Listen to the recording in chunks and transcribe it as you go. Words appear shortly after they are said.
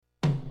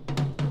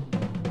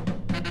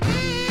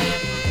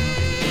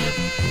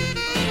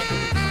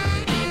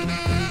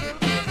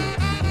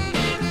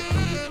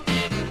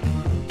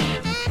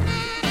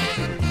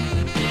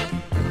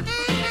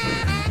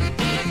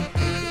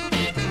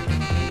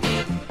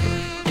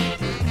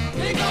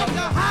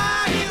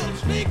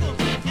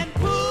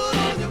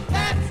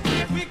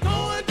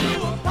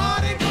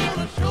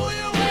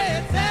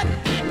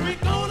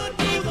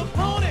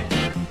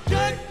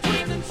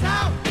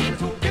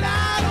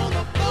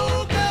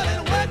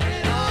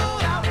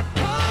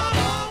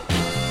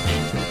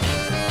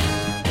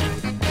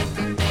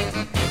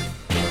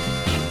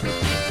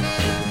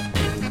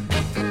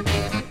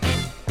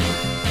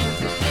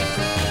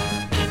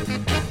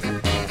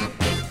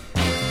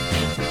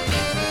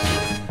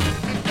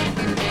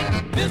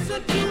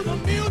Listen to the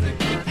music,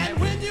 and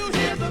when you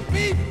hear the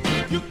beat,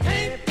 you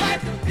can't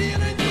fight the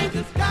feeling, you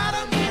just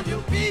gotta move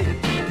your feet.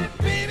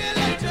 Baby,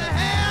 let your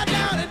hair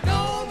down and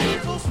don't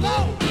move so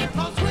slow,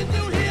 'cause when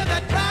you hear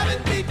that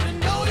driving beat, you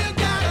know you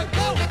gotta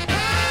go.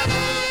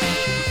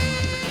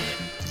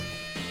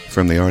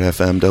 From the Art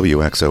FM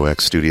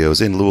WXOX studios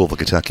in Louisville,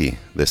 Kentucky,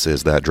 this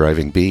is That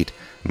Driving Beat.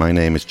 My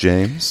name is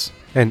James.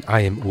 And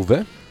I am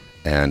Uwe.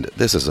 And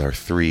this is our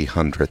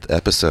 300th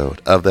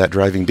episode of That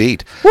Driving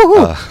Beat.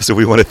 Woohoo! So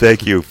we want to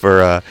thank you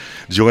for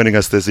joining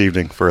us this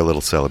evening for a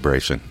little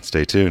celebration.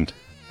 Stay tuned.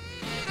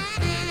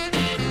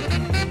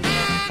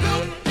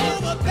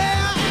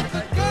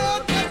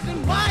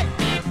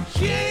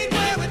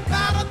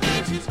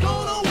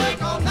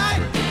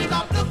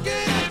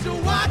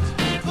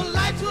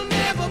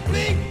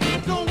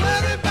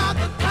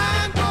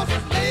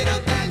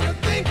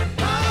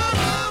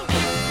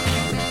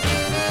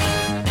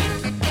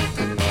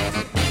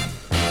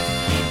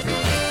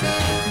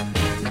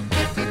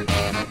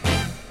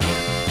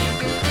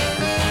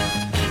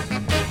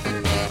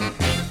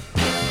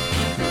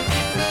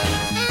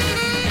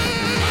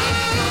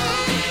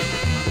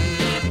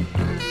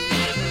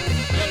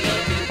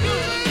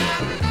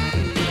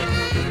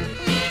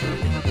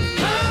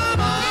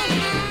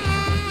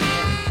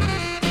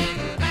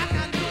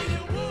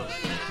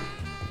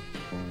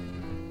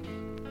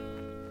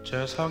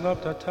 Just hung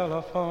up the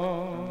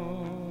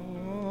telephone.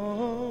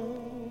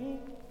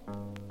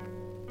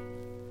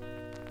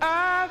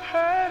 I've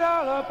heard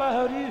all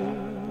about you.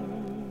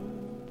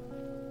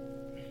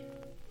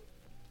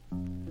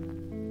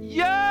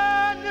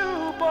 Your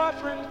new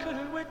boyfriend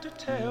couldn't wait to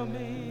tell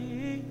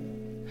me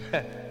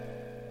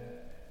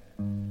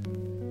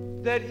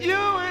that you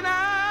and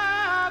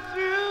I are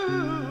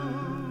through.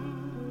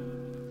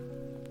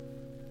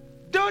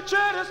 Don't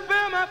try to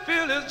spare my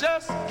feelings,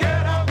 just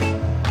get up.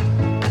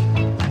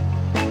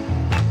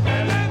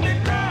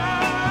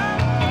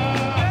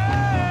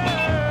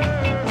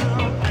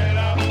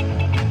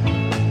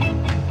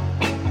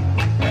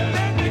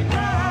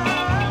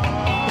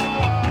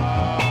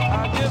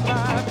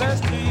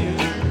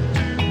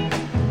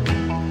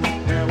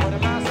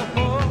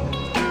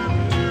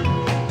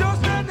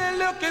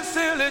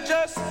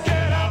 Just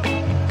get up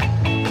and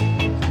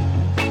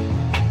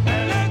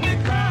let me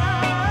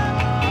cry.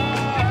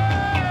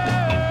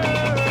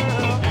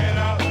 Get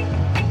up.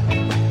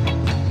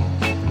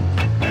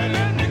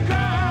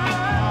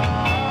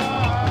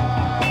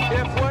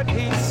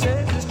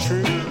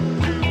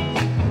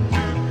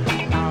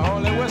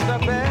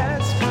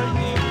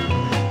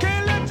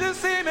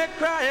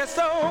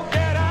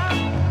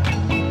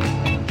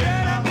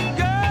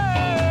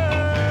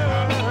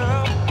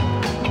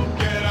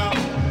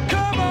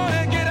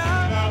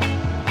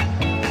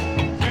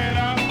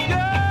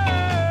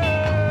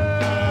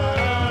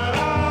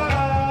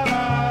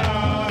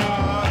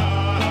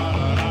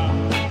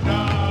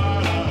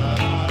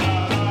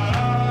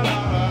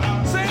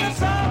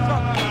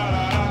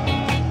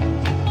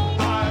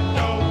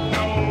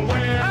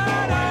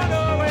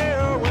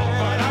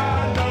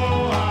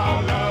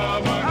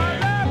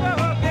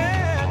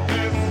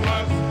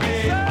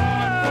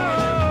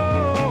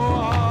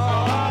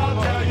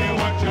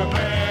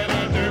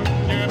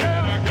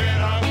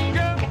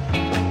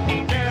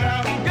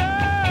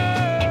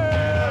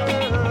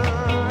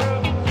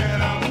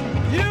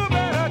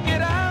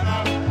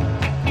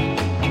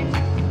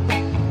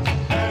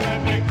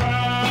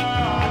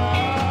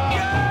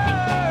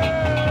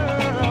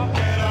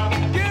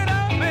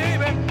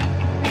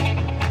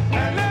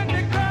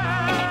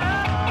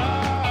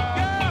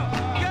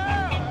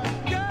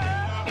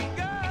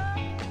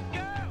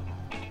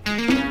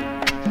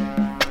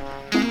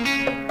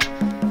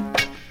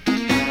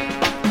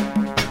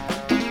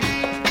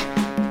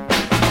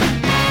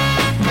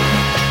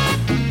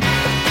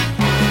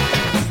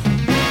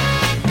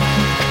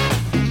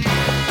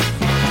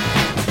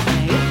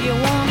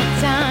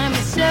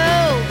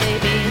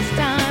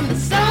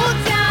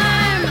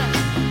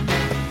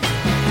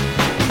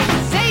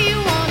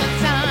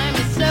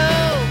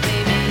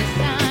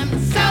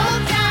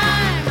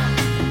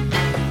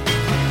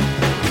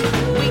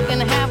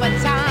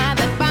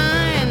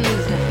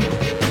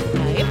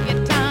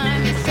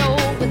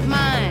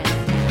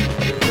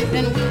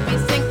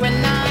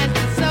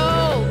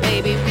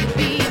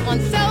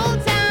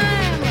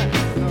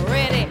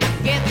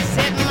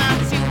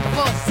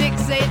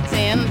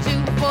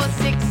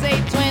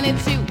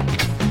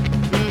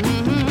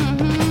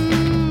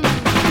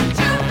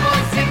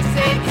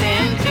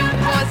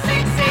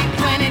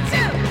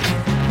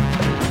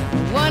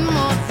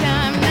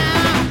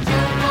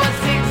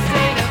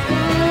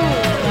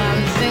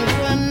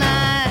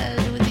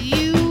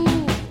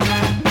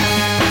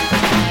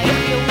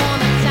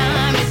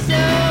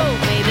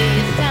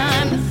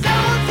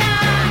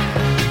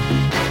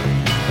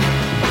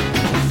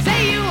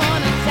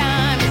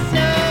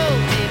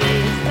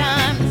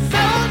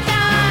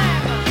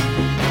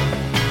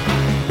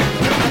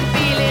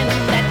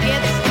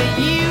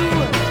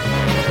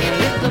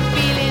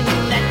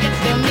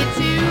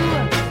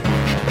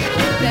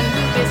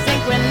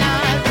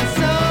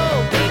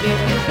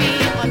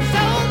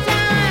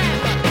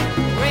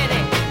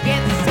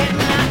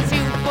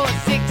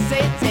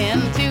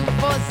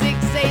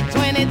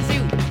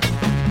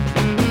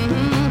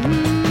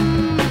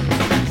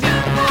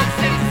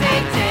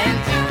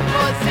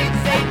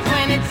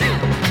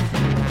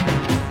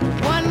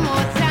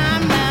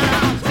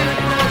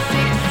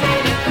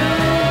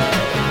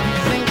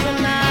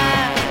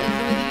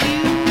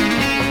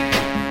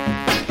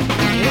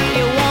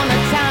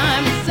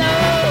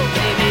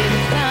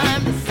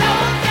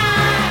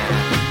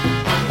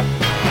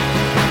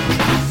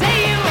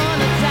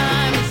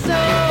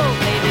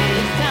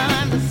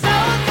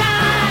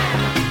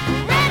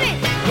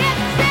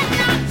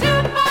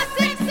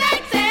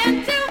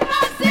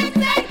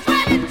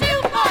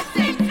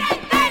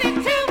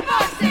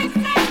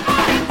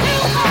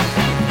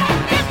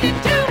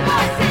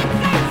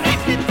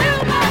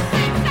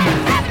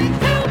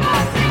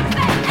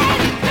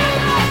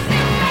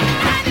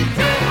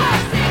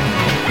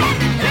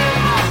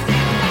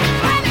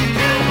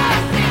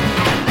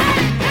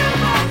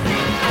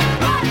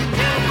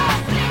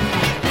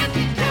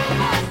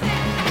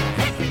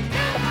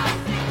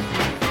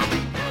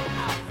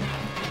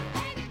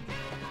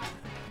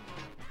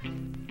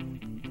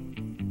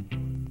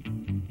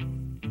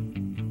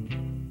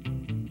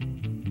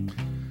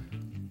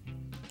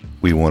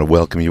 We want to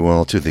welcome you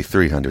all to the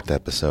 300th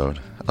episode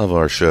of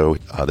our show.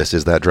 This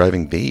is That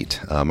Driving Beat.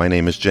 My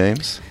name is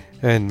James.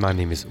 And my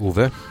name is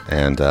Uwe.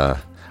 And I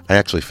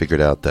actually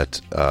figured out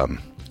that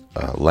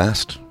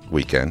last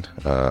weekend,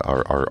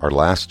 our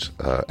last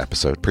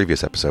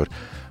previous episode,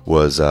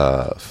 was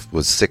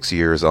 6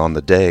 years on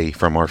the day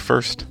from our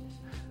first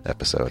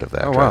episode of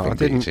That Driving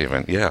Beat.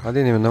 I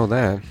didn't even know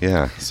that.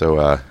 Yeah,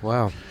 so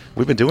wow.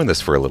 We've been doing this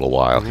for a little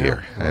while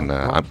here, and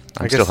I'm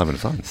still having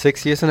fun.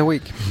 6 years in a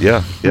week.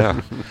 Yeah.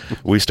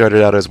 We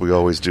started out, as we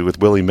always do, with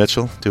Willie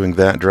Mitchell doing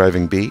That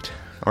Driving Beat,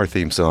 our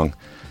theme song.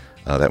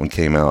 That one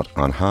came out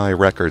on High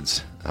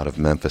Records out of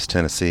Memphis,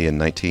 Tennessee in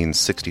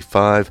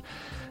 1965.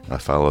 I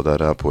followed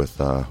that up with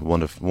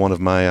one of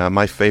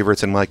my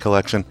favorites in my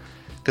collection,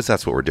 because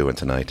that's what we're doing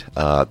tonight.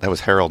 That was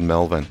Harold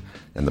Melvin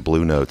and the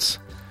Blue Notes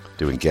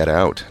doing Get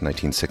Out,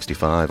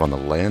 1965, on the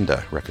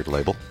Landa record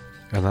label.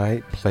 And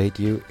I played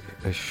you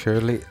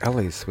Shirley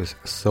Ellis with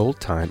Soul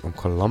Time on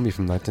Columbia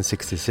from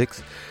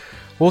 1966.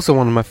 Also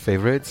one of my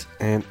favorites,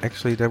 and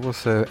actually that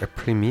was a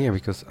premiere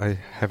because I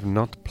have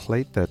not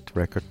played that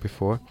record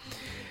before.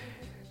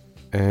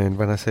 And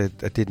when I said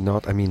I did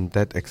not, I mean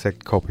that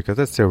exact copy, because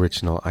that's the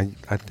original.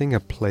 I think I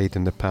played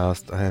in the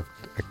past. I have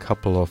a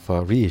couple of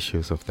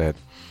reissues of that,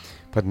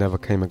 but never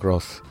came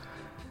across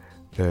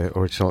the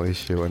original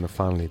issue, and I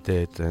finally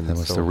did. And that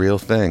was the real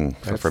thing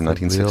from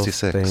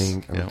 1966. Real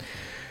thing. Yeah.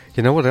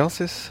 You know what else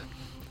is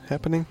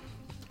happening?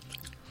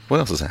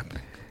 What else is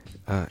happening?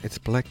 It's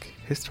Black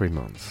History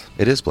Month.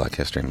 It is Black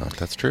History Month,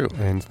 that's true.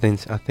 And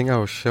I think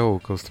our show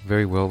goes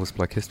very well with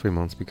Black History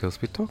Month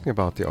because we're talking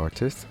about the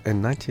artists,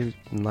 and 99%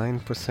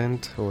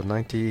 or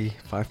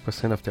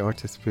 95% of the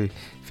artists we're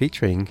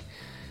featuring.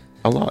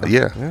 A lot,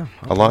 yeah.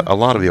 A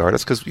lot of the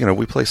artists, because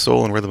we play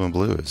soul and rhythm and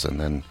blues, and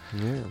then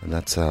and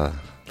that's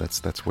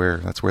where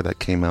that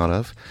came out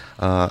of.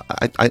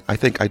 I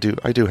think I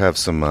do have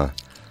some.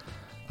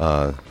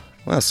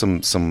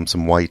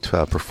 Some white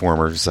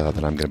performers that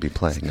I'm going to be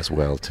playing as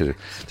well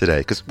today,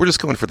 because we're just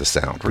going for the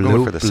sound. We're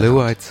going for the sound.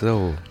 Blue-eyed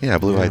soul. Yeah,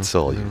 blue-eyed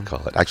soul, you would call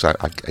it. Actually,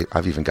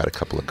 I've even got a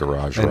couple of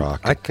garage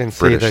rock I can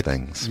see British that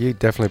things. You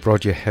definitely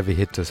brought your heavy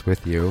hitters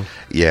with you.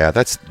 Yeah,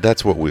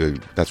 that's what we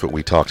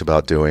talked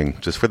about doing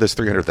just for this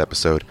 300th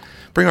episode.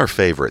 Bring our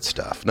favorite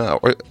stuff. No,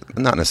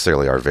 not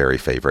necessarily our very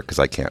favorite, because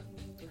I can't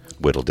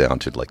whittle down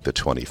to like the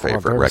 20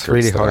 favorite records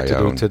really that hard I to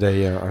own. do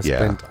today. I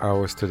spent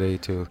hours today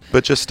to.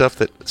 But just stuff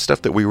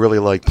that we really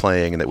like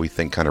playing and that we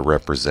think kind of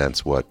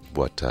represents what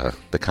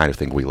the kind of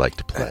thing we like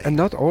to play. And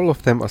not all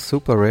of them are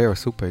super rare or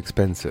super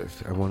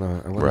expensive. I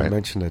wanna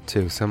mention that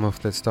too. Some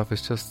of that stuff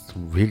is just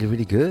really,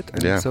 really good,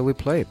 and so we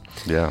play it.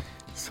 Yeah.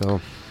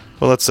 So.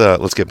 Well,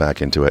 let's get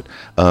back into it.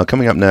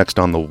 Coming up next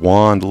on the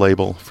Wand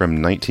label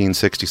from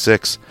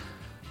 1966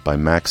 by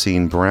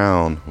Maxine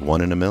Brown,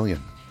 One in a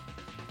Million.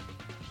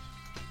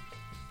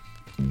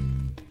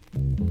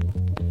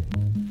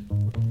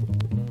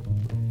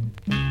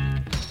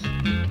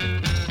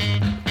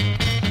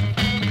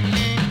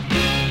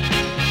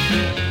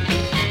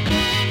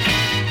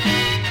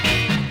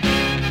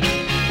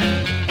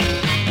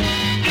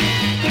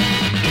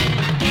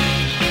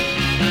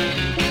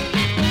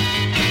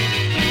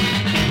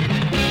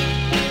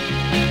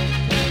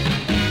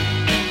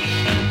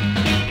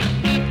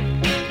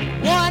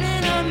 One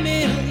in a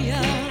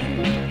million.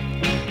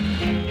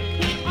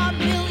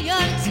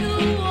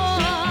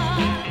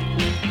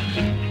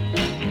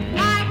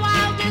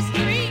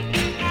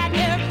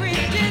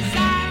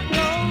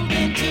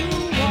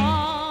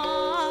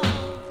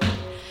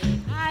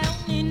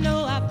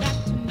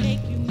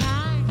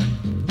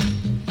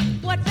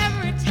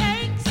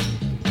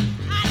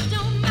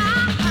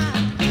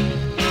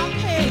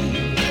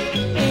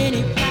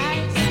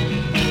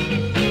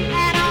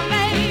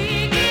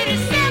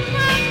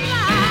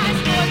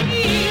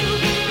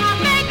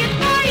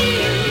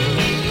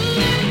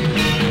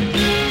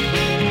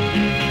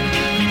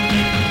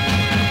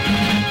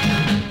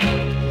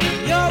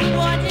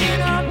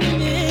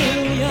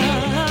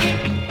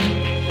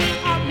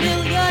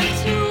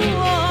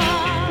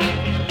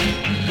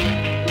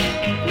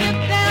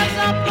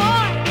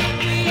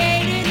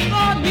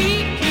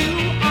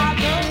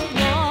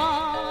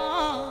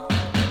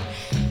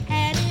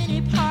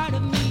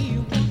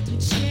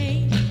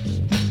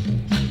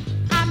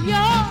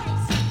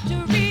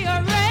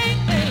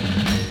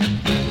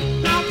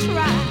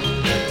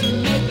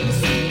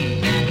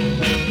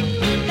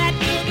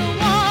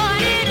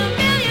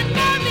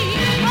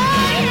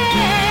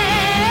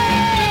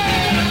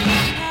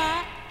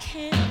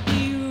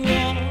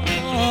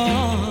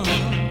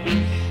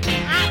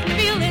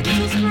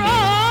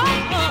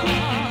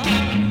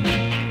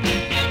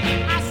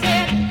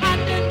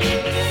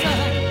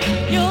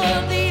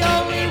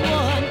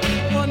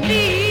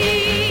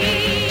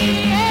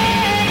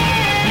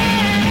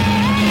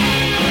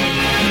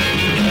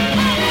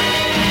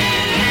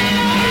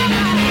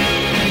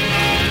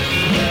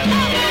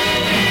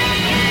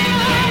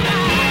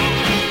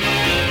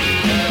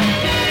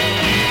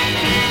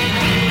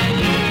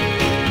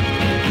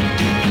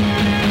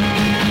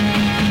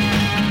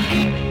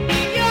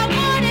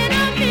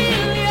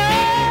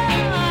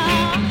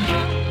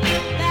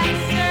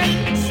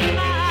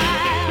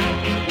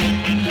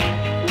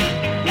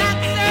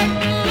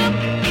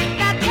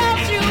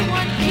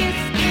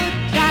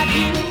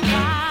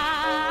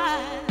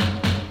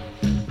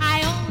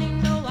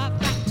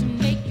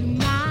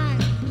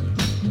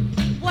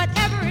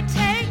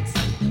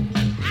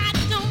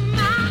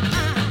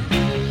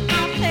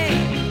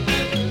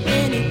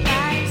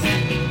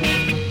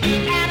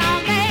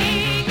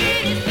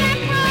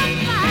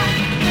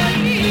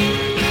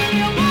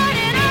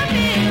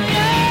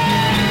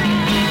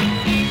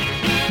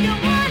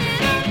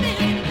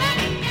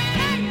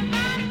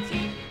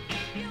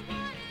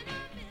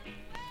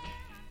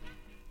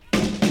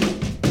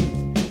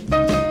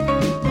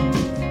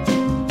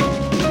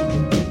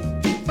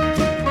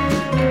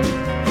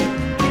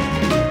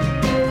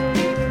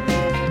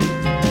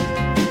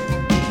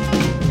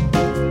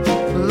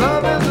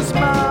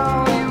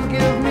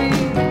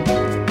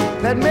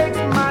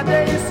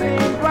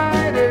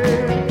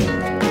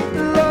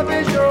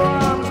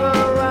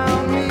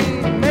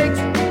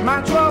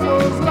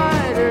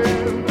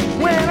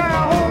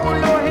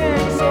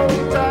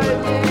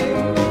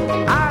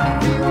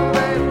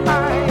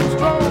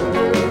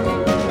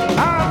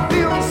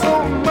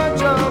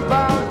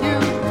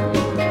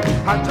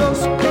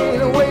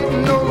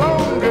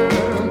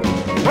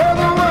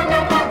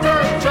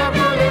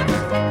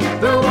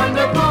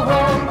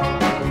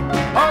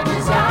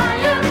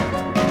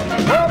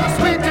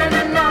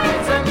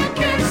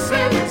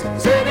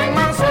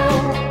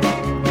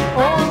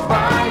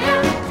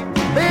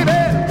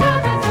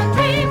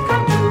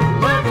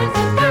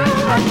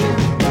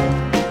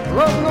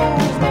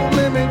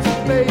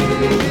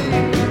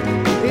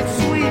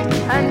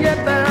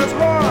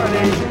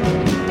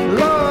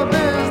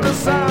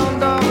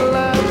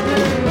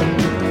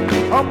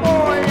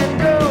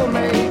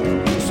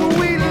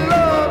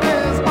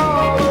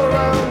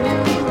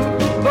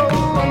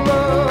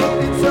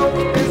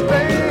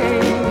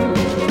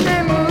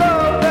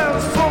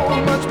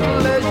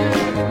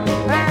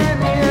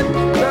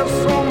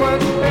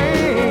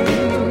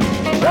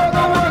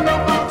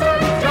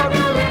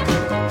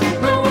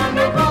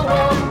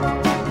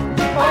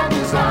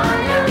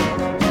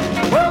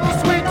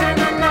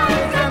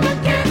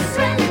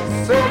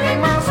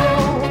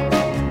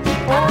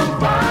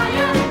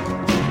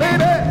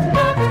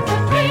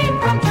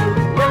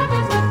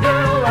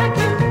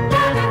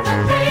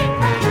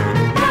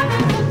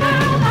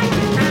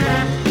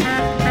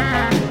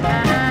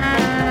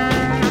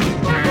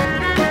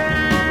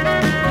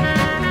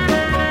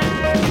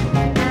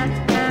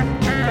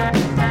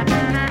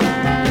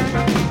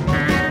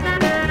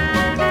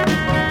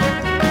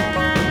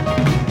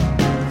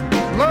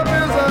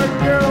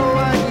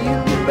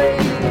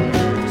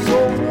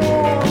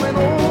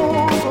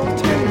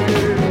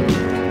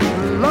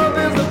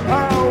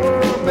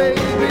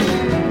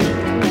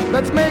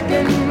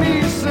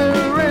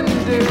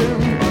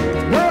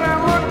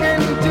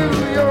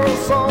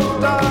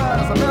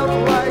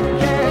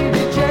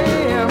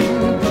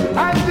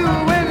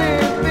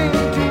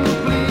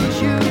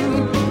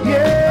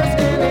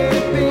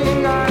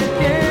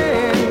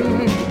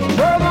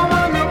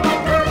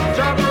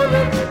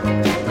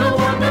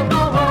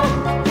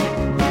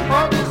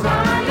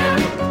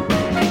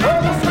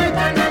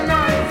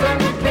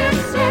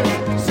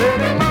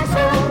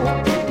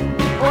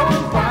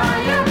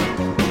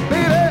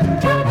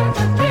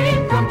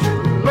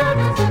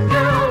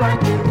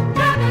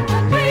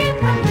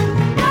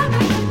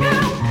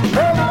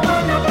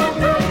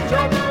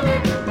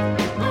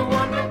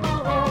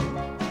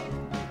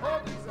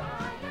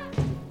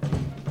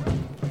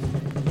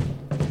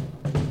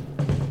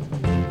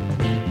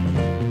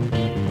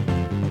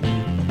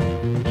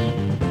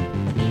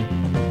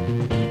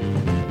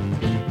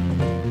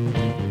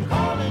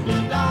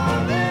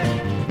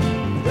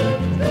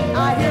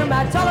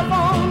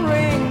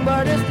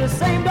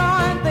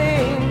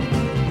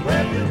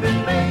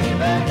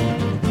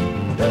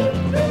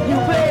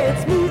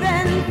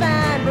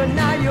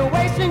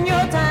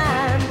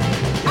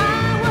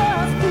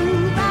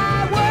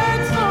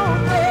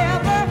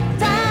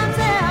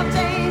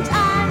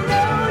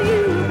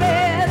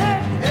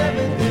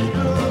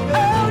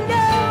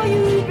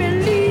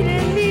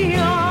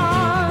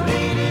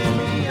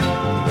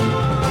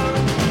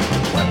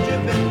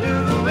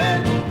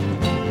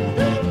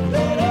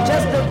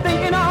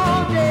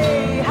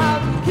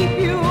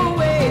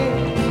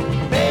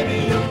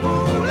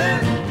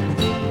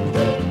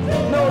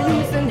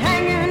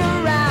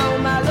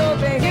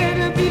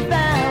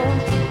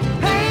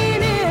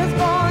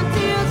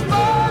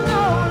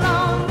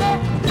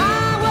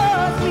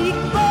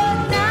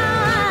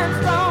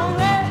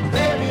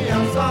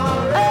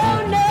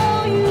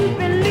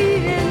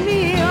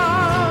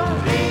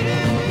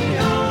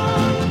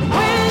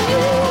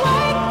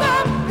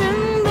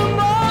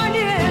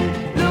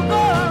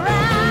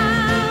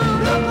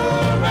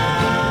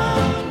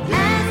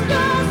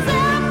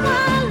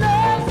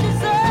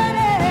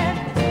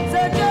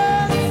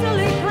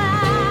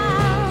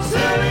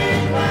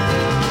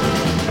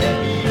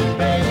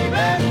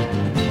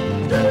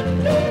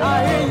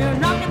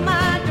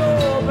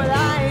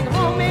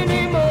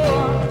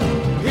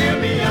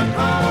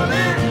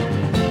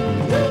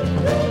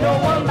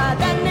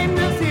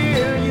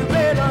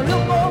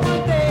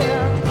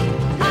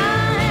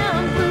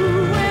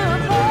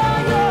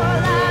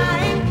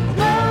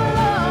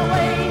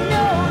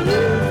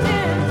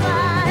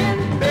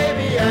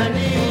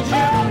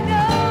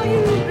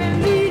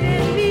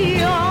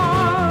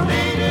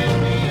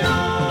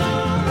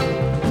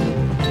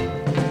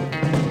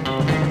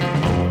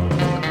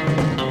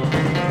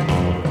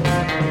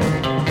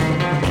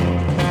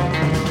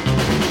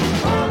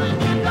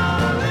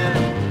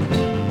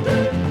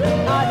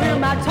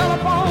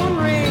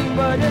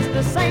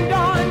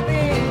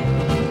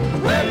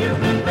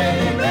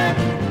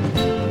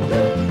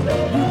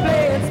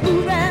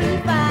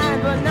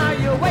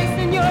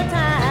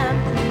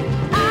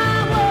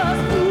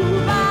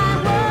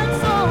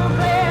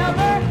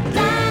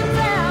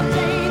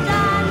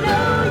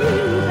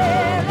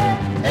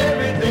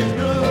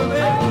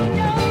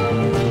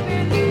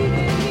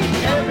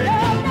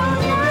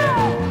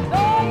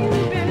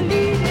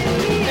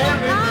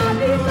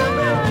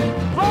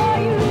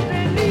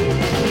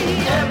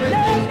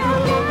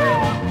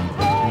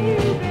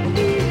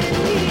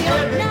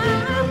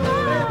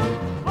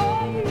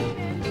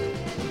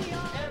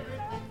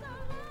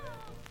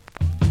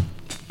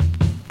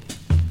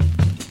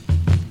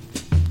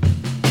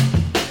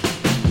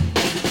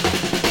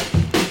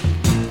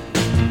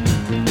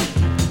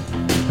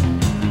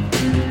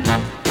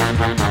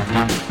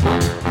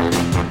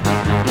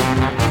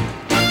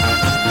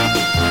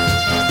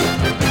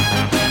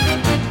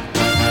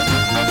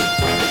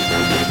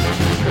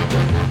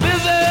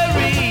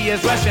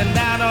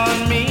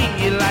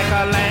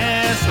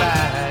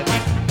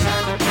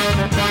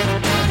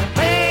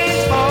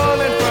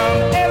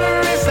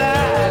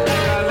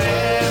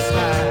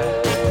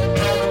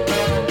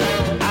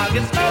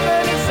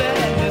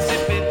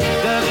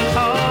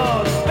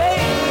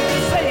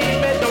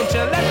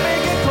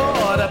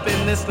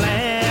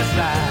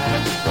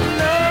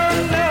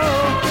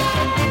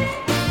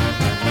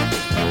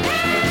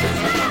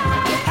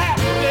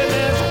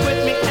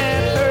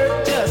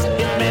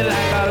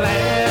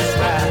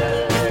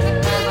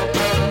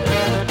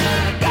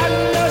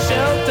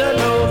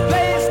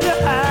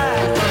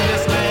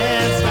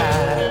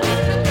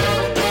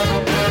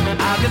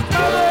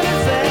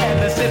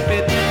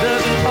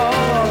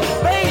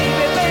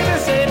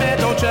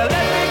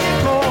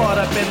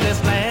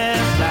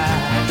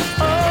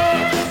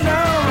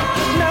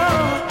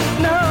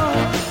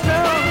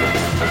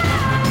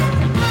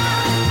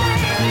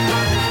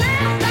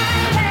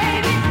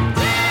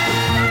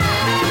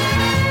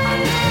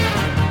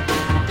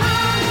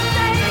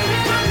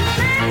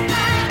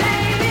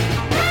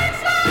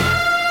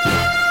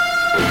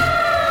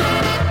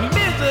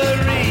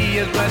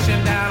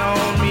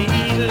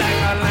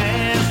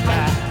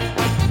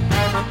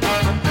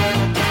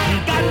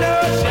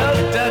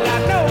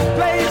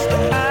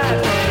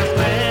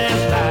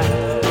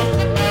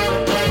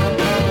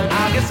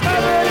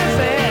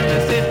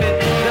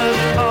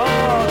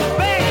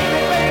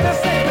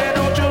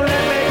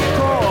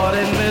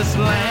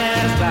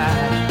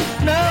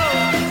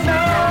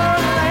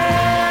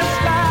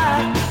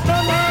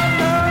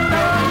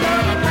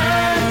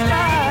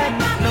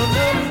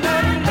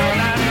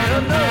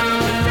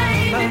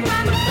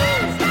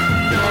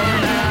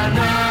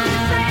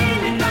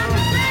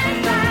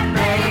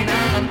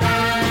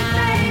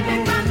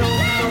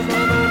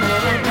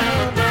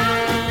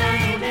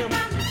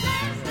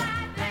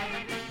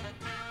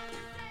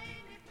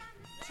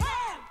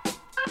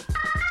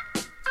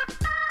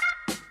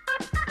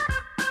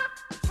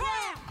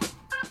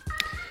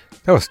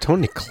 That was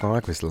Tony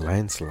Clark with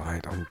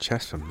Landslide on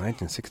Chess from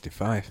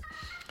 1965.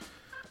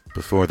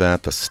 Before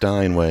that, the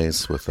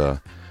Steinways with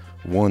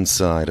one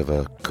side of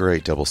a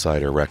great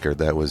double-sider record.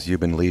 That was You've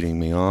Been Leading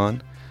Me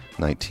On,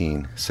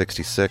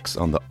 1966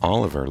 on the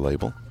Oliver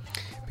label.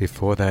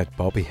 Before that,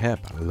 Bobby Hebb,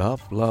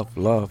 Love, Love,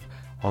 Love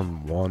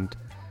on Want.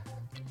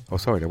 Oh,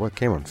 sorry, that one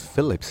came on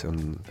Philips,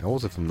 and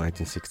also from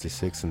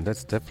 1966, and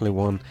that's definitely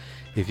one.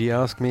 If you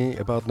ask me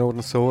about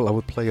Northern Soul, I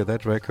would play you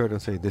that record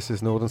and say, this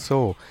is Northern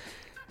Soul.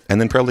 And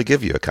then probably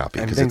give you a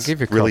copy, because it's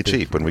really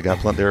cheap, and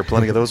there are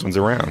plenty of those ones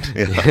around.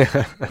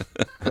 Yeah.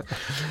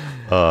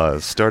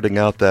 Starting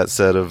out that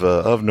set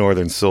of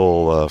Northern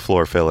Soul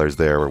floor fillers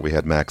there, where we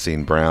had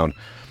Maxine Brown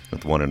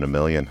with 1 in a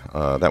Million.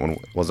 That one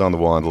was on the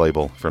Wand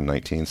label from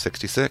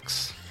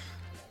 1966.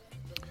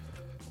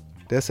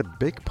 There's a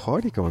big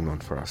party going on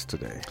for us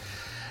today.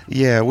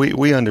 Yeah,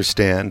 we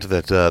understand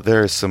that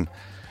there is some...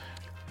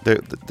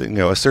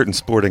 a certain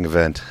sporting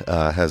event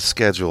has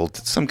scheduled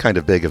some kind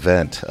of big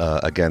event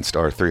against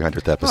our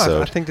 300th episode.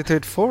 Oh, I think they did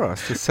it for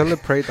us to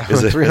celebrate our 300th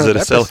Is it a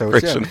episodes,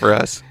 celebration for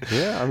us?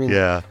 Yeah, I mean,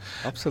 yeah,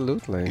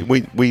 absolutely.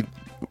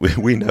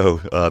 We know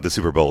the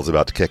Super Bowl is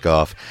about to kick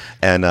off,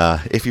 and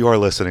if you are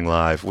listening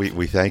live,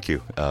 we thank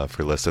you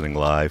for listening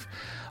live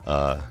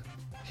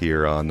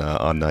here on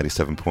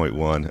 97.1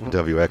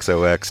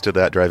 WXOX to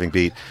That Driving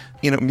Beat.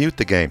 Mute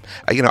the game.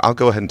 I'll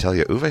go ahead and tell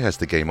you, Uwe has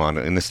the game on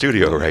in the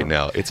studio right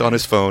now. It's on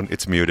his phone.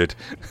 It's muted.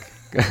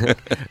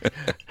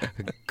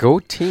 Go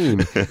team.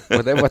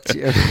 Whatever,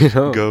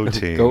 Go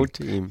team. Go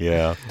team.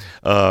 Yeah.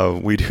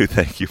 We do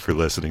thank you for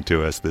listening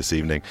to us this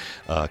evening,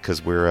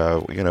 because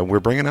we're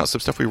bringing out some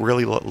stuff we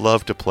really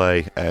love to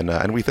play,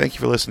 and we thank you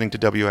for listening to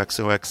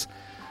WXOX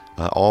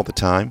all the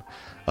time.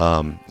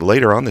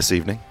 Later on this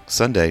evening,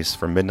 Sundays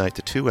from midnight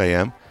to 2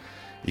 a.m.,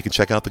 you can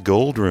check out the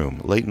Gold Room,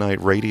 late-night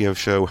radio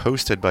show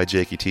hosted by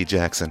Jakey T.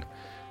 Jackson.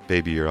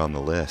 Baby, you're on the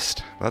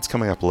list. That's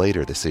coming up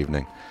later this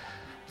evening.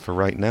 For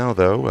right now,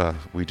 though,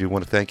 we do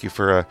want to thank you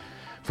for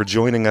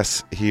joining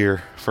us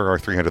here for our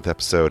 300th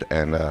episode,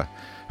 and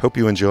hope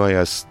you enjoy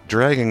us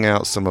dragging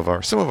out some of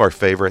our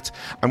favorites.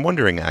 I'm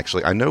wondering,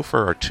 actually, I know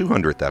for our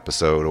 200th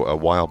episode a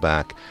while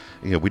back,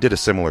 we did a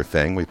similar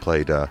thing. We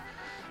played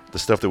the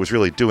stuff that was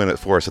really doing it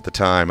for us at the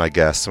time, I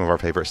guess, some of our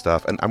favorite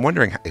stuff. And I'm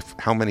wondering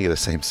how many of the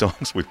same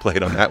songs we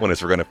played on that one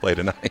as we're going to play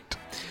tonight.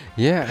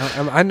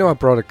 Yeah, I know I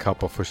brought a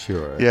couple for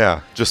sure. Yeah,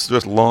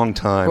 just long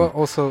time. Well,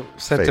 also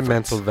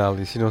sentimental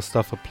favorites. values,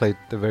 stuff I played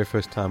the very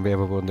first time we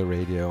ever were on the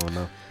radio.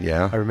 And,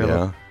 yeah, I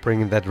remember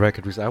bringing that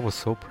record because I was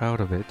so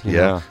proud of it,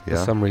 for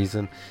some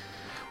reason.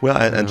 Well,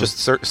 and just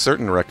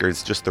certain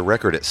records, just the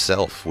record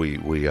itself, we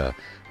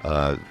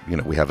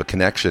have a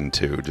connection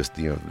to just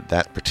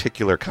that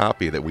particular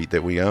copy that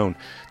we own,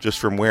 just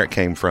from where it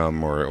came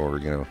from, or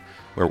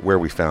where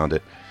we found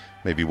it,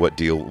 maybe what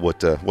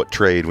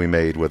trade we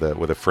made with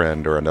a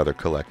friend or another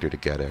collector to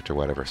get it or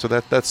whatever. So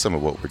that's some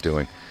of what we're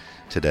doing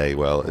today.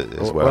 Or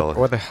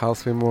the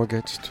house we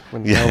mortgaged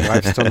when our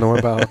wives don't know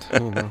about,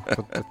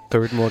 the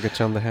third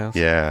mortgage on the house.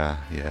 Yeah.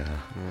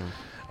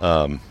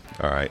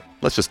 All right,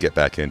 let's just get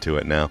back into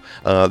it now.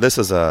 This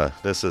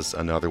is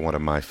another one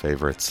of my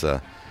favorites.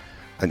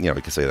 And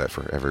we can say that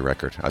for every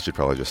record. I should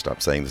probably just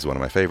stop saying this is one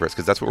of my favorites,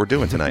 because that's what we're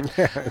doing tonight.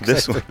 Yeah,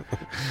 exactly.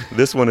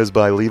 This one is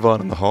by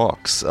Levon and the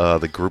Hawks,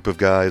 the group of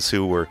guys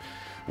who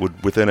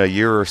would within a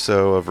year or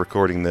so of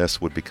recording this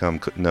would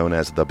become known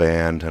as The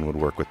Band and would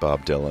work with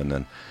Bob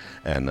Dylan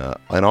and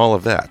all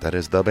of that. That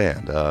is The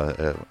Band.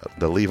 The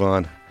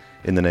Levon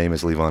in the name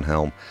is Levon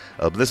Helm.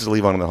 But this is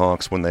Levon and the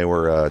Hawks when they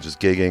were just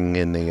gigging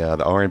in the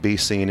R&B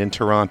scene in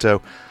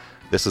Toronto.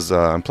 This is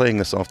I'm playing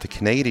this off the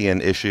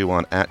Canadian issue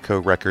on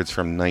Atco Records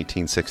from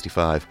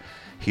 1965.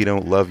 He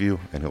Don't Love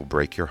You and He'll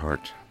Break Your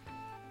Heart.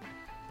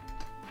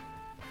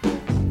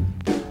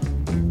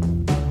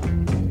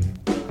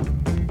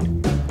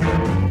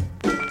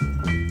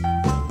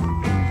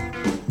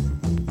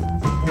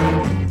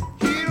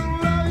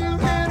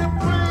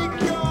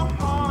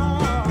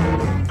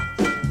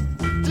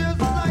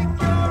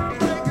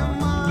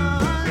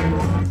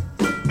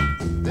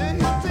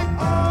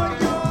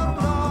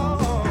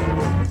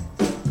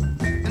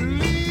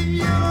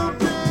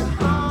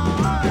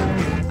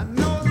 I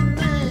know the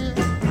name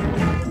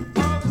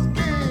of his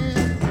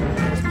game.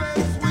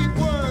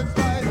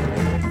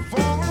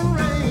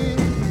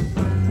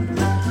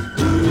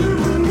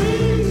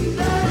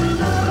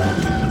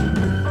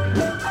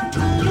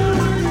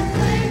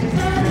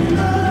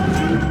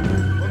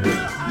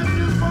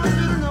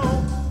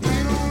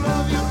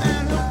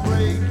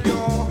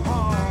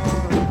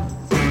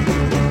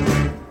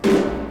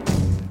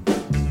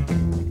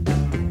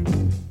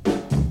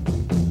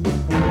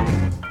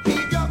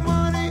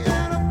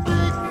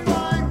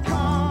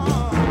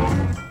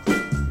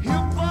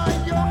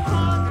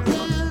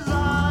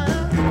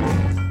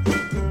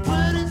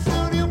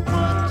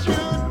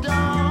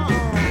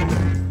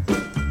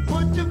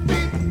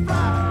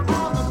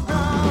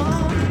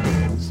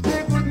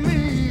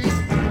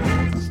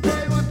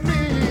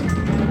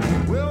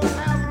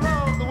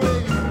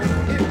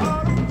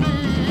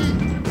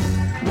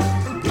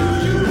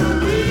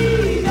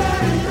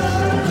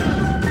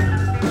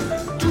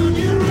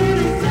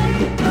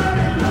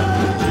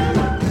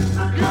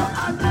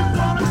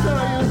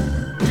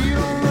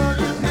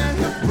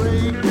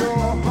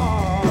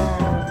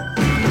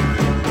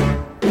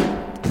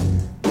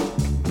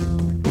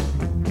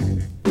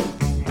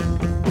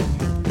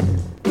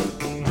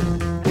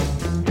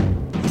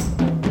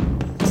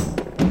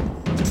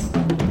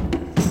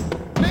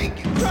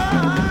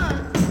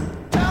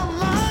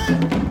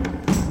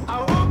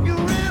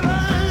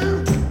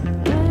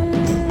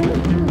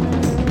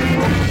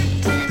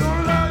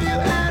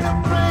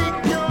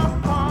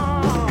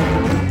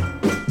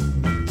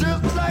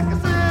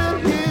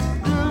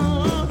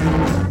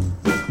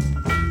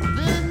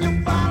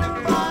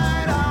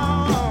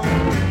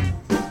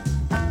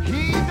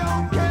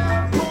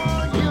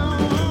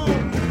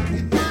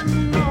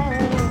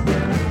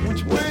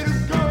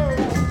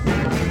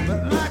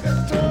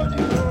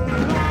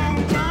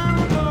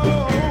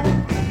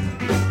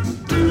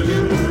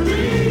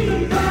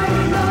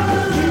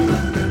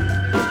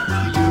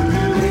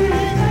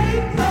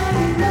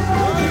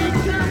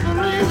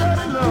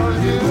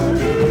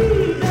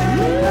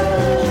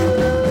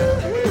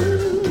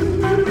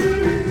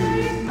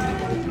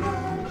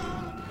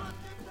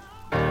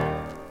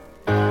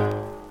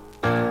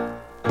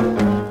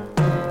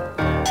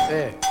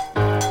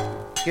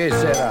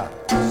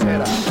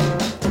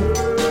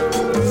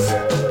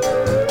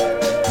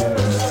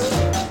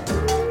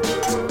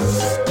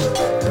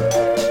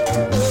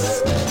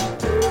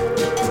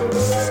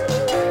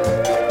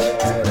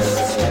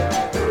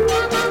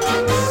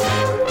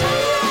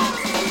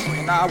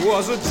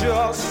 was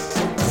just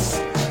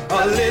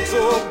a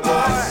little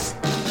boy.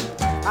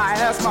 I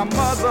asked my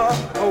mother,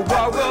 oh,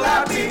 what will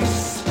I be?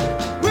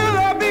 Will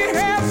I be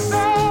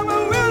handsome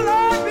or will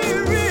I be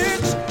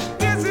rich?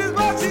 This is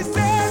what she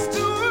says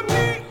to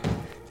me.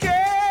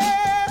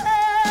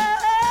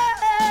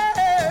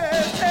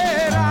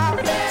 Said I,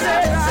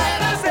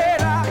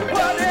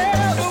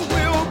 whatever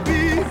will be.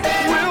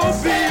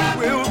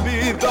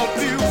 The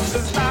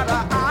future's not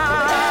an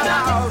eye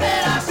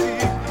to see.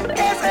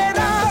 Said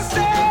I,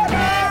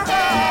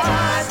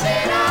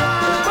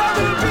 what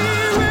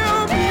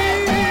will be.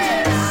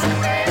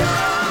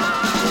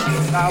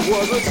 I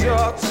was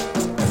just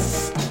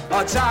a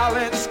child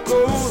in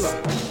school.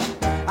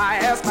 I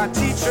asked my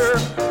teacher,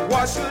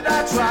 what should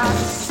I try?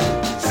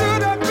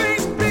 Should I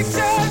paint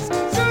pictures?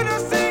 Should I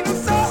sing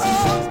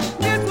songs?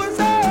 It was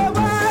all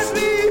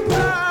wisely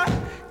my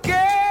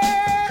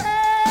guess.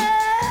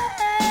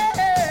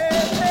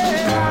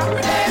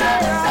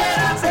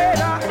 Said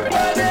I,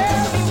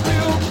 whatever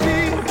will be.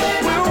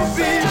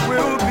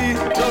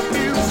 The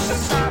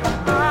future's not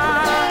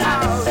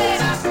ours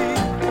to see.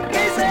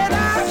 He said I.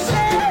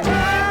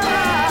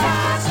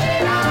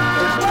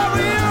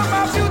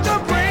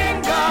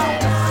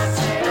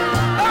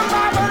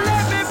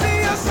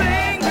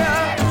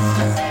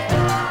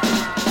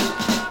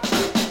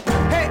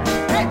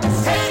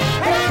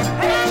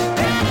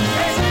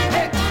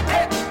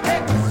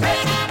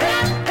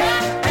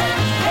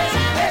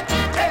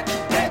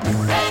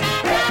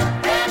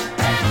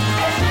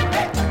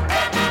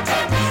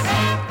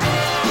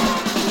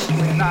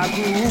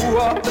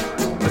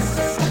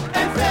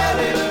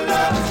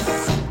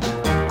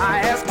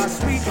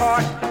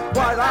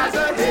 What lies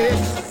ahead?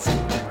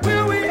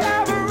 Will we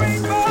have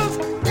rainbows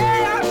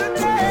day after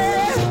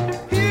day?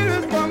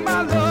 Here's what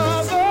my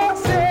lover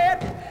said.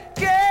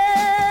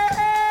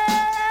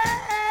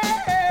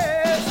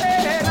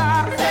 Said I,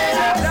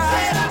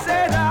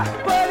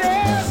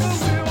 whatever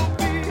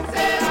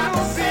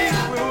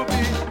will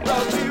be. The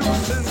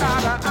future's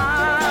not an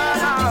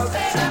eye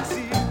to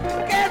see.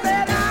 Said I, what will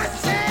be.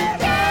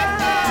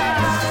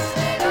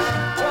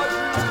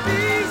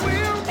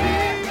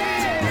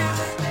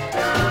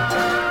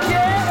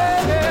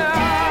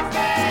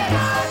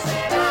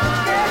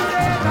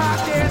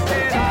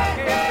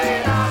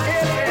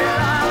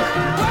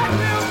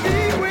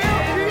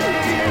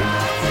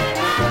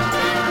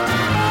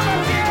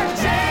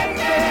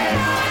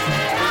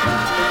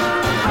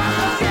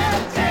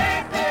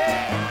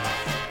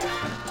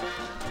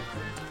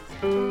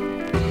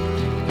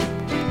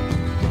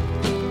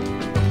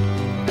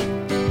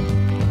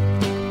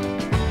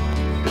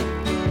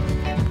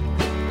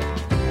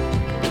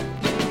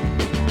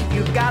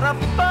 You've got a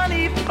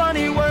funny,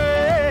 funny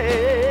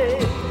way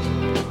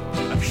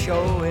of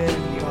showing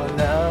your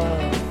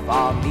love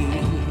for me.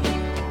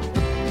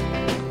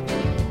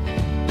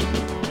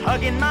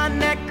 Hugging my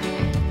neck,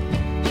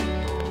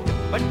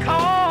 but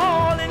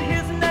calling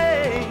his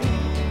name.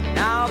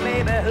 Now,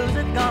 baby, who's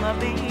it gonna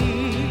be?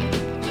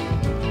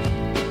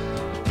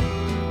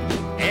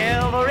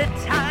 Every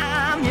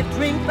time you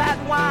drink that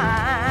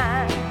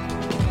wine,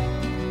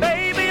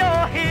 baby,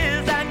 you're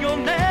his and you'll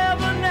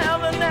never,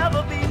 never,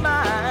 never be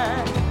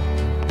mine.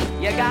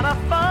 You got a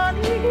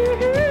funny,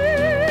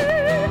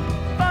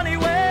 funny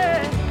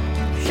way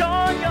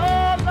showing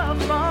your love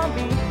for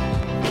me.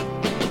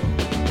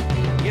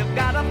 You've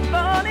got a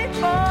funny,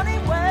 funny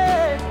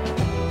way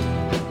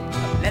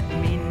of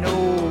letting me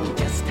know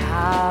just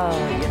how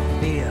you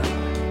feel.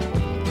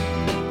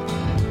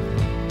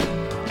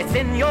 It's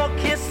in your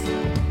kiss,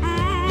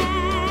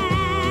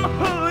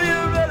 who you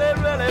really,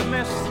 really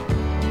miss.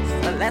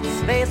 So let's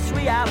face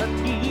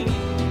reality.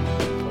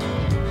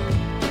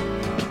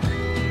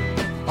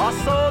 For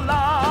so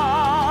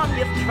long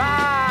you've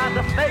tried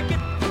to fake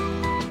it.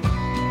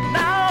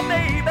 Now,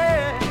 baby,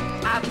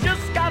 I've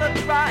just gotta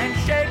try and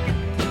shake it.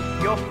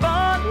 Your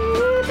funny,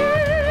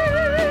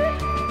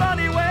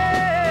 funny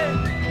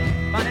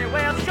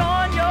way of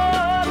showing your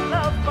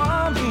love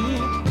for me.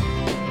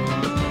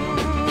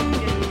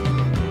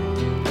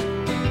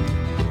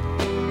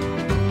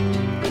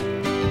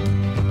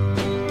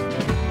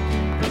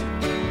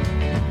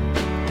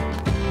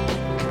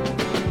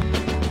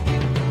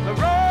 The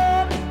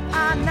road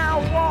I now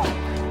walk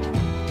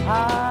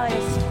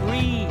is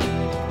free,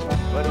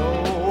 but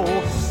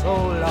oh, so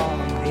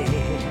lonely.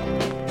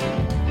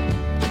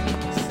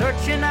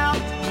 Searching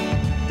out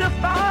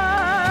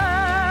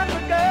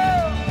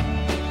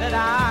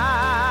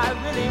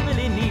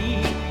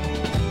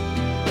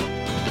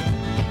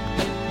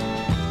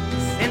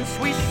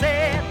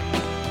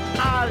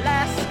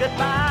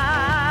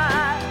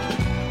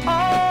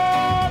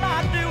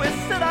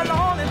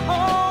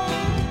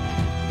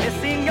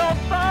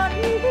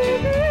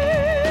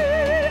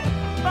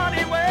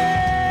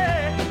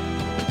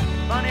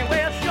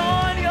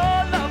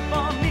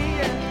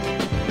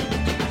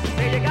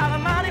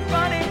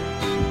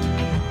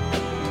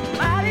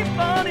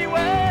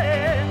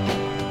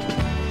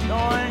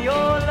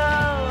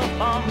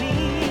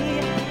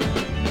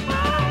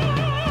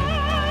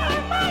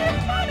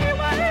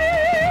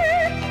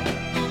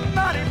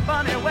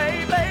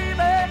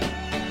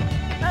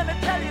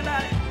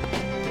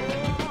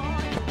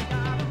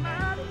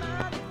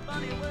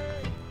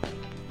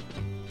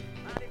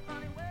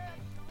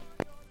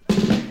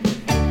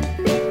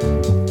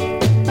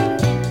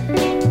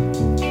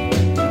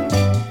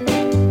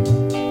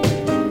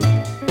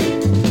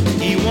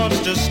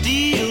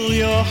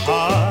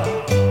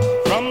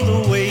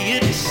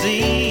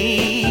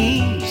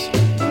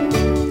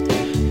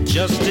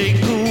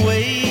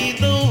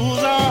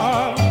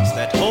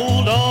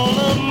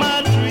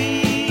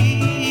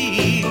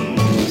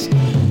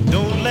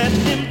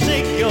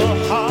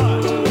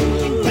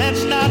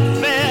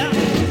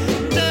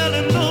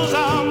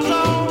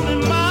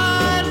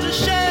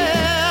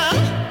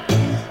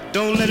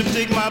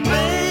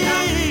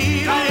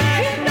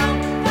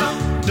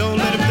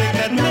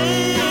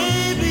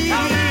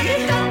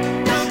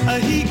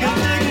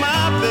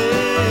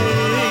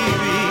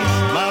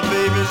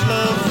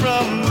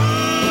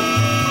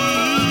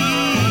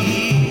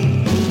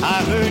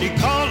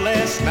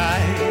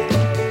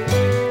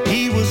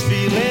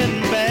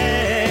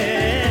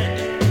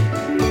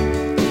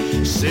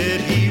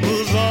said he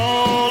was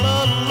all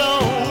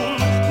alone.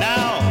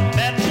 Now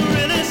that's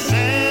really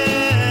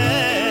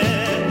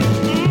sad.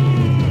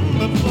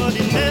 But what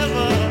he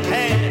never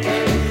had,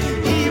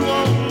 he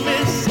won't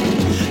miss.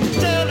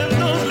 Telling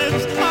those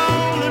lips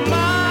only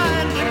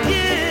mine to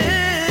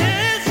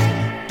kiss.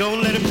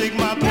 Don't let him take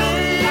my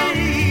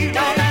baby.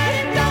 Don't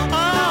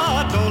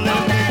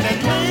let him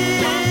take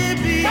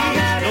that baby.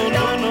 No,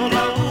 no, no,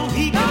 no.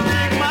 He can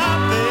take my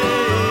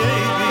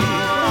baby.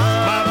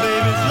 My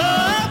baby's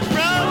love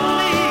from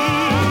me.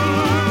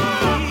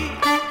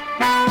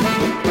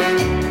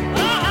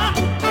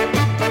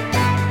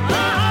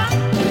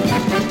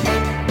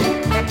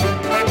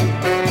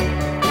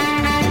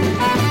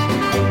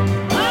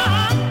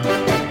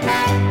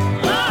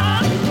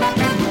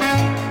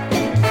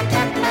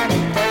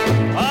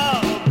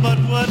 But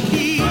what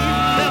he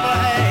never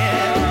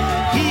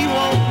had, he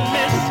won't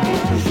miss.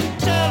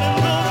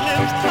 Telling those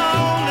lips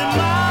only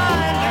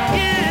mine to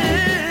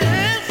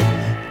kiss.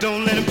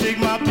 Don't let him take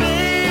my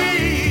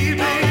baby.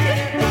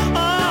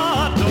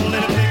 Don't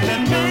let him take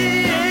that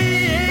baby.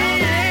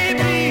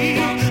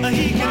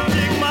 He can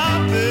take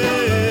my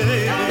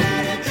baby.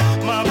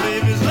 My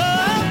baby's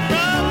love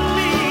from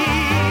me.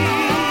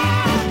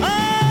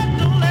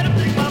 Don't let him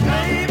take my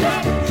baby.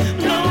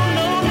 No,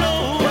 no, no.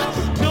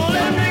 Don't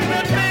let him take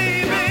that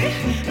baby.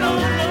 No,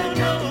 no,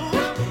 no.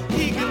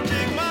 He can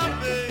take my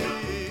baby.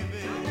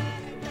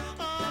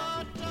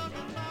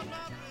 Talking about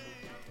my baby.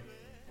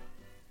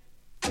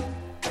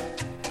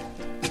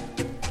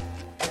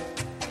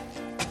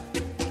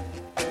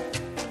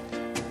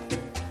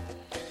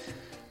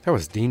 That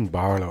was Dean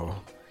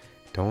Barlow.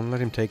 Don't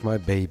Let Him Take My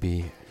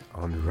Baby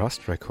on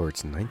Rust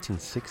Records in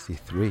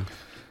 1963.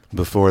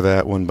 Before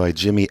that, one by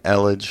Jimmy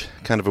Elledge,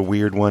 kind of a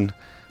weird one.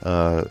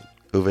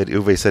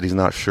 Uwe said he's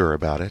not sure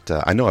about it.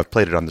 I know I've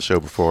played it on the show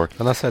before,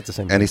 And I said the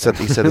same and he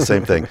thing. said the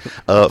same thing.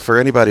 For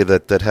anybody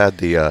that had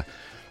the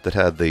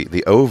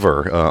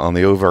over on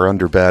the over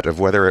under bet of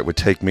whether it would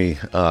take me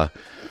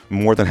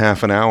more than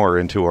half an hour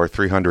into our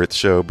 300th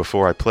show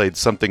before I played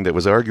something that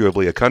was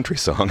arguably a country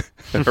song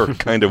or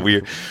kind of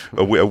weird,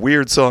 a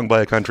weird song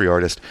by a country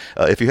artist.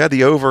 If you had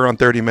the over on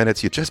 30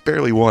 minutes, you just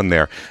barely won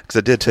there because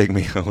it did take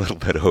me a little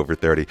bit over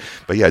 30.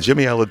 But yeah,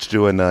 Jimmy Elledge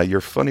doing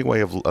Your Funny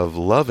Way of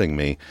Loving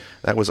Me.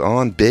 That was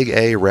on Big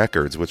A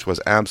Records, which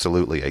was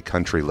absolutely a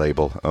country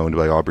label owned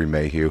by Aubrey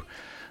Mayhew.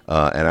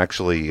 And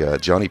actually,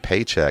 Johnny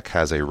Paycheck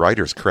has a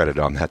writer's credit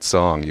on that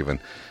song, even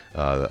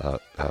the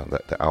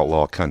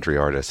outlaw country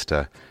artist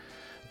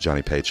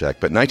Johnny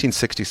Paycheck. But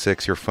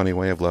 1966, Your Funny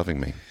Way of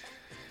Loving Me.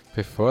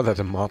 Before that,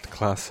 a mod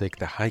classic,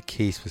 The High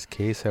Keys with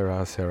Que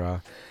Sera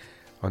Sera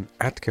on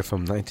Atka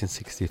from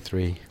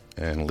 1963.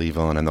 And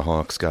Levon and the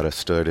Hawks got us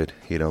started.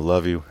 He don't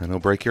love you, and he'll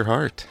break your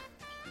heart.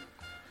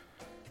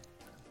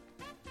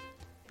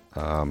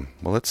 Well,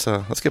 let's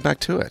get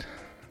back to it.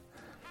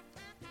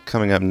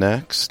 Coming up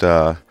next,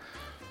 one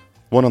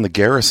on the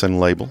Garrison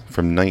label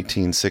from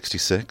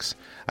 1966.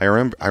 I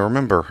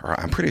remember.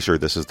 I'm pretty sure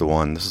this is the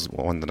one. This is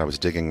one that I was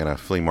digging in a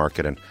flea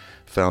market and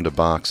found a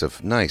box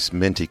of nice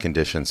minty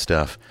condition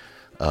stuff,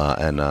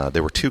 and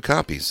there were 2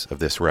 copies of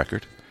this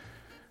record.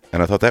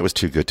 And I thought that was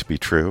too good to be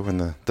true.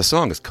 And the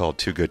song is called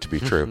Too Good to Be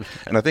True.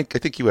 And I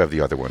think you have the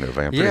other one, Uwe.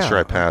 I'm pretty sure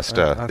I passed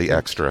I the think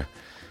extra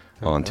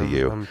on to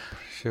you. I'm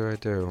sure I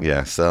do.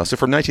 Yes. So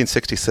from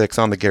 1966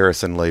 on the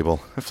Garrison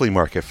label, a flea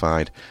market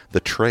find,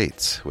 The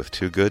Traits with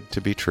Too Good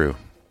to Be True.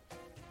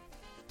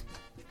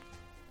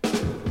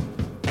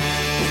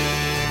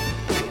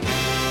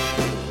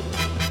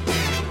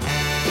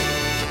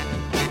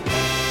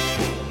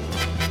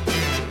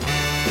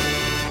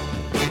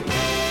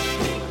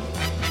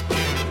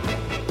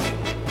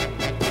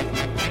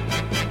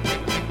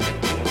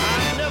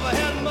 I never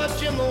had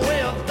much in the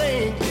way of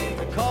things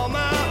to call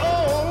my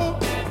own.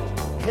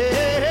 Hey,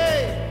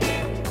 hey.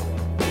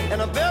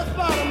 And the best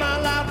part of my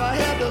life, I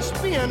had to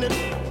spend it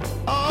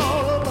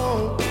all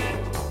alone.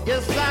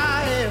 Yes,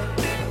 I have.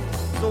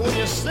 So when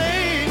you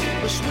say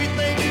the sweet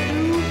thing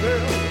you do,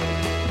 girl,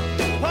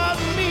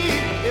 pardon me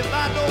if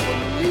I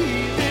don't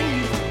believe in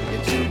you.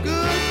 You're too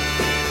good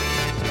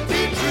to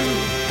be true.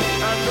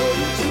 I know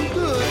you're too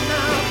good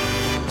now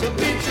to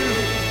be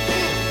true.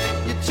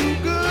 You're too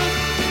good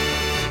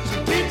to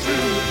be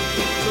true.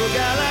 So a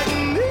guy like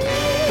me,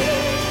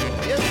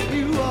 yes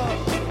you are.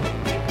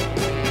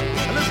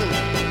 Now listen,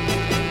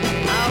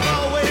 I've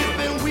always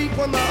been weak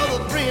when my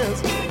other friends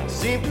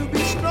seem to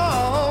be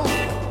strong.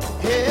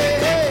 Hey, hey.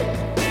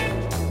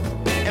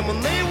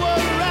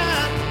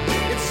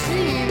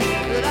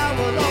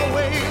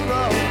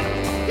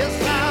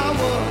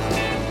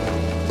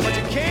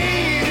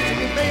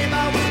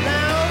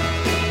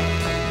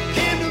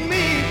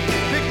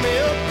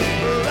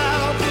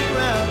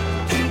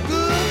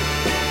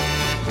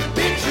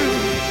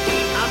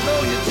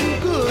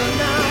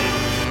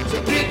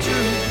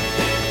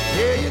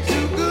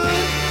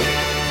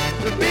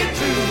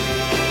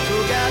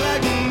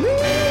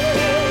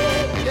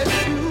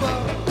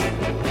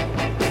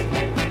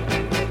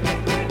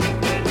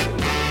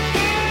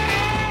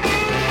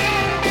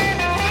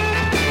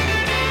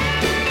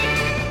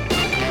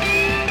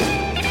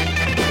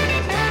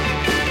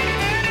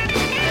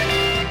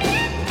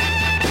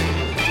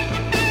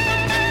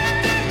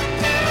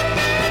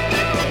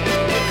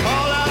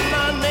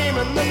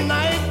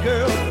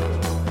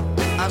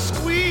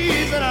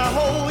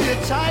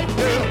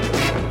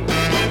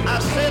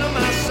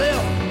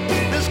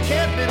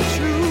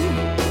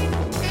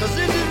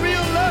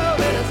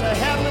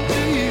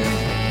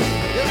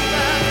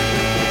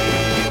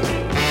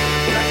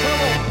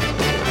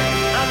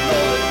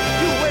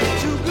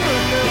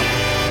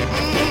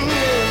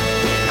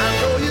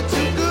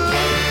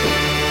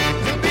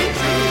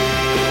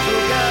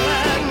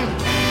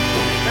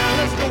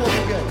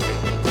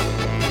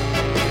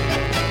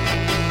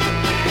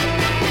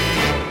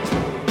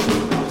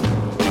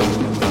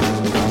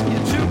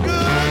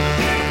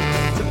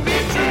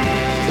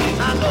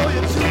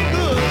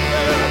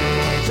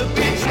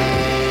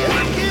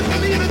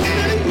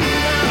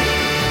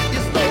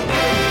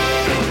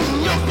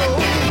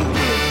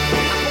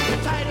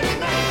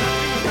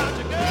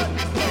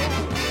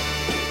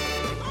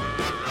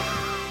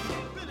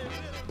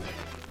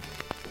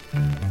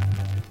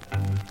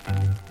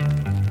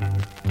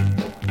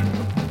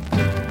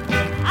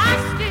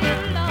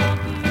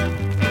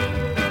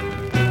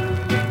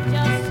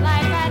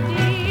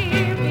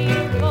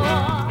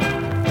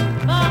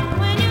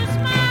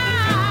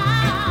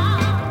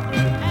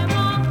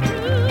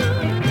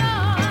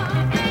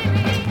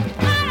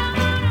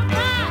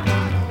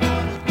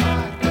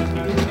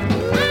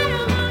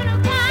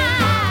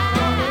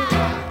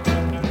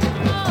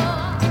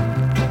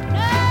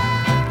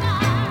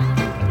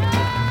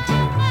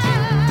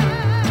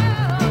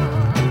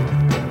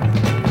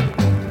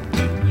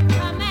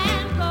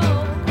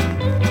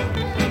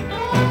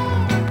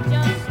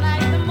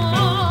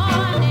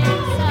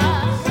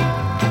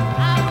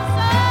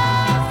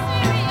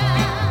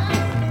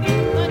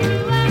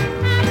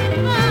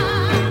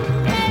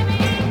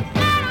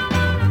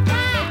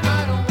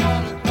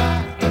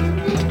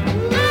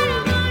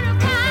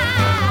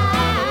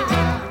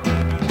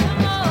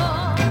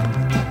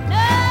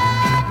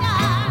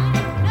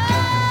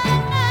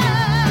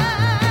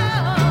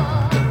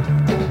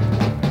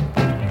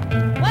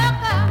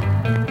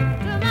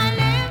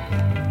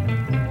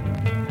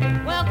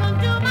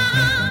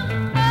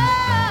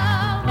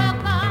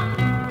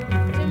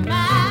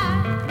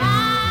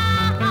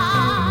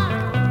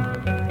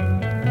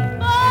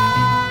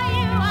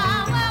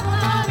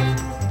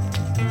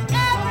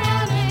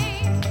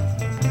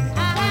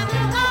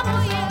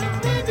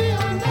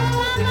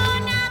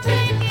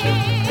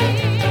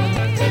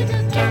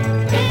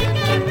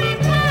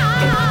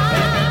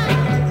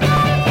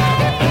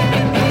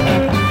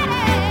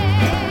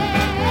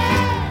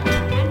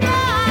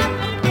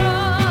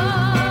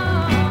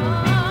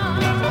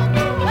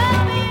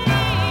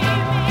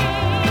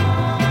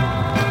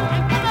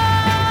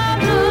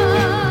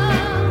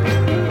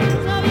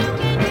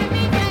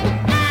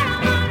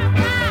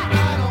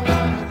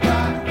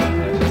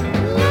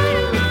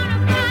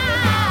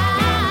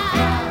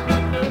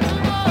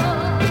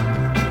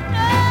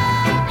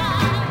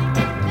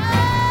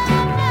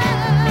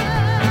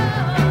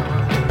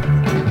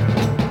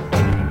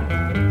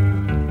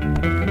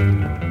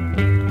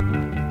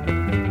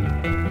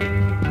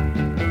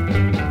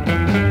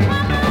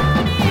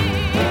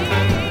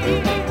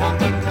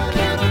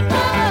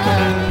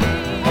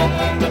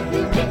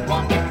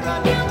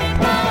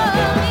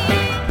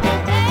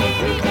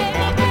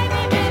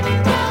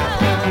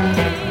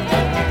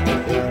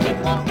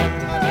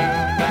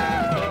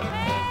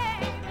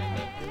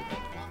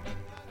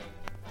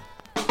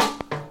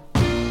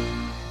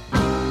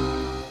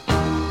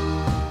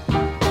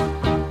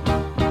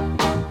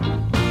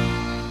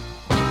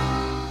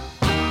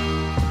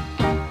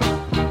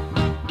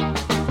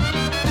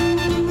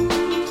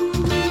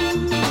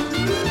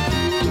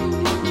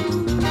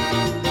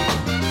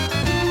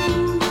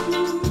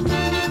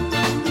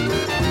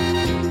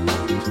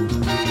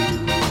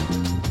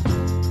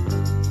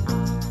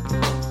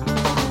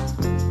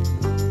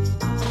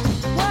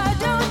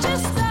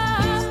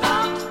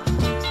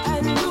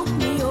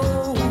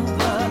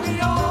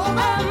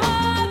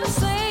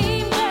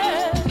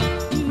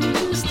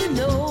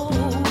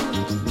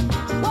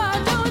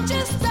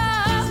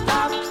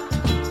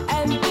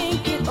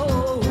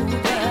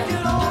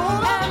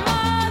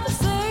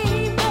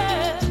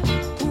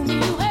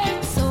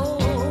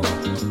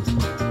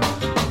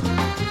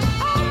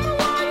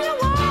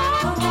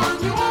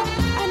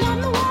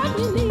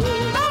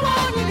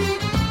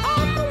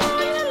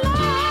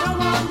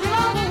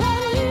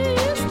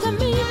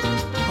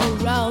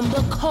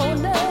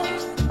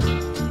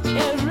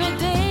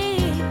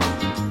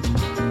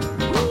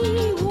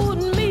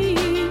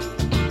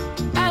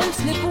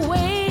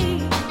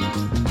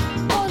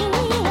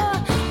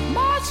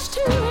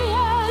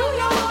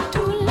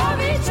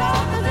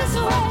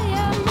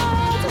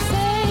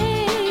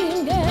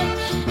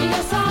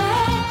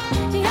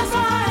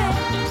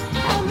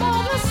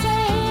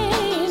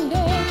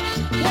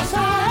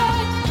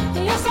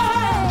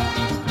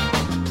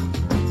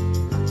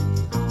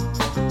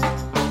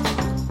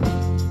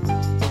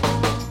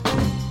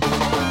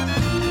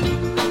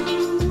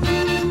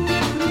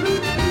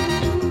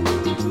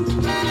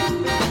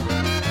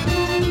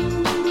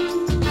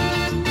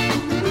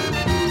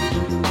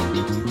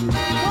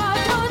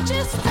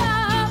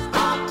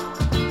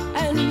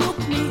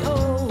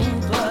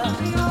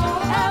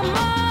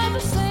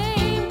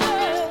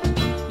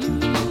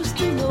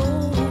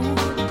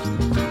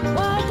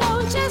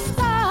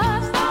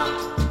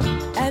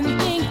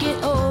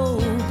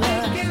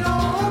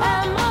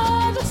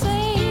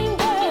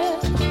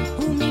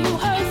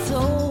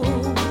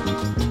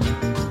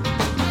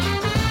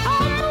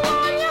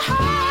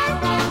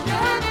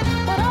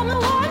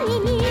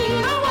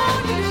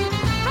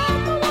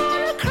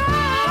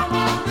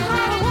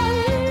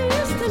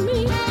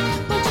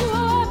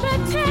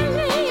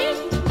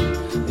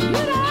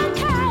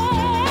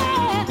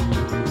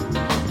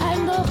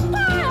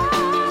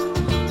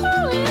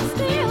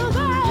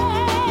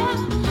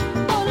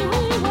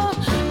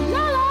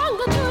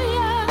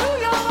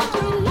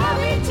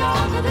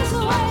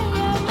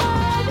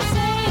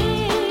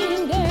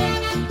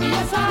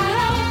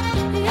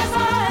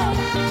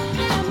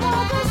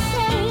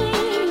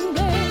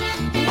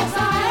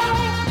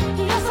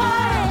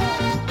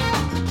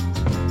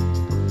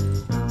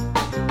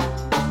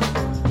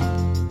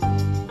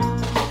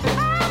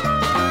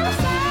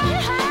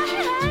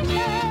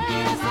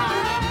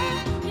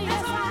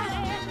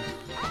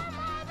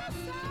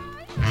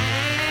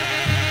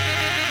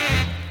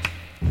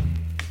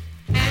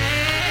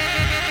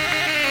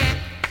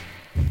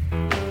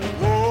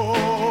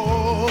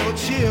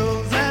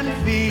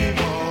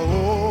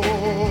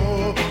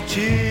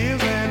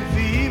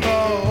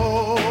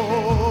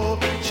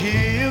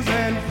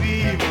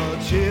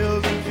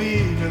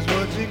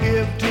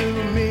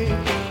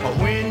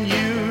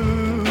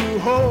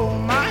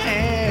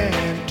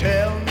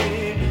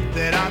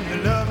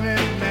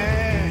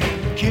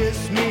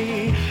 kiss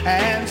me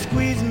and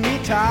squeeze me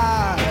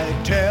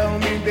tight. Tell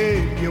me,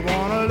 babe, you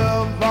wanna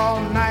love all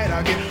night?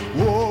 I get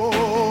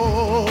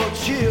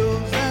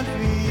chills and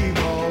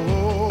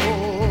fever,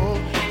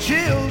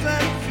 chills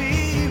and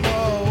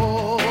fever,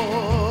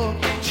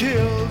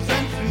 chills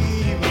and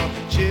fever,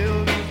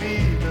 chills and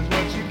fever is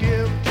what you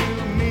give to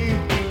me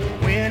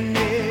when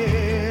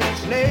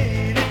it's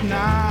late at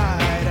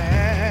night,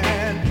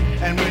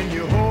 and when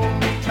you hold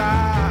me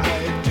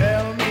tight.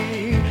 Tell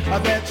me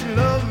that you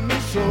love me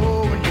so,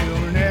 and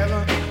you'll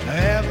never,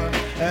 ever,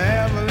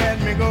 ever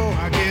let me go.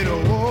 I get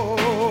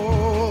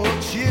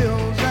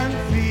chills and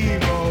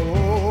fever,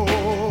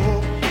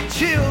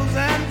 chills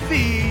and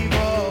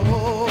fever,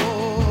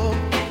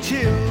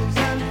 chills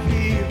and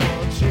fever,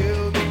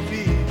 chills and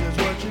fever is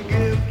what you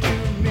give to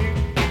me.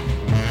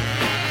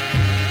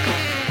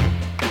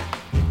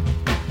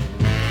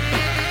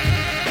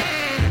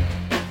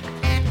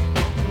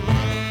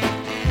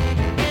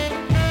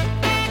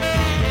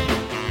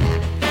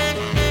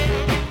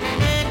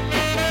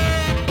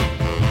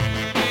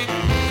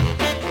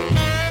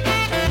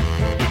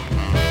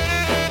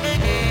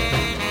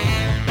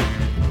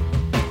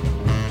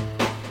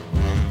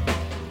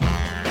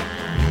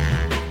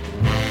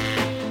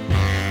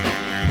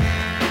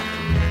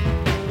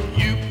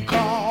 You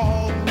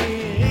call me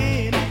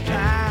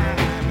anytime,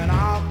 and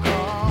I'll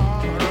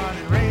come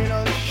running rain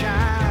or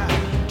shine.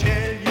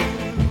 Tell you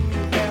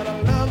that I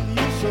love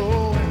you so,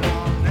 and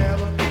I'll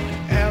never,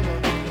 ever,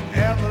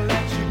 ever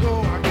let you go.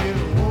 I get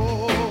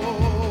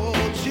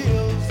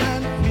chills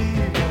and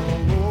fever,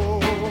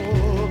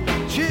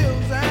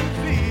 chills and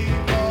fever,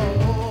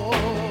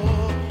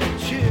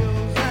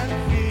 chills and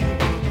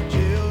fever,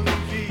 chills and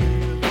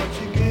fever is what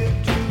you give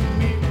to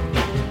me.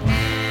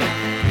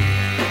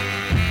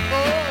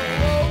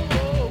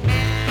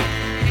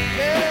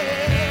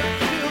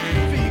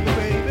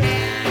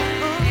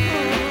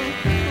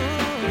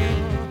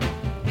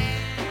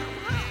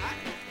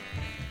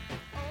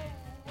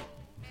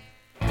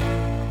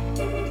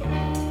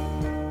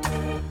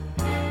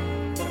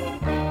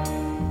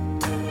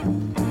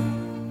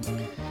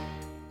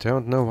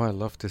 Don't know why I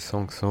love this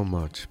song so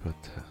much, but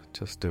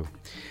just do.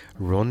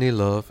 Ronnie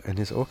Love and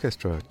his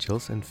orchestra,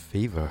 Chills and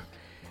Fever,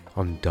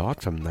 on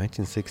Dot from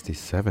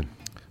 1967.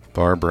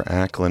 Barbara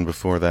Acklin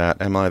before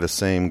that. Am I the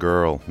Same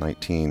Girl?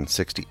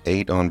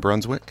 1968 on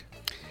Brunswick.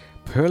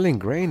 Pearl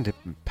Grain, The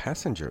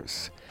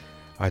Passengers,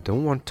 I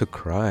Don't Want to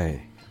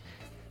Cry,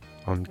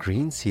 on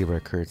Green Sea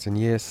Records. And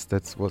yes,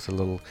 that was a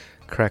little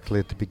crackly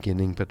at the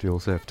beginning, but we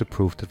also have to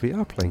prove that we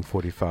are playing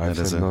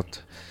 45s and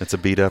not... It's a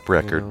beat-up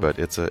record, know. but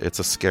it's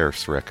a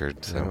scarce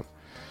record. So.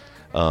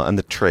 Yeah. And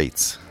the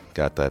Traits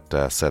got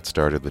that set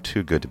started with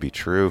Too Good to Be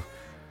True,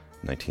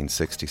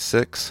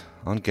 1966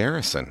 on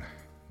Garrison.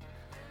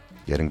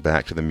 Getting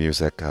back to the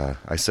music,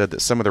 I said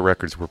that some of the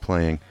records we're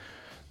playing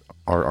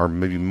are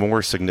maybe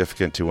more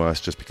significant to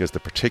us just because the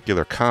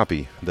particular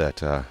copy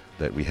that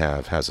we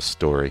have has a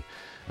story.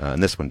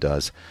 And this one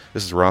does.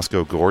 This is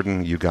Roscoe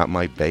Gordon, You Got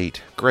My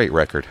Bait. Great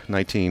record,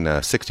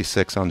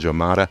 1966 on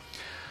Jomada.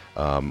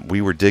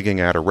 We were digging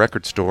at a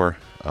record store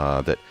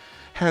that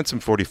had some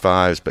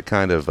 45s, but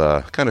kind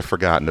of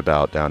forgotten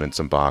about down in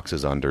some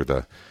boxes under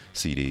the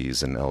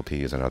CDs and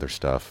LPs and other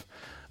stuff.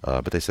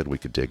 But they said we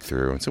could dig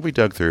through, and so we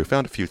dug through,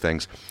 found a few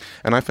things,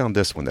 and I found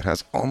this one that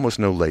has almost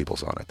no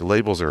labels on it. The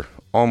labels are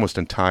almost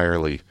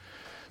entirely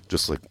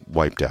just like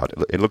wiped out.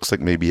 It looks like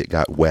maybe it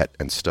got wet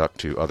and stuck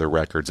to other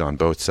records on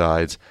both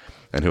sides,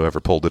 and whoever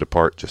pulled it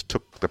apart just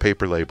took the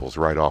paper labels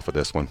right off of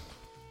this one.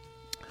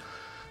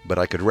 But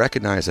I could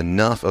recognize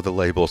enough of the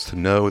labels to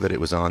know that it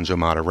was on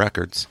Jomada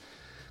Records,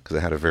 because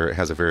it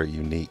has a very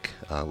unique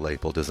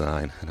label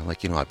design. And I'm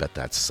like, I bet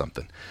that's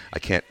something.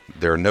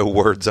 There are no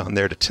words on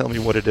there to tell me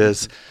what it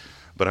is,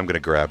 but I'm going to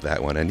grab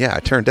that one. And yeah,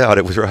 it turned out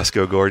it was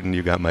Roscoe Gordon,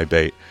 You Got My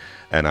Bait,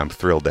 and I'm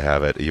thrilled to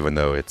have it, even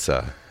though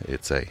the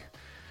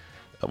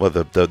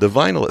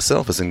vinyl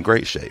itself is in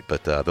great shape,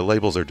 but the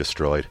labels are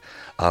destroyed.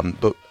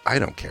 But I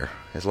don't care.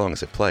 As long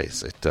as it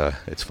plays,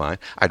 it's fine.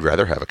 I'd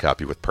rather have a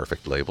copy with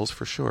perfect labels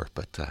for sure,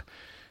 but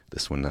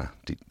this one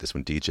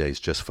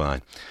DJs just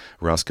fine.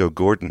 Roscoe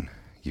Gordon,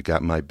 You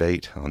Got My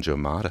Bait on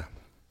Jomada.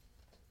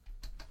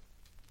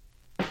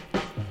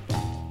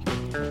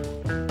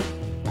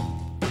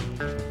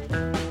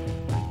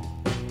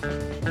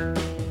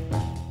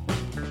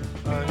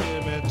 I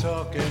hear me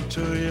talking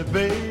to you,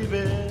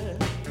 baby.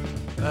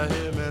 I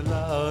hear me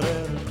loud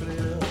and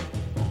clear.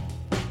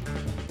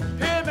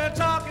 Hear me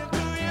talking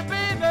to you,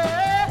 baby.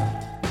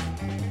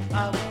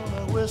 I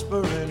wanna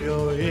whisper in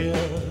your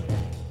ear.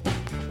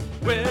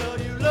 Well,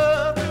 you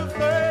love to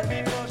flirt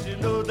because you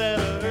know that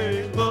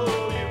you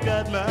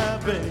got my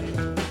baby.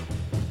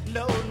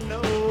 No,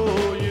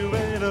 you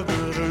ain't a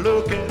good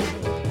looking,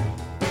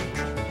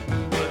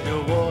 but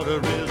your water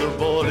is a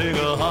boiling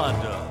a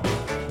hot dog.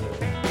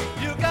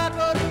 You got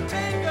what it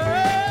takes,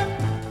 girl,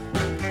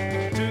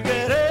 to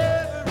get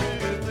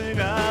everything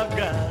I've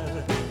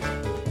got.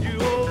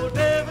 You old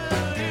devil,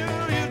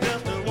 you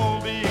just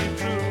won't be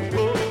true.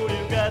 Oh,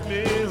 you got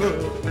me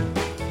hooked.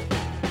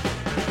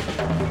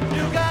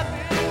 You got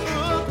me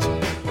hooked.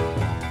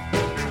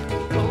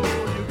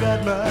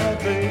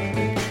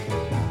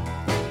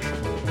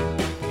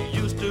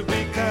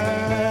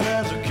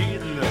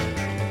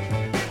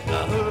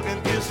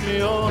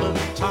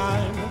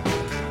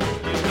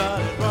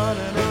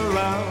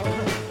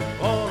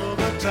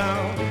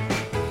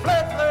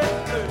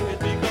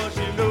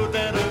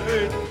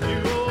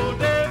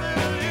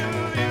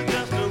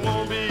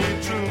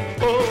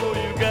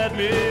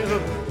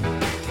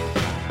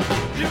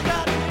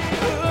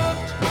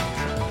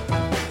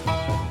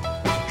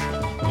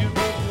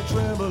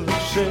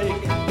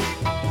 sake.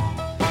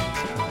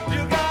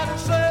 You gotta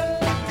say,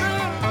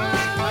 girl,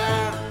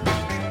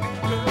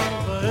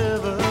 for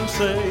heaven's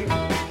sake.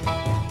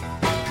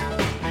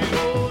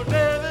 You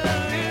never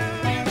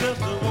you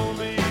just won't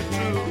be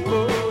true.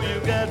 Oh, you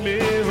got me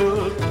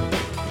hooked.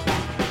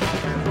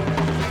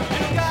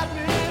 You got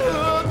me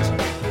hooked.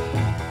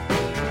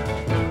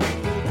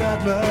 You got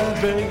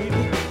my baby.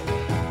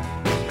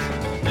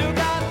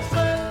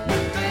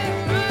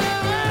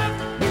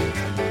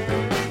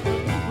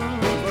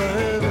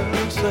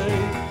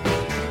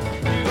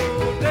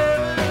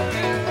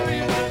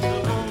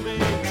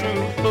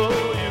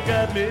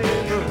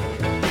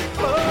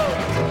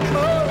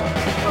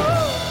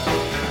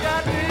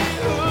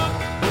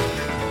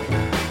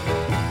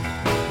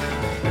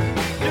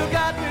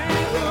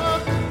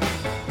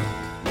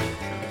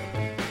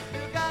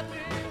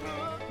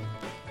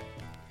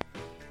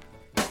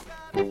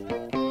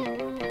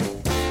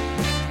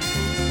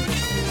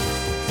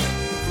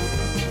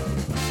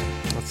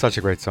 Such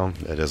a great song.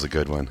 That is a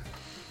good one.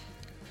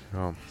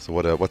 Oh. So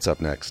what's up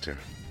next here?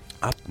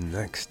 Up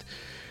next,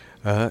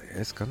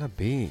 it's gonna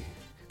be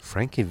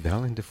Frankie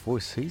Valli in the Four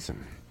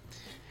Seasons.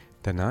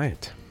 Deny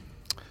It.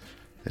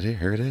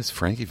 Here it is,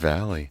 Frankie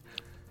Valli,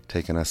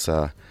 taking us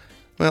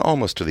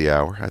almost to the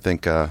hour. I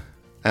think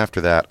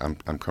after that, I'm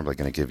probably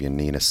going to give you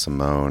Nina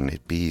Simone.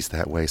 It Bees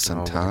That Way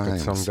Sometimes. Oh, what a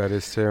good song that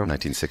is too.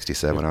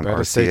 1967 on better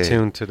RCA. Stay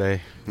tuned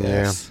today.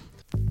 Yes. Yeah.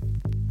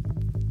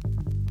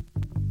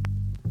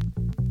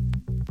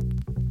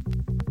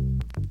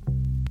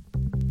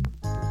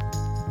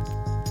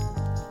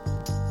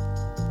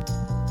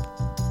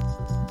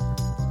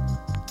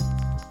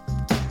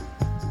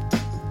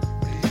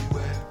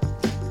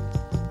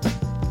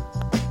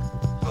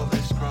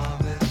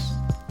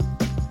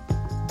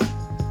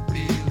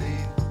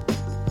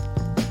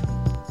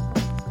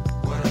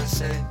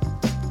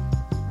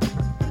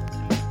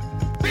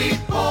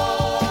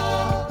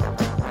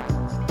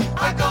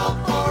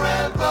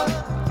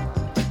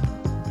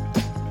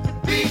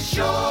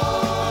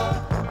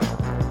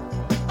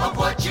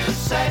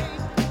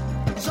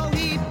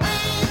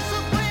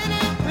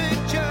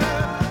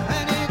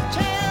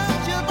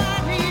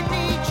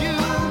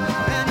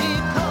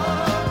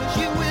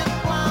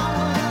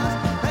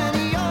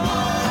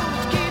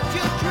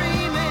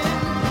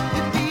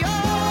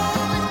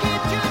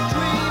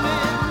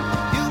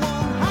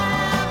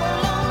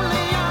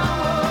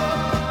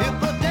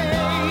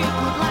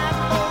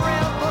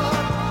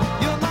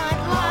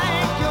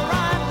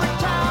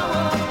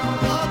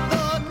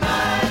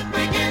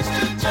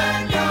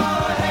 Turn your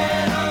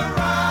head around.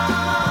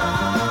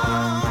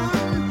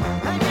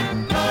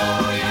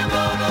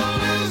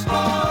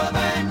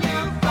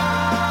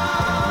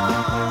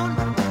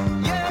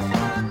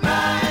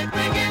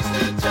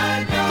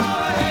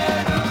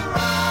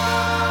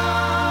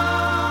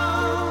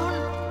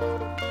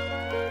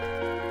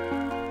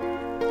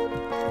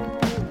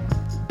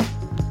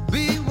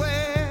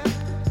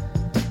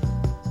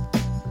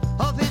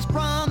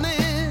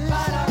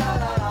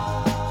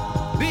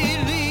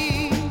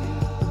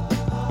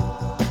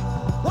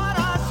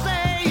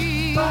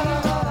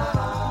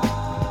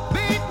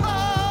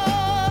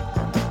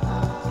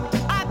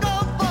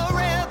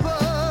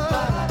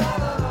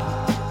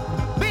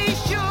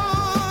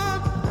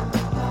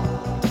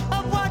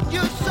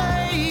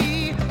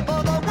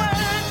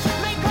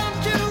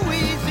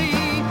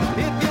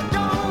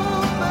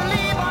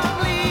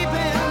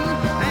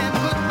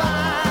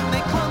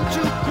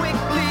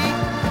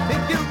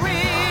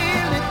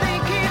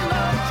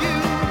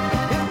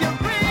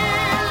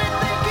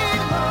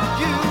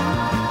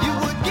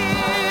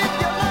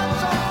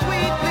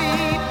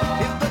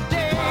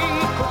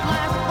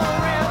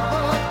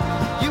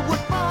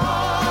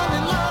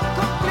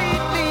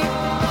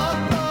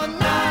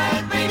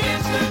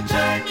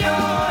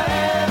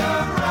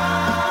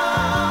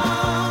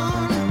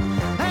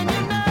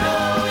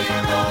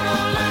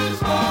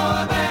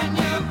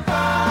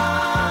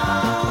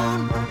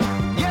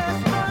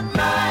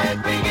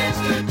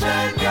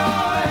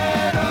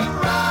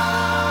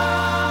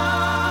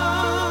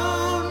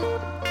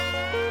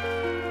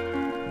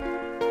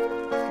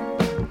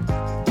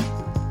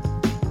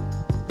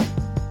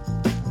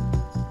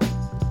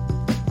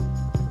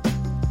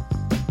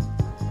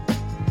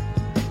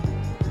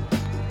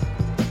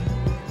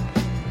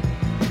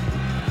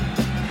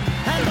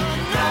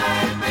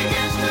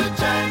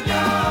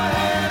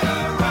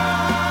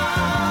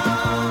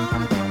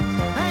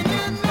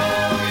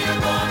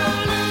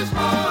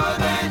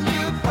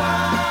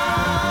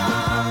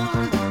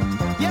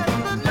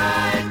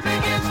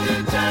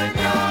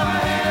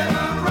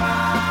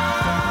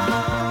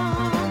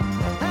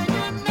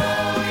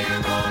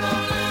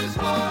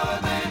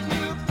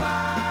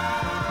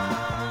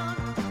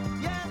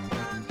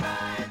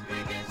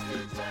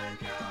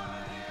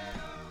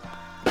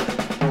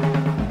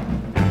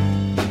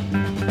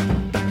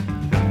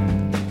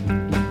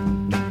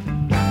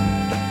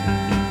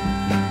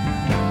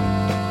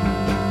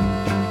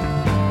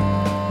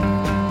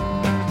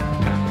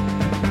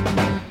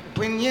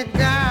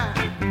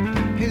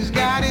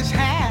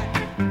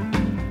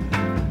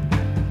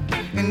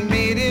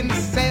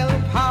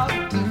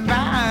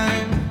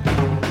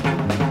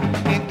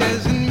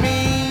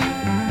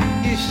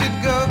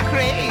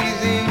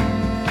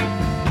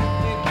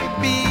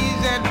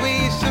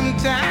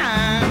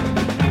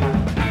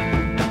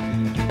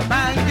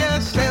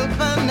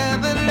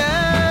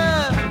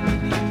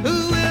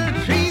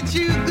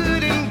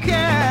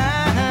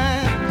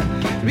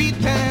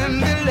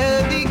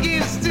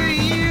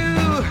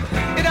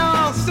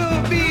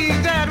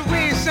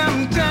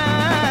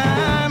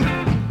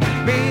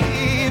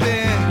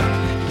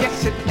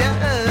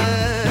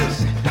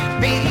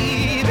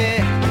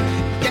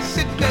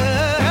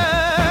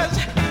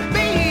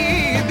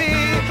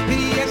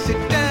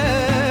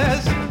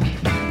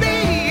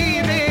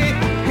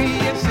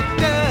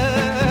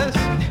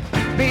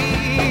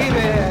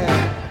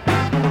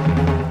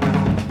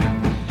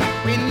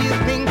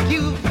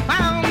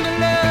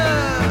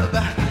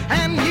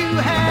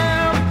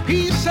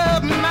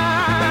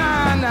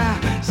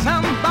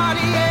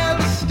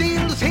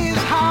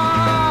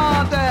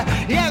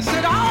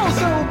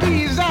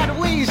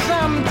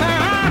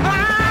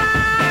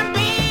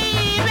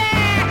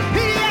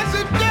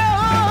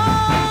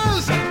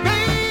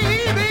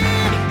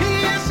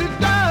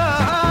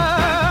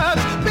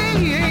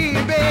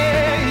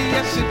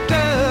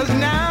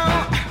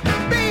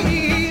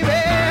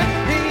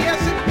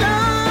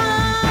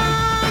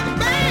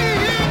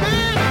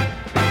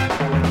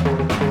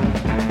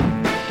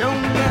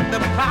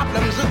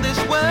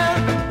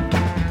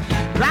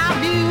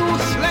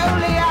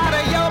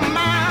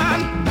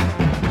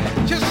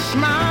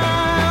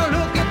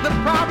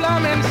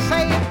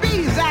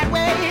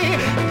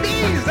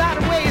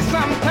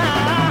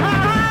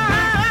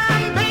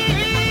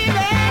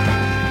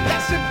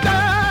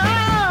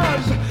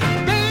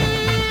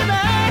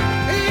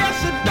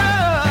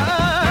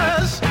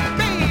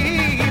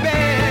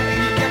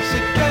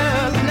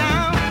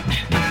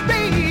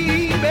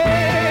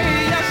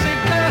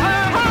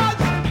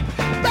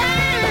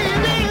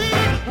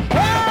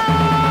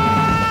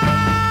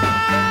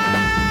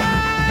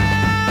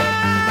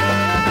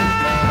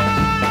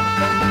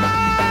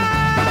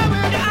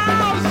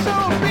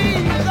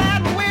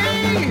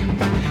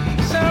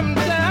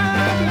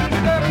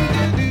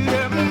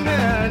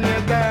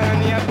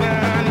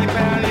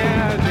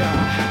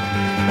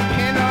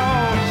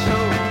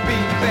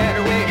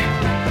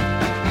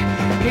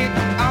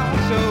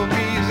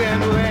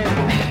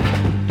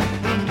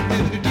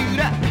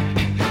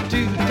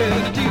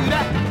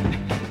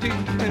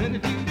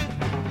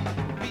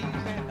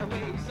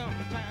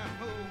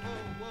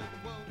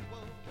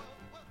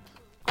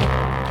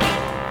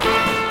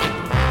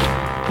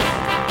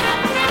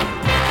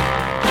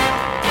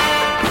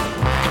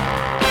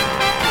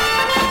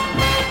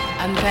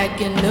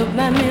 picking up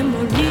my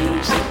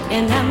memories,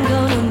 and I'm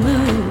gonna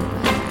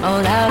move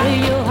on out of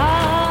your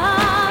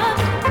heart.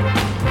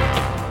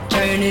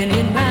 Turning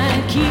in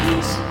my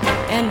keys,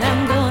 and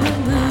I'm gonna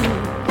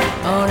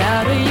move on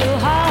out of your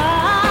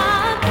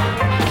heart.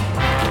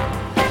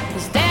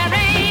 'Cause there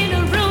ain't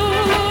a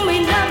room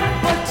enough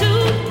for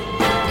two,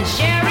 and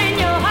sharing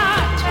your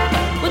heart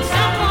with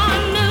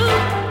someone new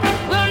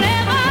will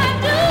never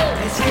do.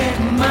 It's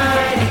getting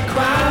mighty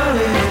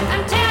crowded.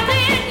 I'm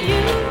telling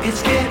you,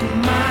 It's getting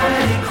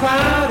mighty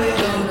crowded.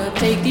 gonna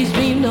take these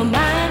dreams of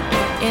mine,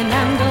 and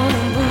I'm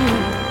gonna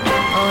move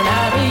on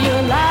out of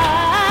your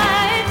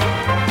life.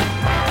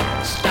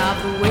 Stop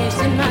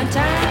wasting my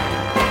time,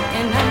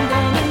 and I'm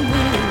gonna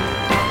move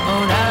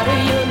on out of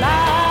your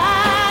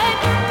life.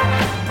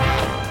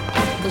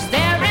 'Cause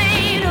there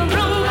ain't a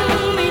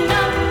room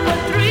enough for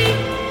three,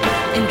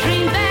 and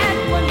dreams that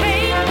were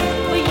made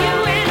for you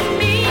and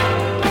me.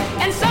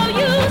 And so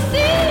you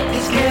see,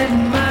 It's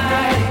getting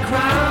mighty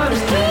crowded.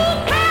 it's too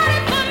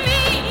crowded for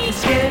me.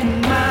 It's getting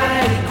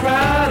mighty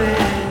crowded.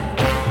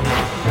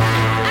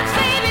 I'm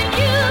saving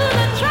you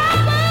the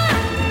trouble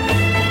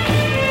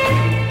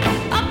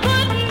of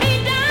putting me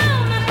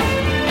down.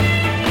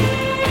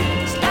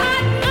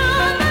 Starting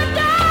on the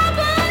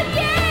double,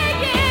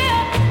 yeah,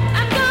 yeah.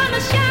 I'm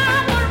gonna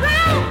shop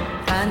around,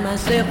 find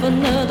myself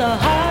another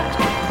heart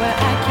where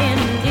I can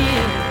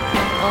live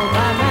all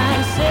by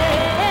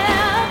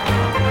myself.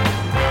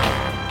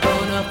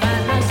 Gonna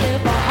find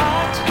myself a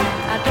heart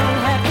I don't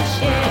have to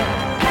share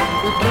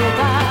with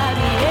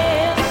nobody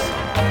else.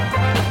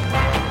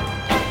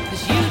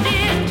 'Cause you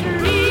didn't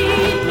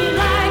treat me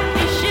like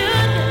you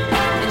should,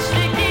 and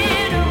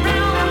sticking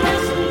around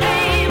this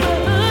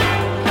neighborhood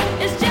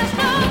is just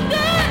no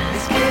good.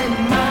 It's getting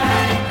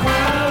mighty It's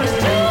crowded.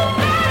 too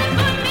crowded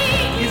for me.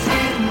 It's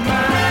getting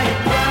mighty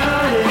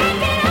crowded.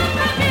 Picking up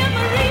my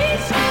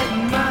memories.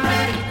 Getting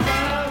mighty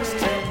crowded. It's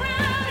too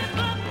crowded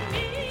for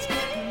me.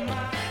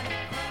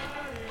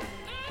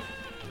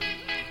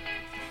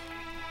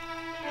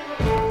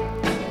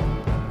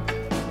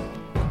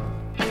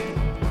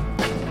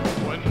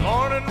 When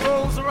morning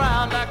rolls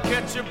around, I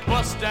catch a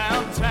bus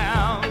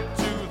downtown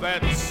to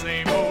that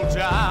same old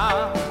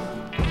job.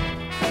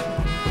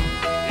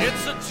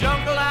 It's a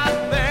jungle out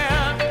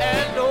there,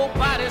 and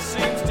nobody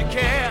seems to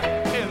care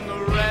in the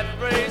rat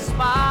race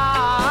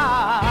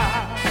mile.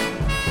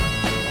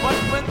 But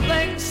when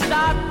things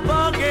start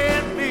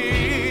bugging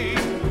me,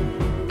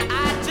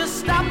 I just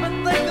stop and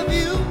think of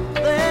you.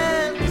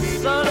 Then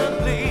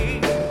suddenly,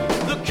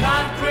 the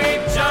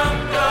concrete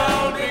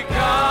jungle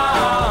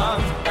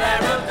becomes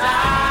paradise.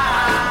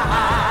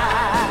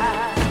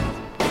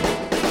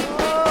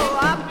 Oh,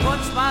 I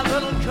punched my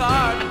little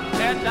card,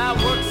 and I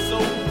worked so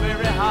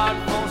very hard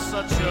for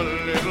such a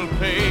little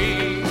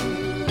pay.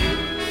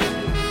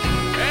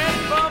 And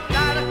from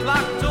 9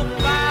 o'clock till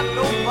 5,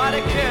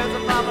 nobody cares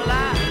if I'm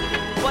alive.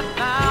 But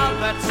now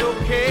that's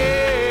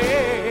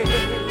okay.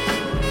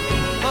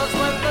 'Cause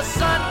when the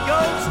sun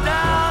goes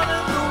down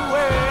in the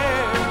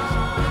west,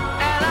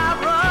 and I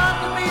run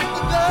to meet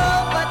the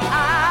girl that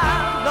I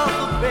love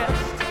the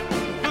best,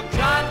 the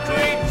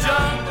concrete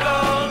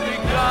jungle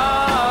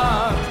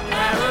becomes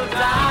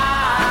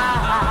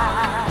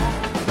paradise.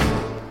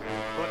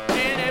 But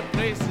any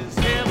place is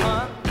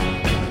heaven,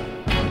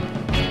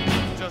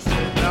 just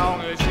as long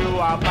as you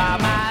are by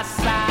my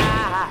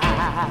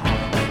side.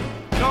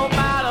 No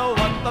matter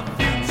what the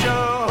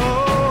future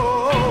holds,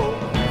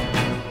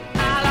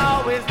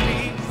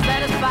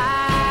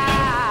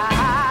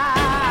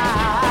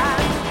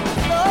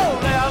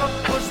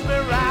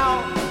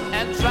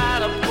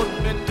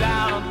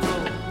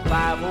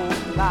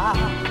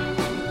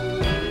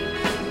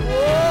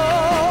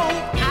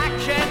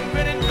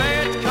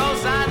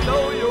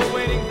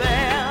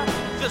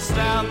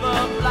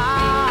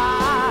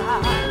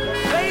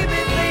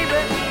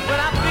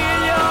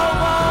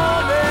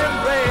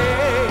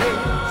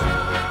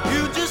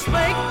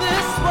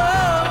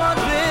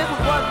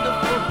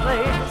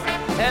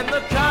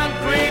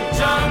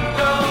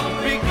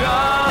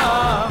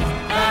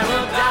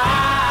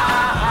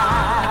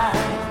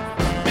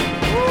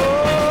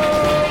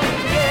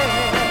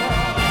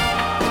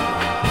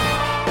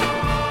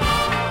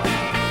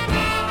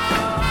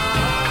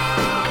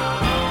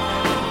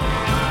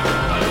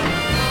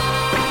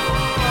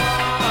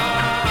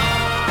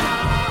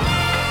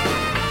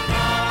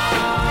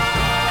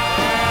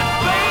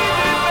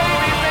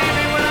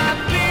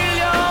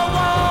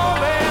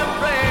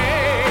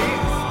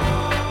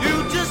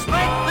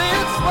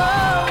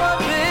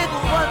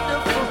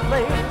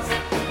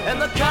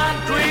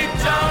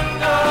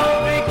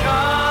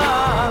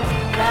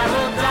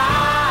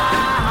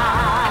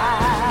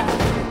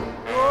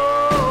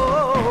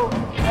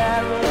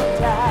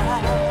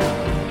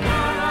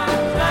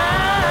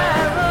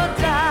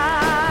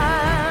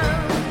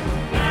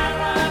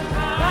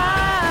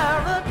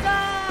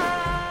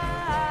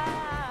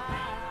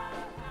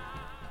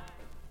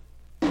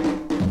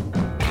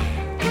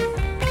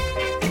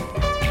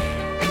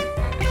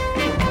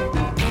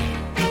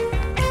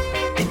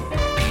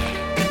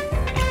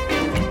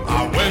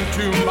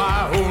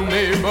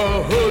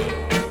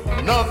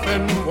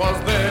 was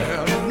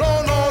there. No,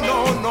 no, no,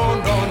 no,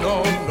 no, no,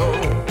 no.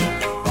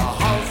 The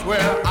house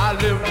where I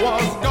lived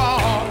was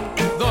gone.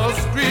 The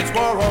streets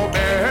were all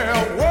bare.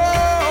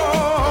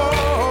 Whoa,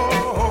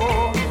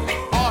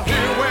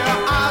 here where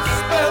I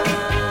spent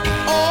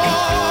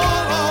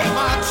all of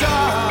my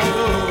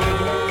childhood.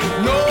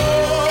 No,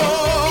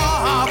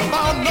 I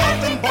found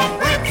nothing but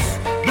bricks,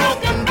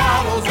 broken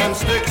bottles and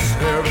sticks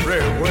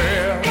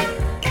everywhere.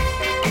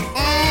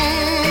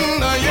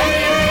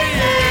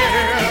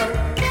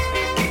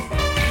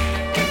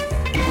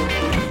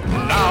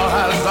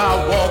 As I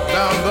walk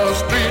down the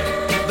street,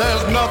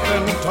 there's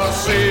nothing to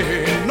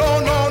see. No,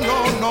 no, no,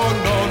 no,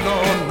 no, no,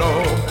 no.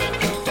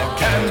 The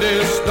candy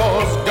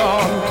store's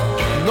gone,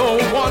 no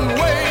one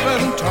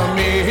waving to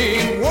me.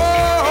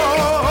 Whoa,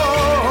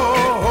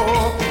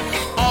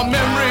 a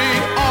memory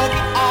of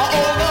our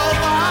old love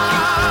I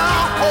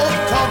hope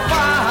to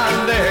find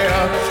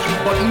there.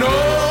 But no,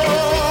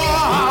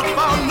 I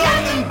found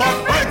nothing but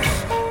bricks,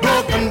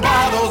 broken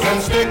bottles and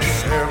sticks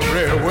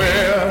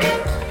everywhere.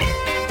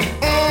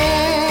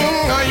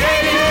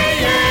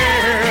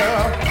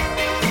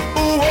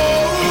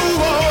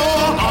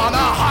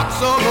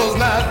 Summer's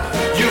night,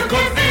 you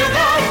could feel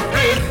the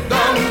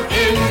rhythm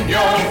in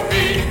your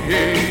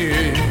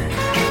feet.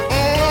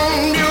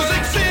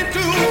 Music seemed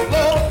to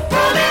flow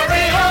from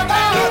every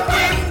other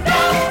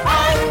window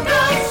on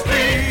the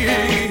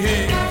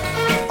street.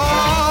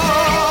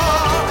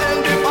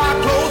 And if I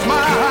close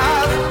my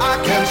eyes, I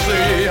can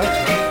see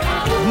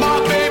my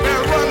baby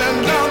running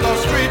down the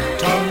street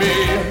to me.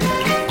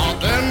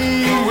 Then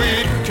we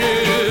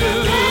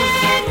kiss.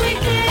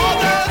 Oh,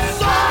 there's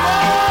so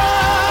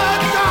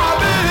much I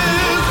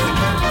miss.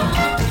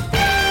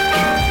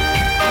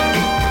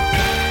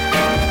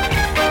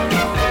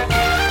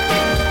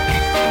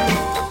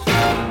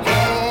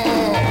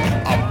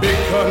 A big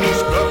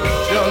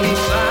construction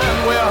sign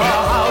where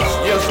her house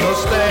used to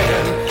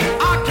stand.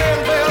 I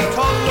can't bear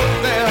to look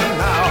there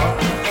now.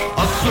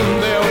 Soon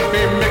they'll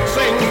be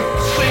mixing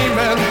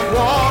cement,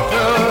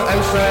 water,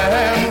 and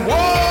sand.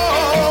 Whoa,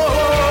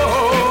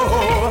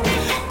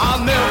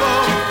 I'll never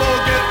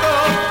forget the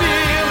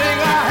feeling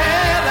I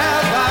had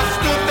as I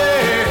stood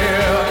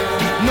there.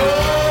 No,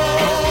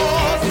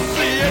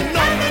 seeing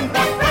nothing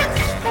but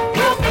bricks,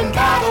 broken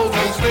bottles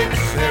and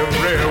sticks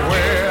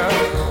everywhere.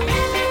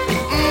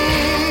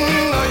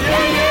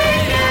 Yeah,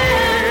 yeah,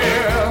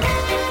 yeah.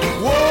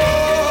 Whoa,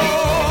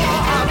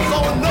 I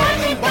saw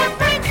nothing but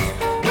bricks,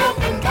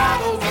 broken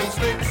bottles and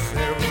sticks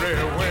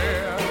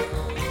everywhere.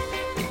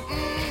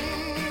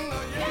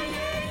 Yeah,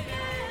 yeah,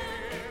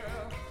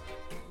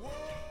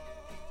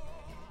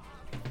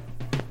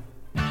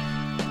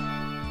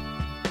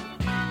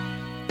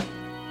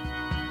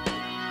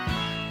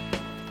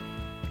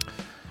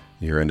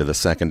 You're into the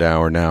second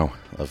hour now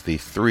of the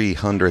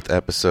 300th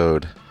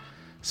episode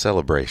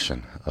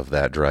celebration of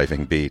That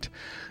Driving Beat.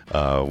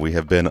 We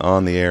have been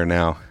on the air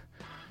now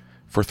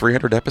for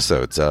 300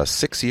 episodes,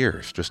 6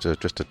 years, just a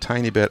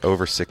tiny bit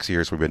over 6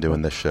 years we've been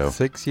doing this show.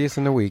 6 years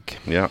in a week.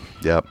 Yeah.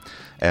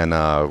 And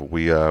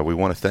we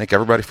want to thank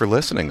everybody for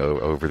listening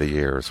over the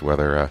years,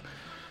 whether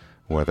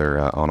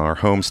on our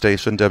home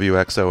station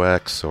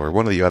WXOX or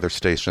one of the other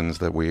stations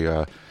that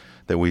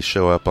we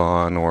show up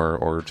on,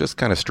 or just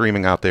kind of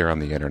streaming out there on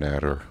the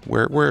internet, or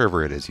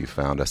wherever it is you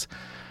found us.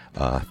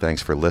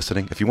 Thanks for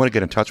listening. If you want to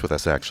get in touch with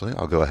us, actually,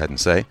 I'll go ahead and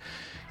say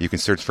you can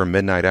search for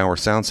Midnight Hour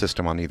Sound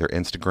System on either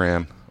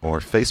Instagram or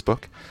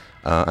Facebook,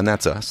 and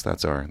that's us.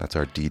 That's our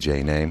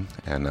DJ name,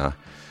 and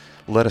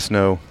let us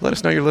know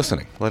you're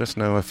listening. Let us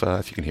know if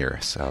you can hear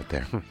us out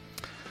there.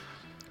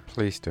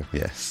 Please do.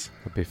 Yes.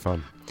 It'll be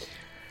fun.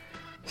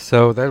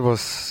 So that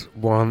was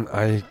one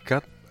I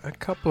got a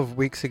couple of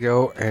weeks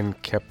ago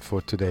and kept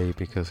for today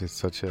because it's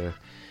such a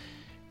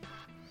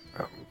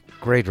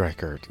great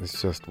record.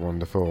 It's just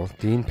wonderful.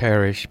 Dean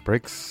Parrish,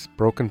 Bricks,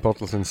 Broken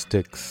Bottles and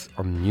Sticks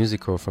on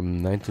Musical from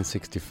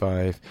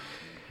 1965.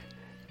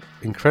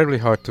 Incredibly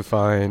hard to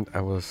find.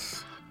 I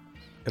was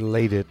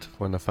elated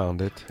when I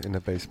found it in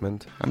the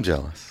basement. I'm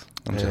jealous.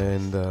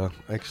 And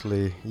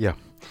actually, yeah.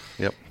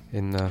 Yep.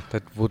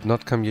 That would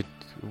not come you.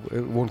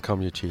 It won't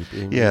come you cheap.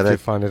 Yeah, if you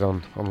find it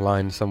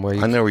online somewhere.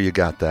 I know where you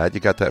got that.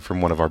 You got that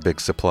from one of our big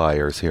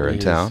suppliers here in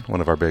town.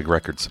 One of our big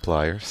record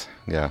suppliers.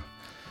 Yeah.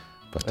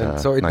 But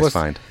so it nice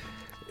find.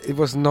 It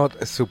was not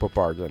a super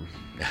bargain.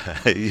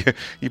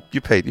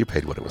 you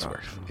paid what it was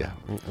worth. Yeah.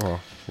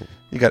 Well,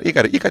 you got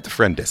the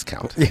friend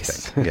discount.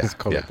 Yes. Yeah. Let's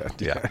call it that.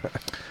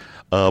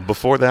 Yeah.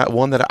 Before that,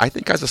 one that I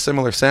think has a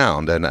similar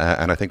sound, and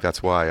I think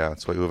that's why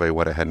Uwe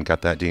went ahead and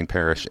got that Dean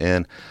Parrish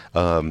in,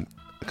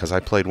 because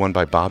I played one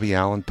by Bobby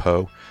Allen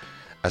Poe.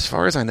 As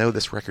far as I know,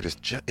 this record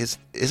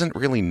isn't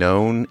really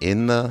known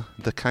in the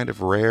kind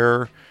of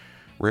rare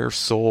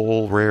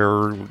soul,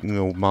 rare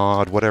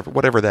mod,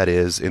 whatever that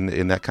is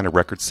in that kind of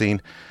record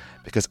scene,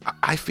 because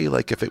I feel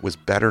like if it was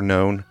better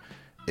known,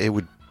 it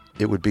would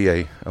be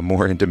a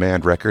more in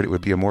demand record. It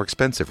would be a more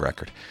expensive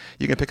record.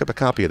 You can pick up a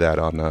copy of that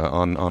on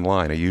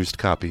online, a used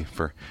copy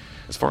for,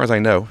 as far as I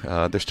know,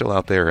 they're still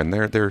out there and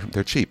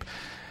they're cheap.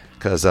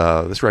 because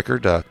this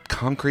record,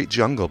 Concrete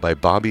Jungle by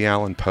Bobby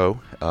Allen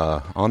Poe,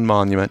 on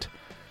Monument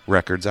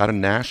Records out of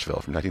Nashville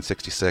from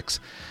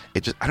 1966. I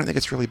don't think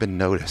it's really been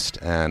noticed,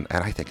 and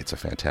I think it's a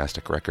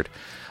fantastic record.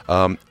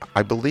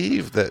 I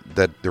believe that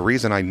the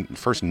reason I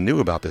first knew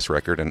about this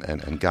record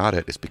and got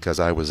it is because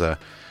I was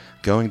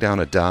going down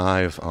a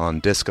dive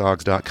on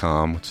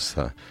Discogs.com, which is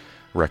a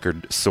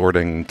record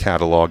sorting,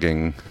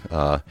 cataloging,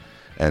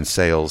 and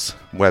sales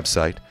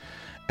website.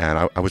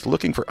 And I was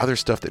looking for other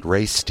stuff that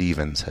Ray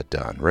Stevens had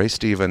done. Ray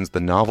Stevens, the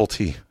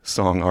novelty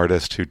song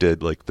artist who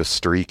did like The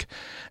Streak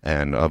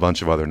and a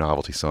bunch of other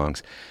novelty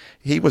songs.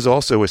 He was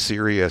also a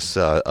serious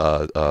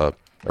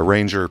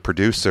arranger,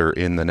 producer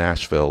in the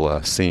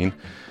Nashville scene.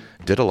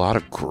 Did a lot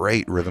of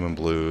great rhythm and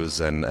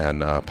blues and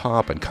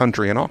pop and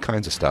country and all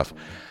kinds of stuff.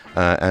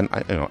 And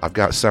I've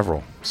got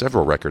several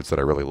records that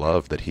I really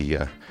love that he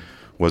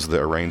was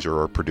the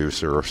arranger or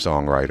producer or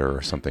songwriter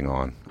or something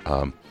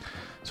on.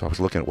 So I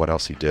was looking at what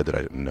else he did that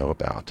I didn't know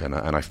about, and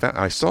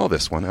I saw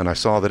this one, and I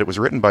saw that it was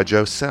written by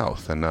Joe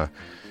South, and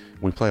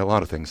we play a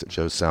lot of things that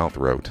Joe South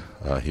wrote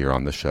here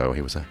on the show.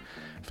 He was a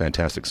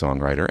fantastic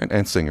songwriter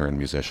and singer and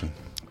musician.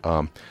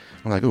 I'm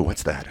like, ooh,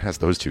 what's that? It has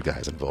those two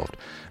guys involved.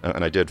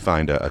 And I did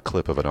find a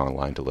clip of it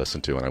online to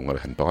listen to, and I went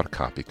ahead and bought a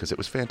copy because it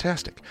was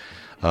fantastic.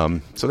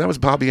 So that was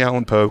Bobby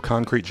Allen Poe,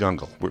 Concrete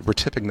Jungle. We're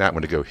tipping that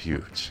one to go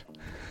huge.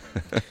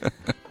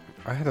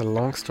 I had a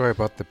long story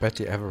about the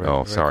Betty Everett.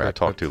 Oh, sorry, record, I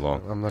talked too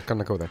long. I'm not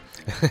gonna go there.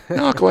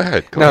 No, go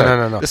ahead.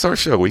 No. It's our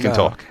show. We can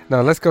talk.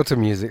 No, let's go to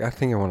music. I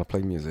think I want to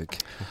play music.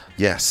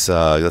 Yes,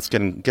 let's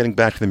getting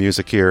back to the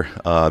music here.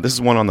 This is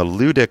one on the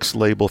Ludix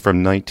label from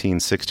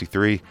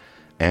 1963.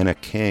 Anna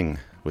King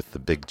with The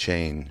Big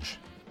Change.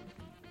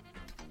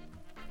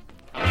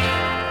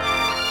 I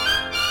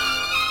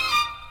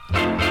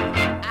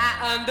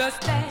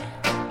understand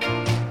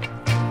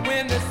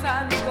when the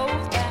sun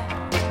goes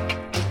down,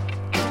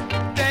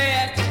 day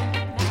after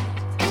night.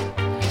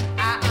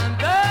 I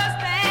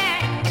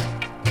understand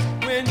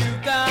when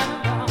you've done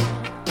wrong.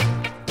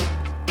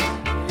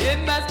 It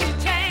must be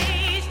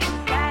changed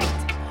right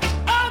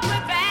or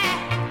goodbye.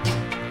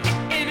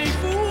 Any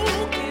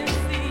fool can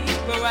see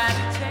but why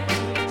to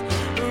change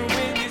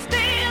when you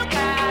still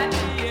got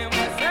me. And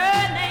what's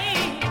her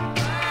name?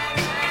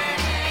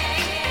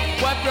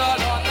 What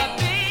brought on the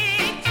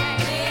big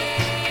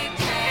change?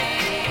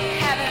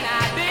 Haven't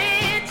I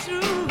been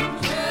through?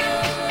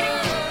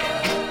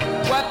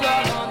 What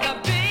brought on the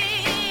big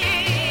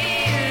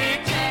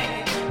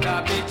change? The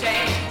big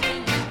change in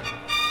you.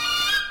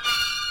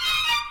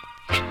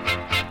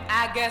 I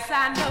guess I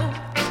know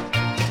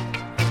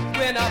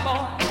when a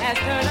boy has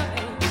turned a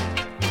page,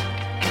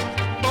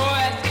 boy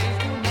has changed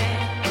to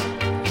man.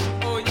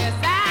 Oh yes,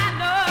 I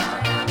know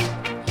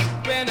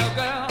when a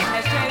girl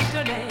has changed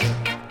her name.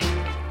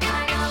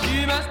 She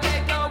must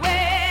take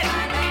away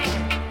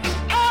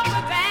all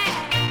the bad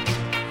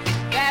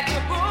that the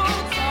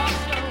books all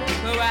show.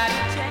 But why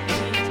to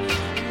change?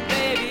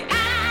 Baby, I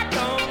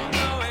don't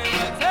know it.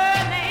 What's her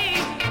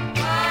name?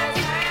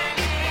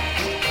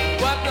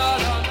 What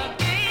brought on the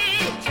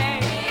big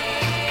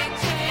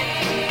change?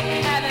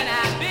 Haven't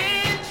I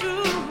been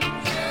through?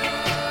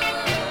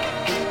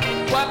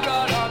 What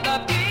brought on the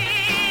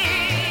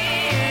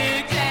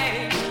big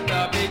change?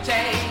 The big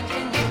change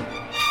in you.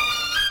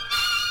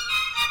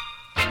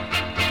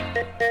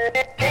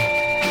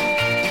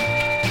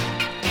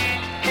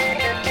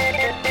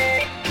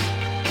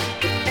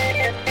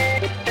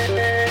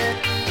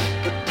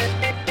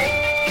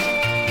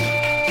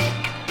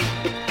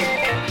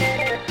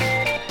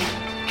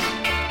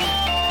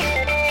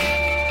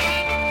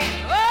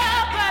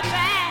 Oh, but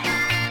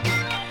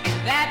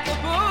that the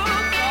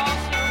books all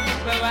show,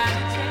 but why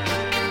to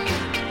change?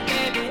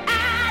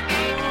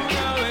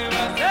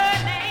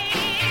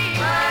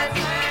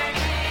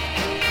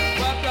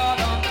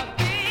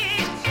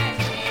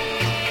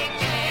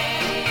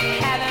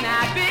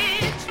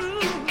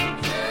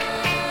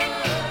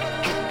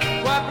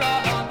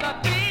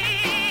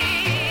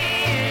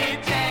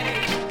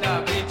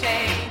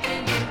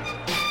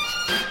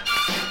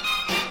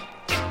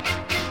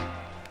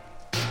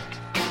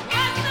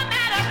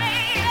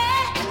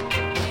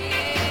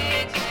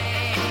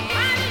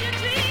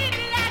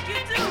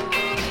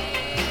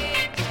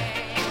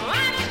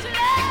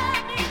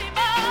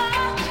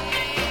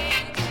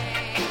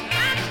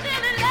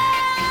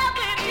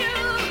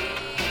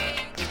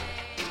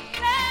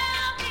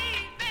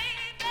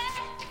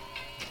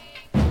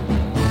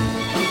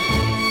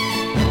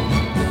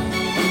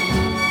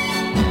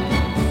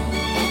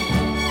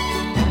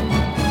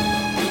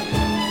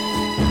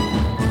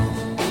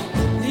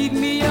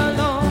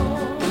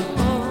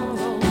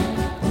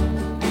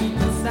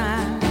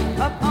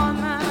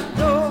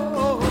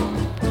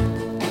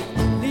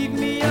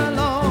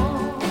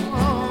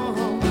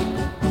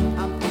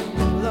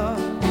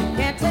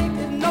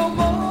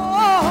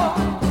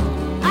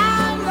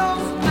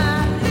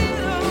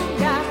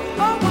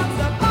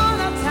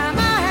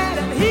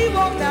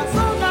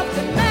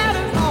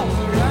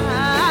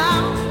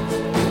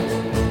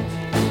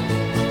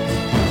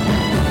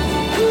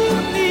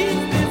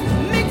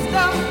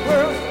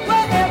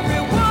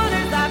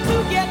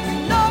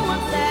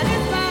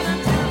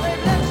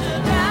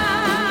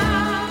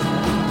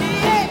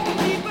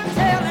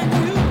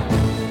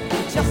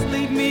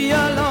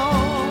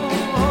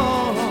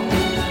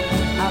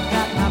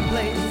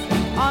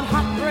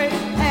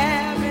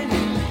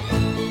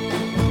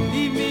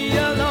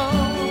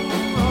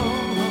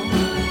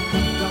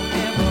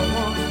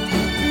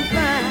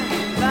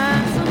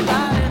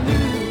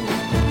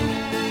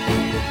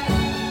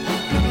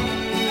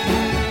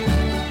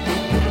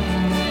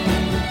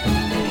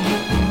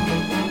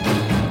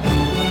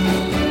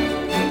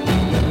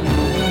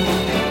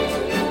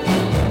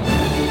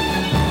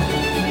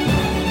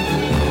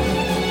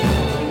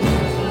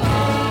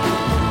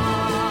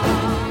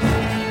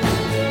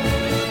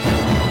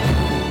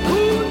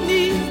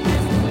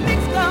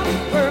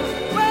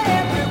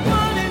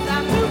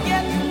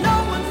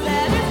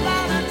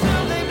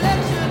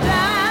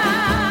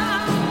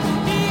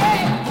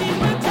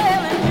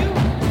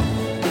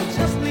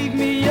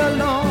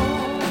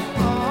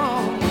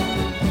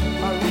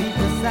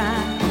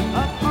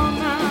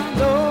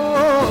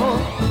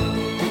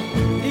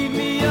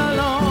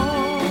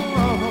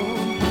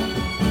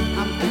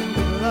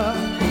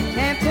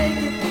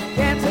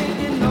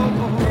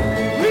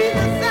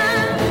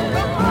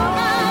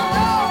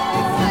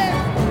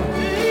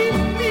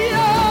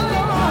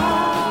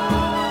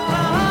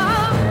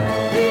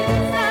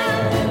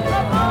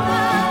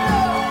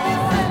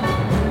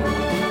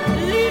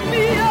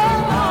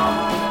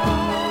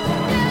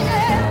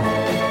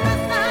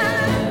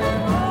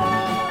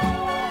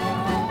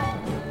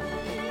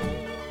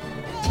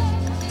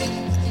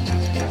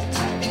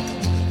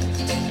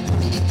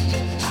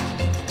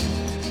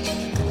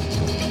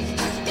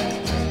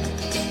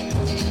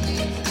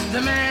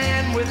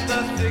 with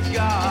a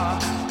cigar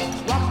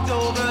walked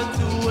over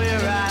to where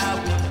I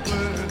was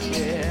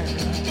working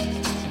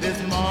this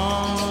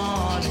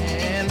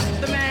morning.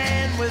 The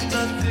man with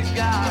the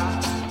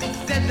cigar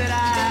said that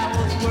I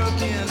was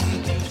working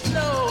too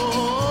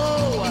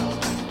slow,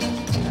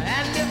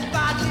 and if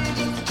I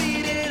didn't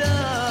speed it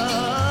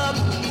up,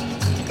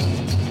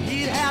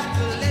 he'd have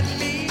to let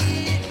me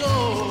go.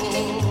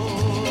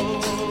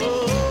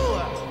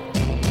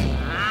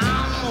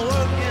 I'm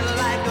working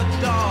like a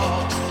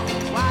dog.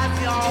 Why is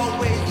he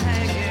always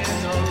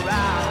hanging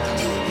around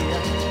me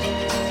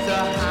to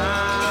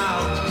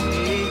hound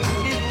me?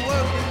 He's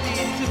working me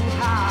too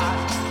hard.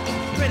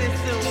 Pretty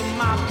soon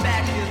my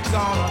back is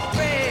gonna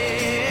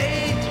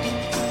break.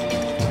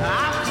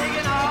 I'm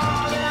taking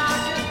all that I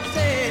can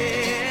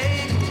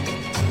take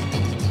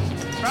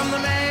from the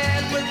man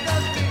with the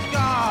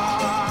cigar.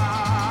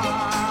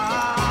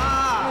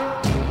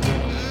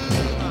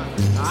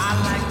 I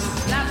like to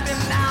slap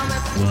him down,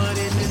 that's what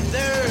he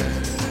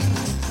deserves.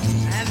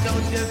 And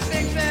don't you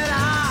think that I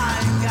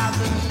got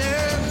the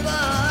nerve?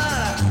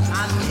 But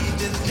I need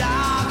this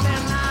job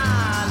and I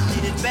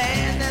need it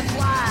bad. That's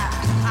why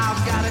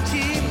I've gotta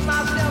keep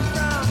myself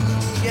from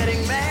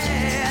getting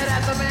mad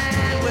at the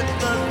man with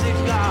the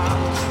cigar.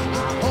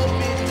 I hope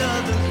he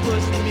doesn't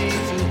push me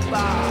too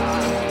far.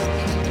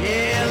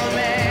 Yeah, the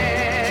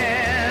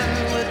man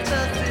with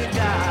the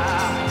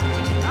cigar.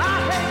 I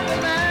hate the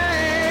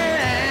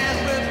man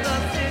with the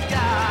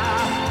cigar.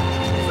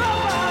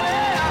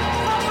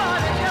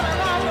 Somebody get him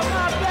off of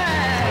my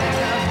back.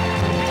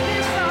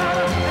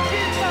 It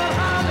keeps on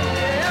harming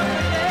me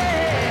every day.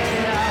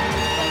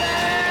 The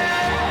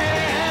man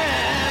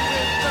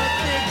with the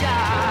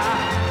cigar.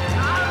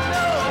 I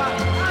know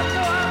I'm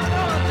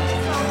going to do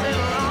something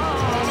wrong.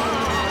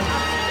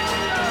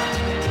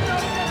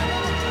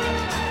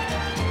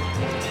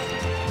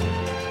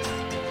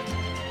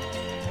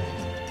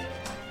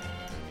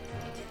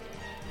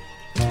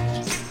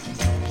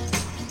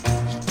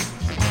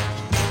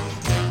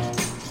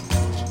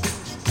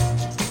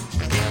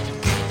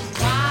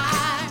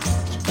 Why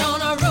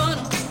don't I run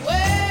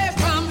away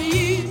from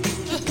you?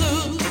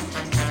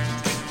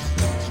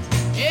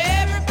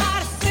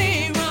 Everybody say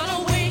run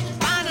away,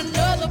 find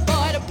another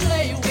boy to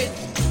play with.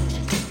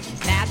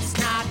 That's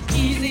not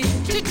easy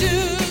to do.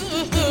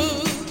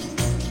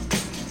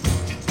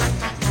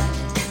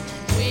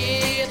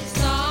 With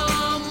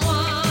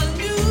someone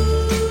new.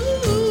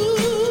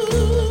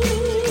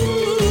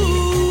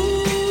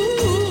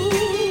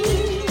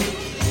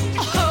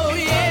 Oh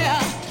yeah.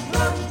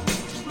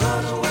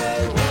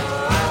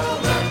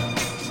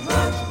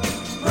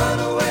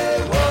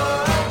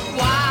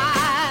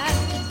 Why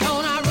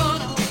don't I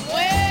run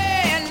away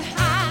and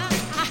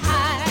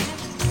hide?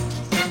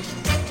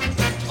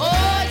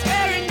 Oh, it's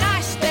very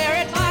nice, their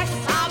advice.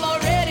 I've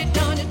already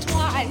done it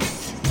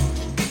twice.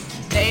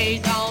 They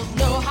don't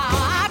know how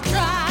I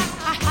try.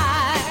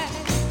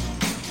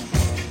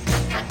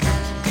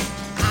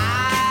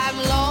 I've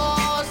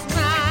lost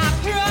my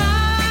pride.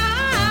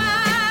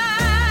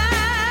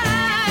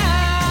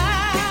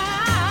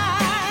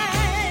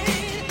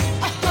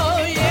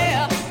 Oh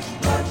yeah.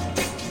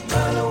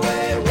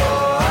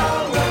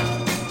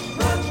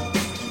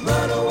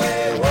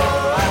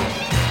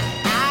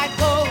 I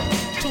go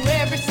to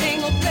every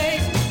single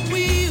place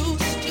we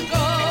used to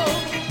go.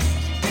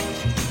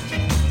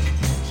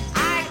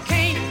 I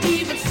can't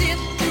even sit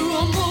through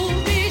a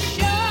movie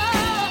show.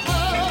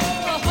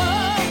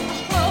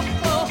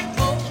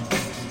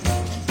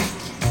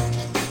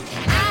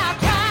 I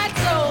cried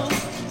so.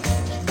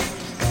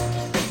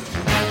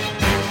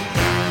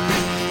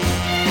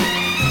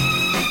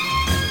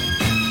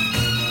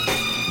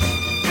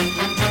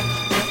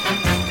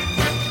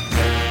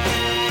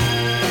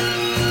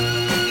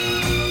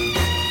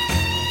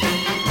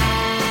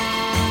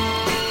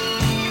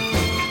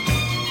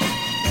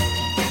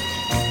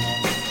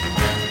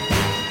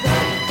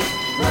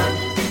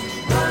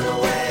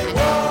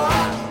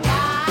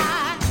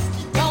 Why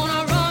don't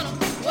I run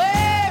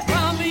away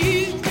from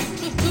you?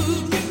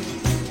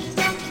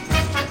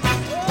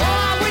 Oh,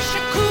 I wish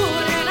I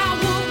could and I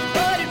would,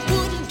 but it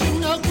wouldn't do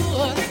no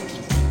good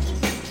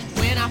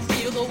when I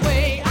feel the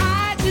way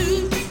I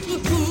do.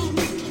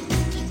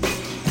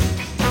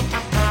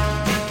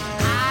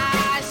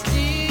 I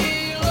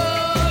still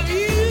love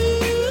you.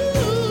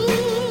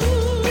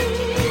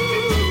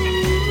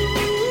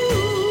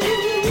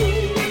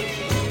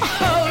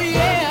 Oh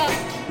yeah.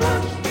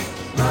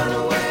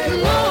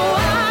 No,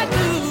 I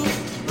do.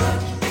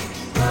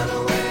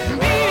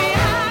 Baby,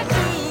 I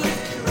do.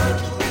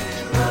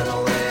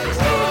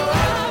 Still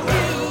love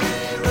you.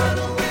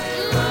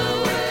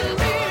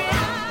 Baby,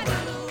 I do.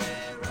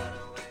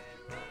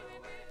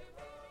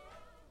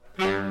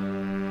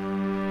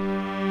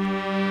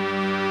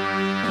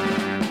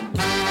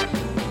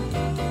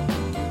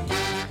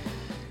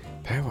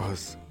 That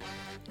was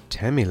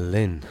Tammy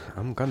Lynn.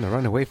 I'm gonna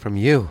run away from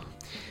you.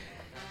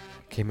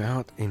 Came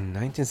out in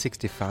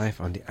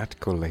 1965 on the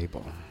Atco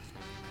label.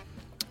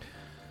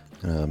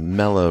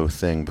 Mellow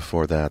thing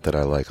before that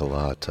I like a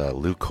lot.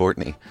 Lou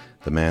Courtney,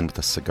 the man with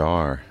the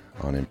cigar,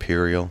 on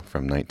Imperial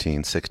from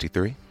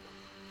 1963.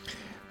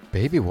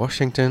 Baby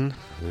Washington,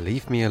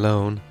 Leave Me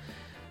Alone,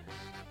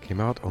 came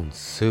out on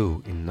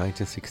Sue in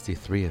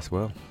 1963 as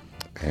well.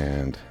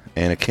 And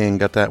Anna King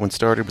got that one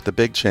started with The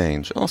Big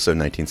Change, also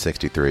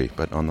 1963,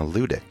 but on the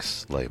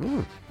Ludix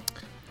label.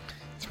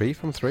 3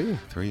 from 3.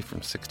 3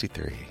 from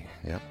 63,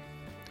 yep.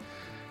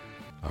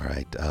 All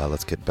right,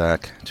 let's get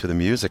back to the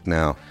music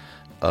now.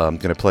 I'm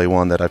going to play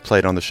one that I've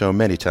played on the show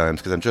many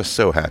times because I'm just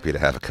so happy to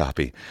have a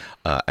copy.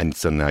 And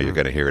so now you're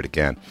going to hear it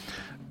again.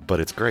 But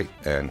it's great,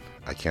 and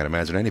I can't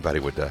imagine anybody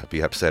would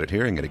be upset at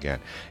hearing it again.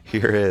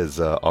 Here is,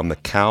 on the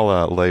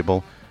Calla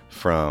label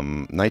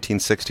from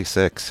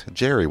 1966,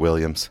 Jerry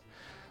Williams,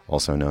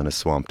 also known as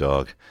Swamp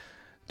Dogg,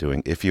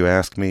 doing If You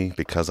Ask Me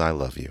Because I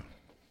Love You.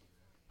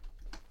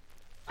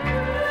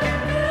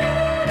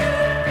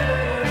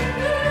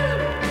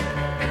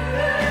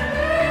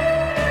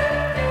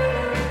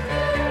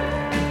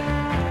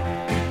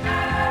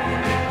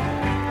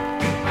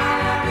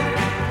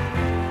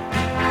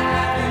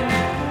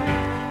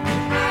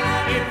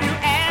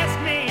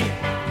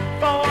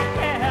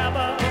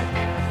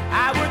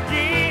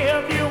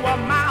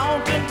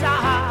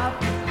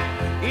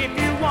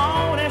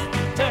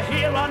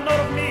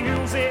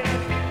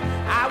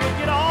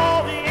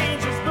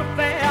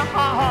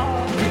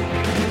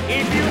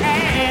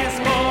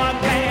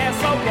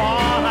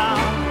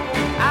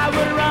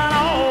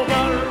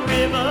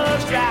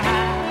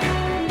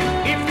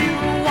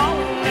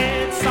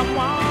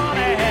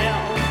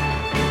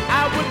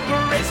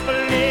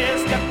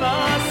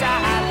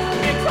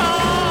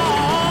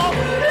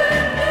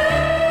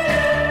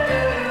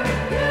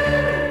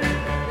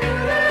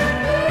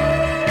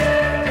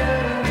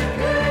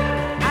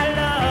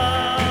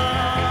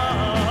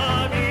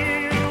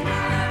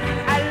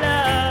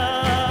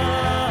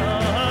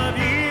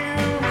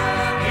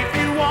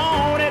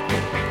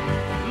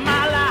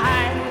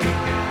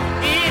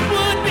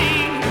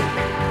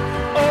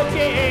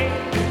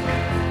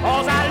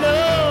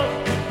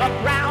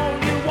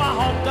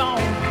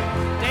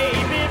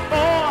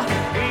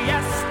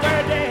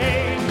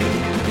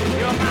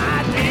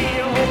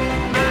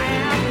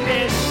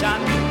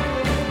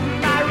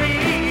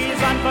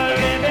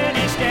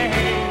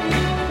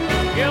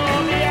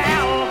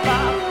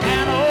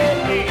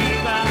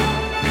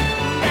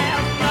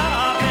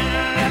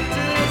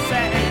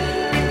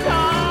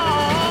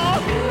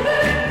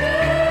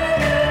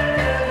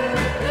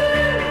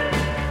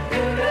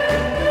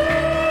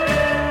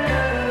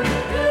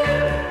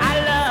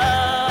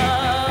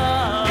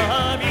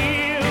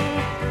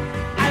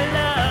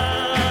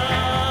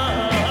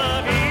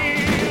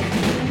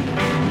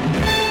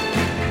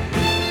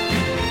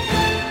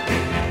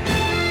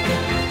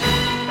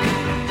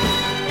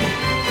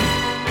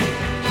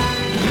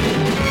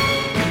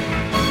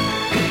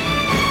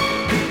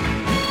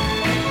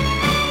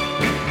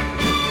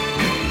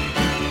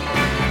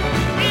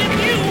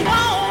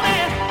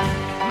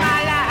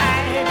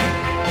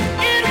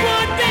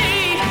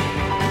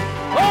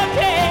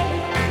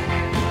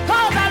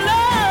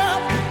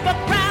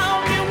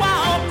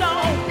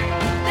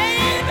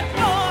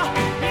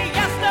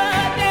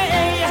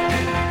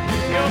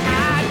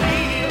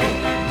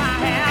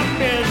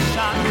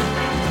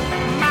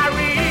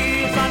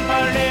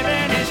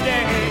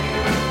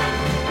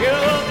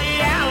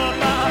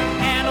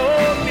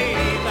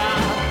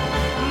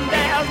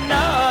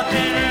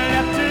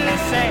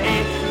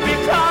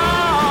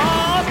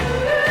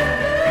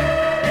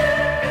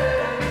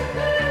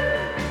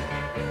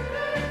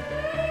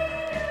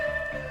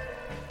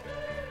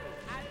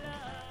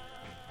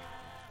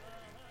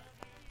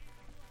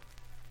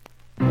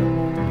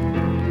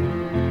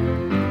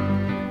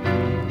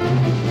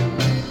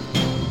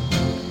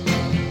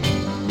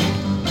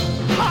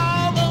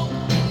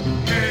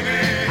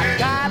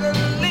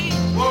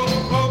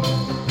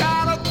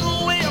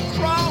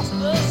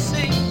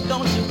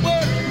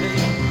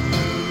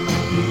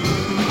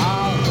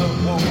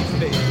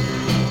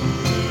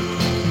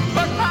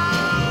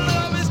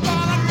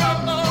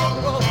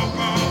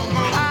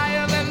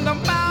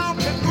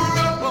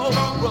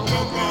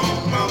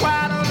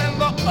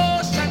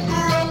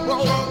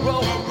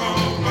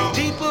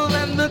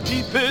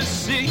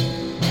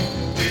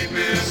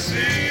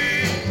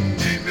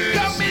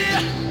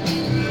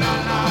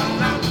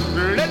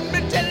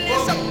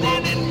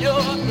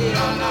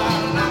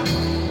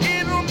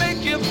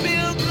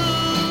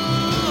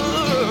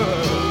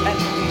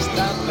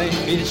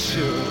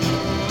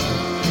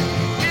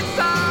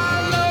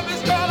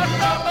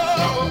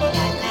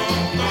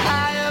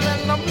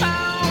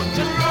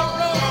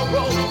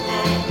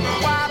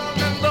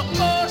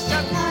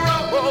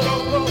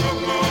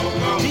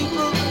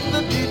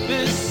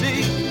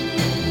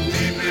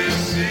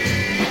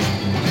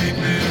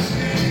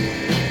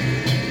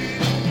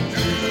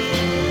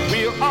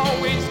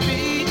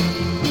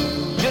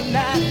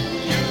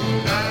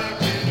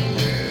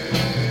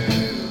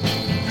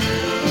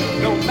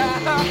 No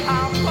matter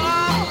how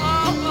far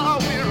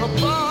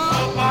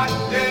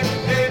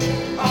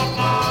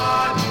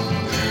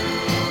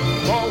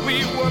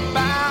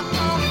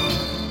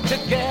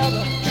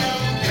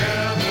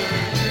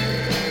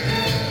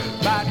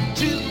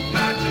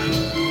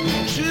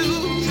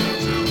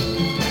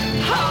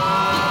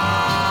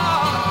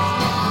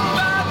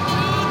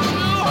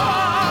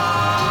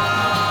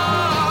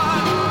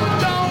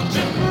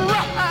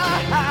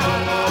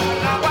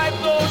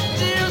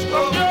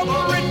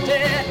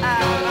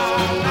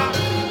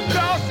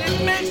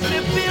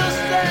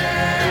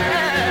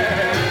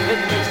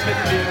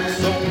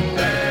so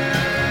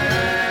bad.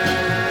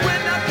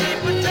 When I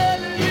keep a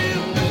telling you,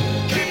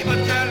 keep a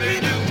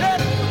telling you,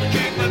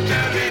 keep a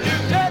telling you,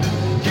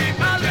 keep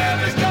my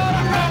love is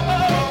gonna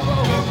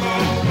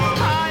roll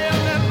higher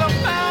than the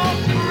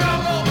mountain,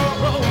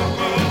 roll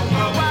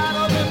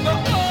wider than the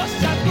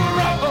ocean,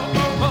 roll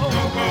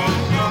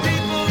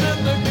deeper than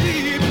the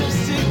deepest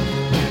sea,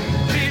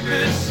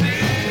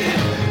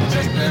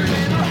 just a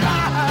little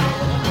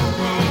higher,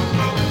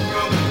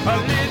 a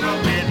little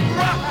bit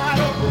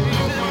brighter,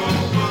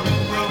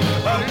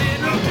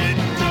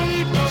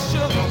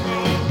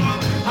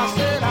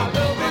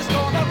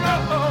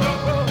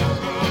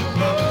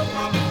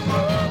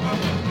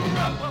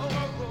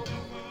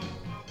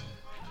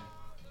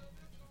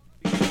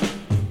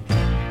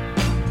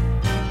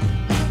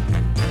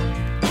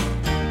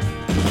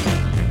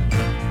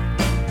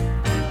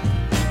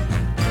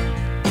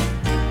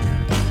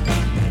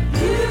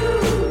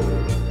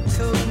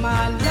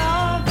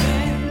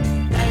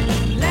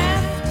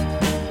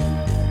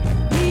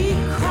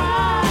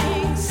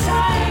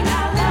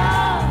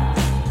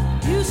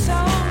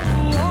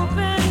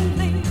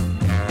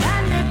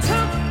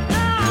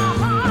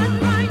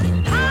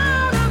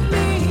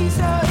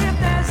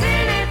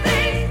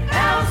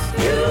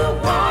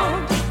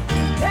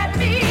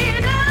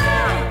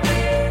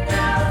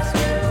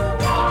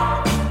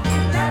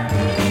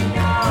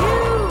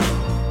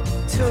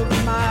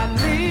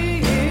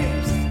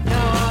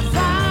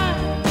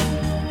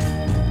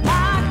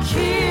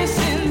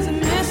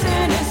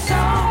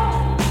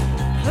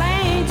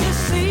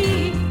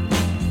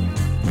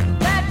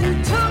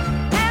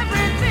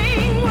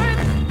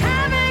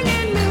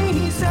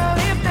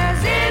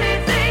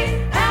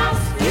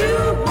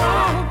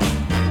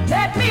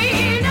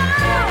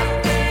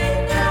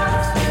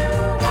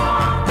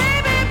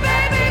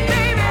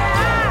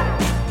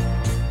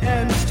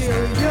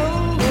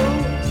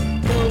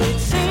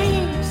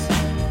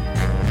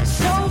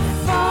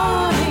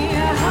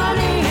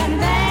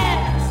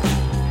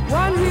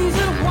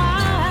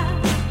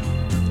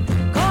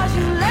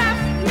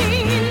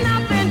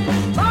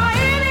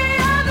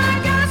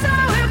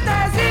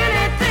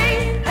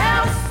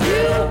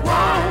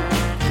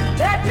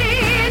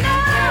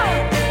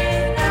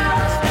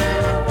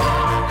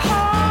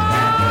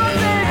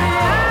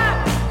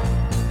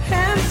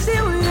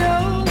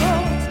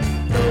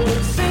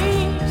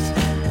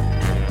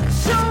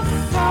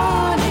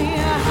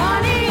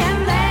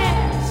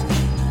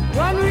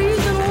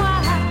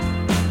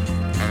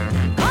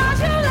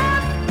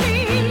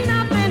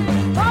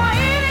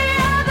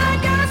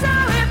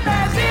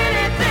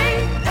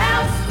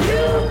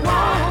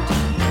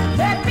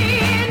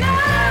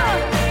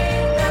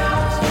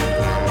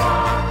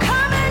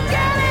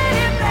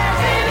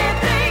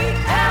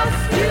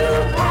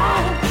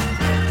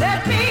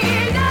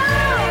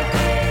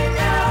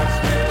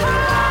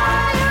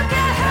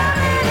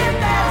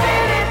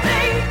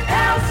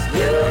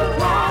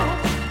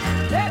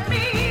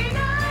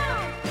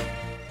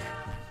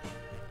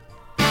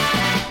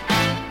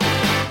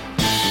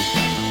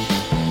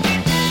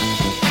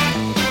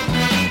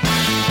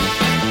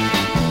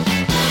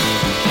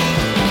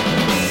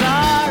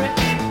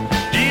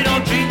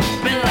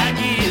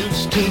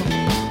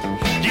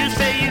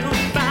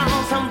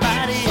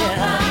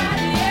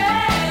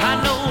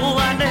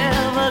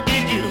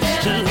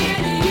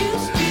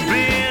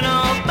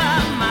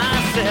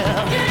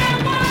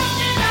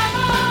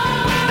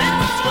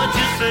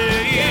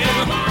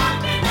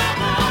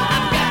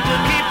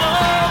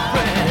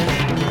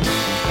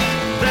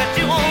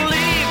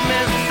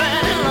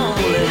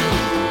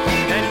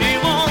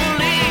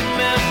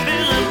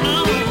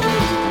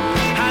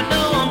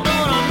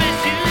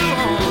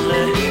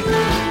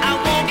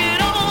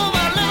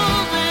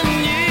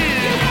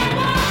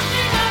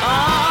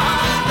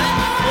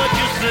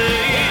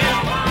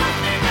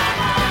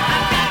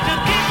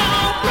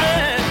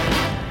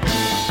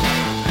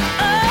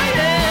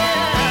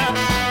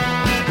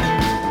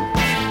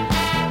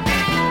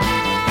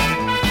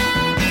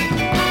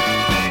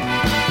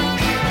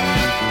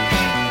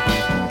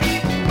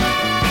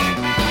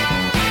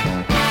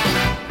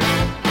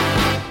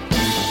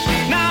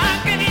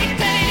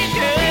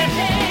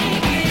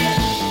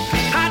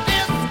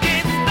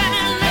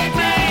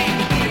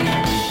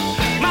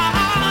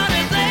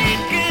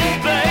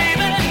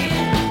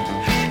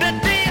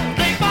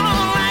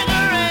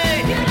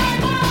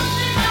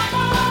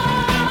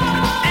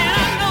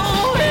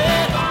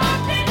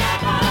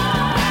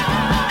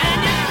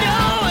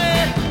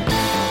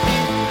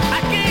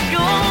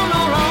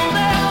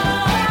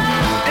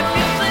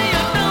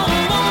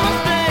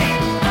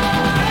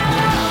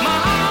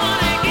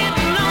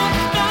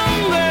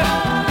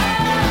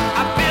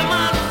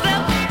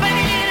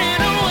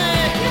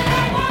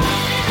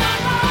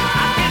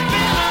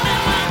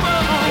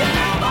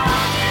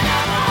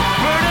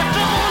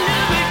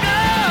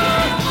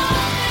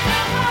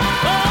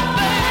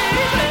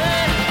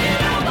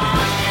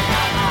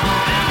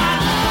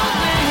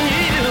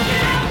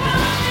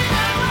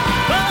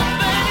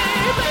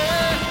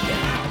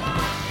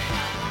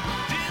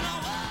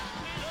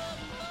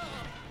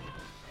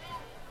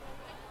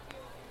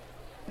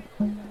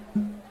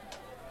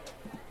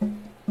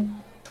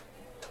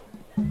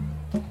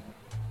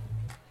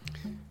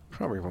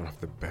 Probably one of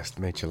the best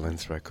Major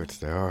Lenz records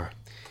there are.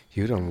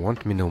 You Don't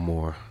Want Me No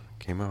More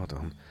came out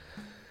on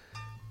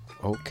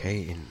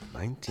OK in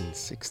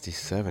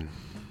 1967.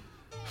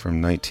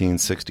 From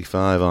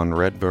 1965 on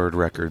Redbird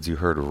Records, you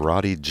heard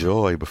Roddy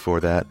Joy. Before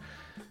that,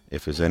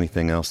 If There's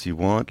Anything Else You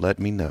Want, Let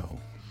Me Know.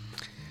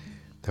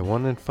 The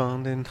one and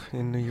found in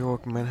New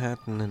York,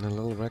 Manhattan, in a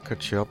little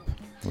record shop.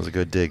 It was a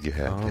good dig you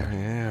had there.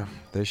 Yeah.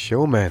 The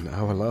Showman,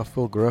 Our Love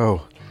Will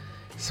Grow.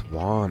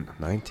 Swan,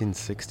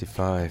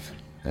 1965.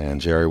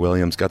 And Jerry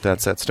Williams got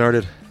that set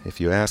started,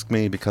 If You Ask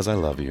Me Because I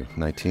Love You,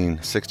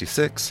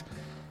 1966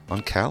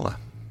 on Calla.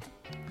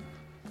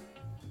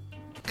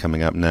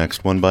 Coming up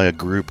next, one by a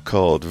group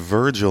called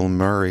Virgil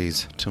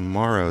Murray's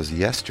Tomorrow's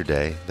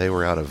Yesterday. They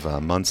were out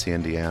of Muncie,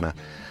 Indiana.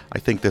 I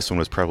think this one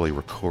was probably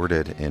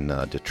recorded in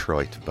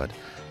Detroit, but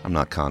I'm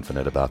not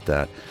confident about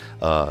that.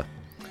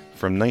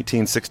 From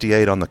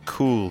 1968 on the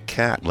Cool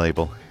Cat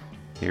label,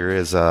 here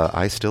is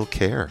I Still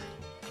Care.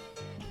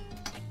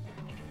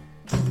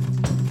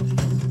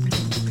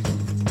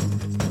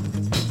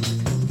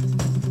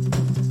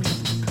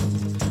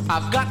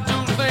 I've got to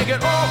think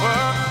it over,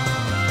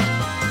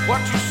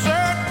 what you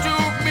said to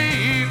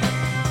me,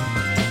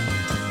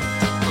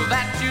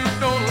 that you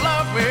don't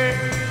love me,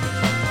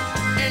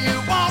 and you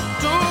want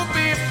to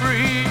be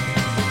free.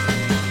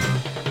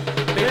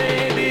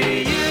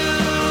 Baby, you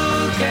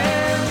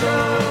can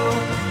go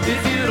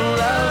if you don't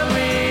love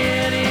me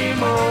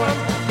anymore,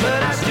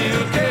 but I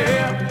still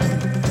care.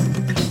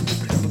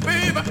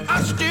 Baby,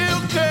 I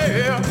still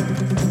care.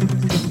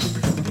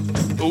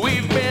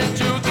 We've been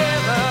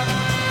together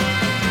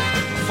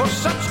for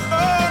such a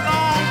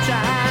long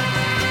time,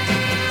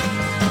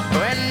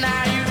 and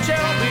now you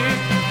tell me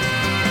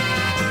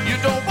you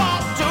don't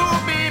want to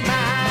be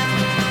mine.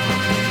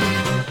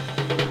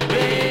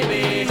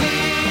 Baby, he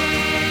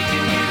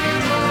can give you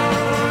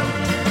more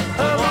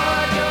of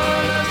what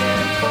you're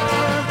looking for,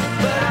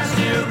 but I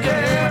still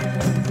care.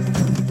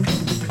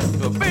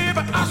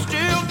 Baby, I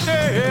still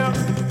care.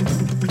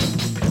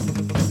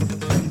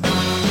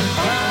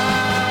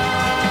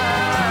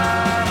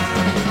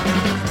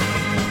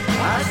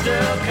 I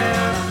still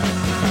care.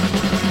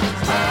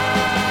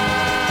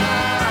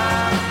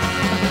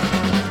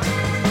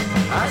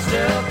 I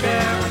still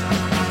care.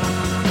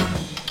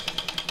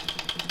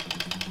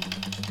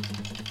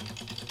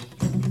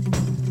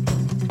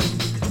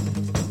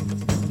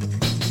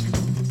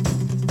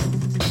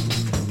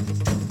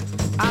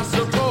 I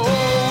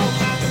suppose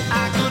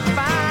I could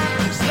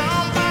find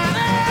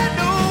somebody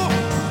new,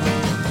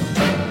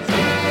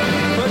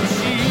 but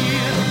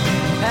she'd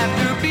have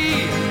to be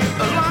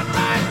a lot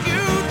like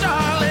you,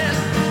 darling.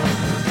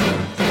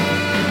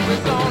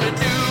 We're gonna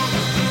do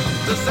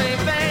the same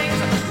things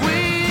we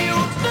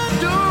used to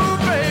do,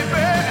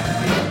 baby.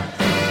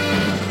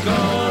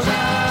 'Cause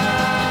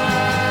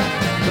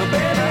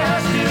baby, I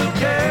still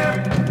care.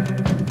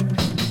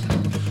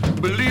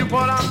 Believe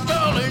what I'm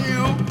telling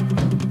you.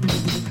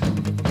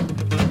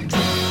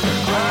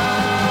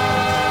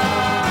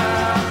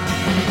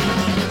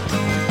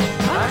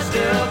 I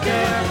still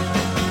care.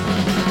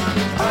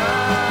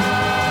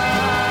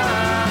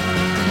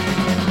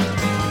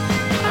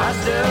 I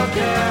still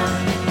care.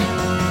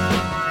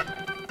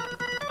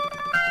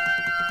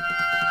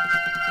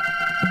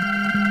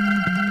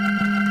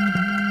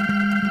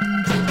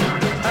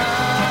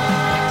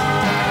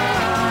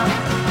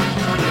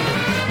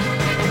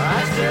 I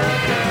still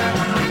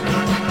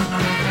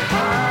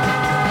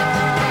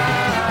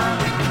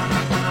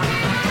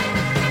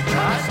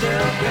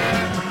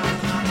care.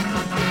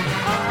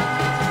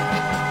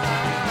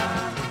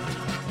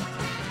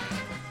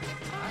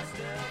 I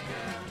still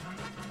care.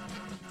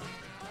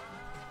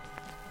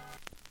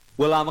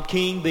 Well, I'm a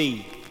king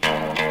bee,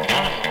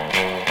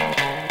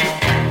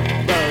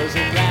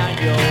 buzzing round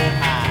your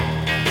hive.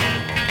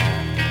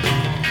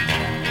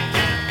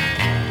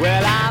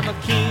 Well, I'm a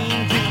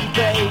king bee,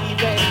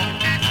 baby,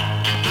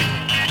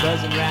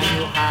 buzzing round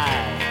your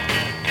hive.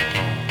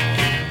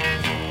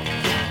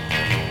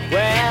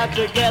 Well,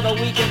 together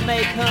we can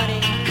make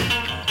honey.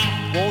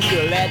 Won't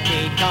you let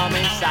me come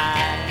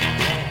inside?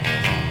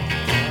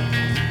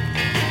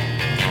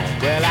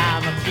 Well,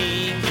 I'm a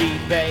king bee,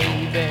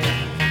 baby.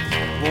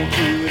 Want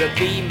you to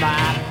be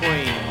my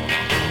queen.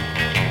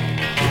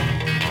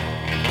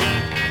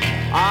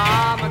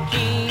 I'm a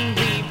king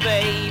bee,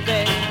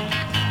 baby.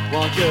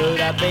 Want you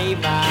to be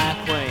my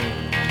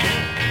queen.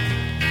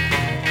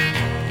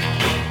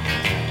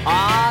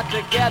 Ah,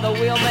 together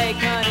we'll make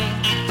honey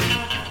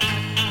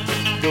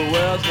the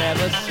world's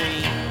never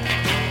seen.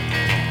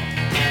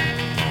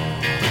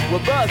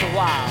 We'll buzz a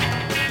while.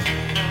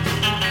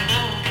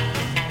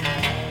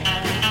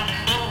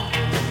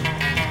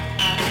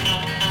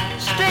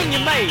 Sting you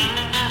made.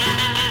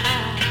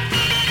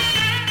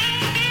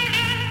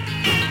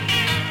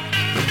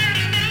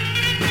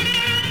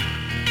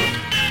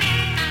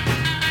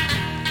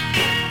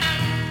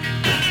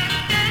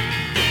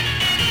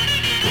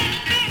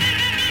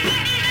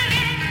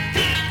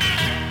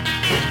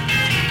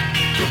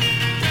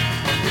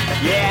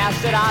 Yeah, I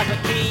said I was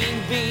a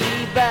king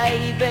bee,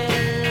 baby,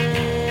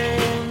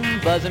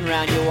 buzzing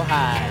around your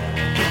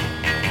hive.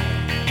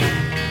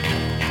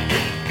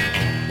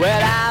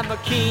 Well, I'm a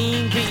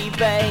king bee,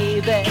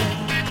 baby,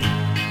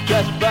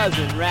 just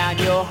buzzing around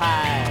your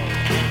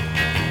hive.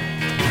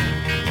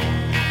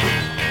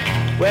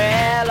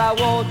 Well, I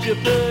want you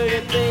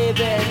pretty,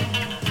 baby,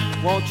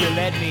 won't you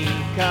let me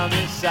come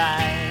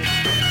inside?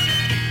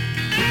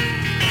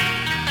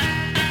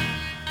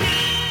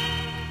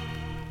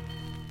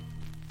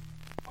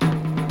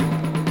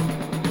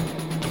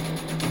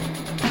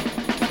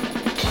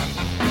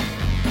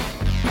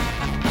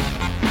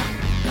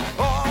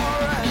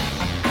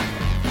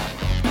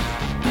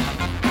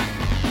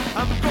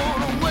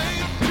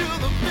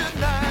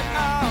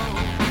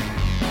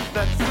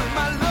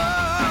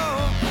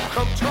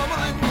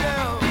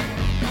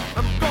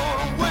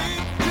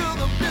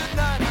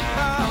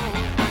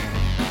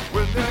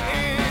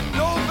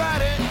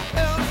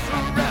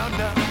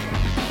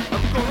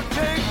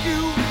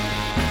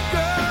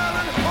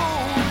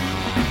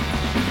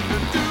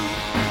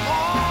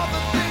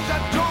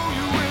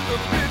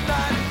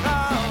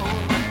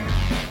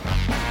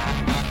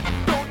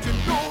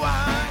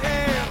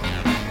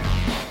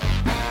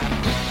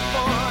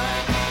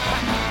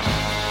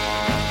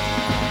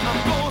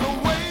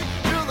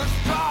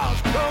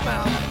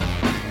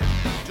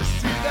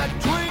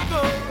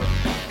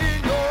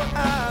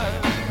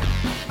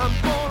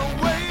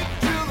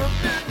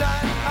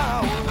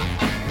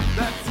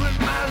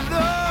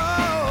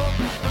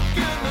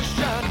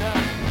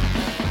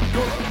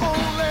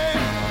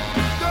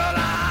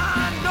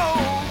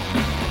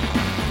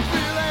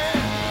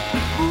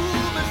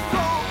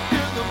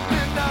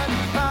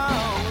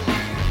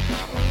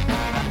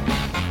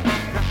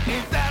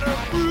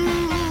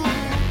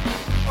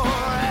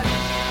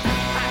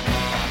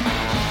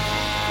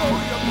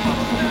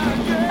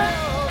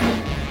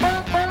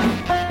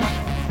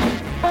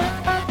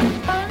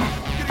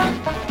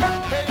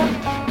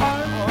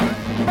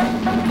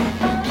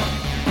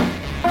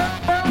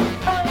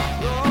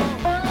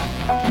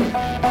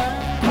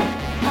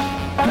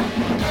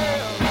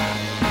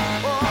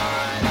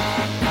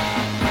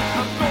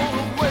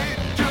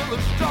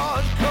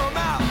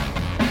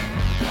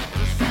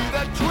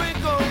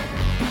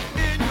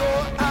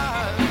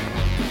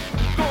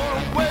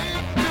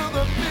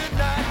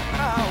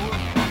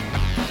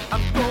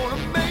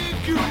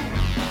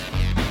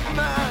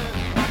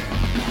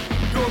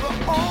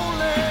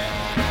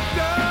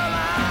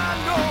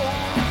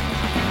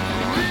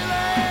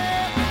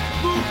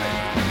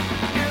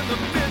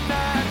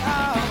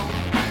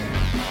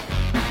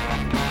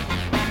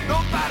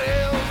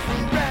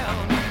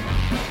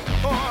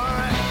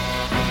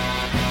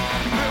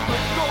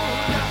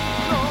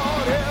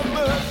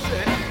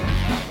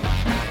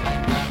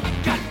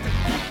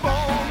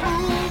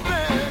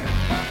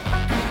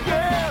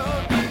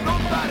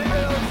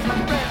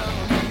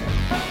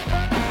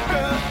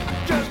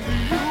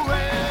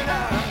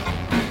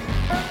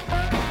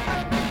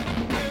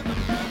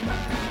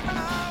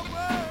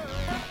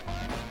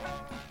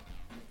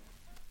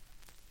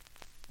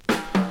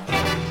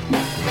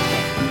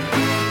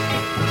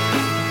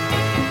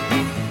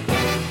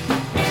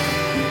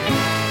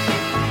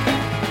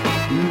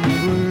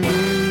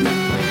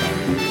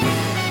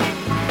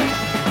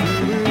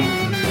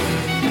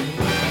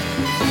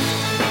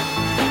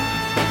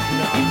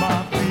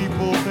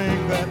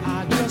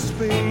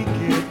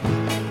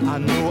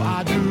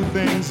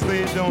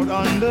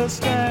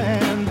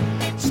 Understand,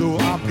 so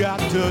I've got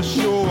to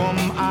show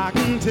them I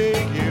can take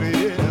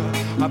it,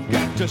 yeah. I've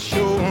got to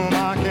show them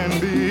I can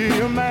be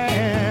a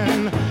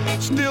man.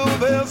 Still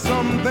there's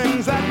some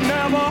things that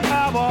never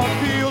have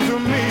appealed to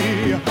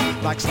me,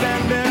 like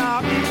standing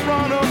out in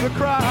front of the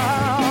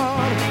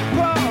crowd.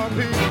 Well,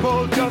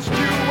 people, just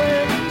you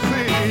wait and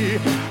see.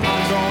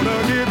 I'm gonna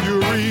give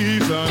you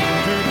reason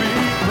to be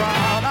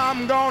proud.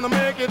 I'm gonna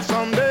make it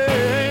someday.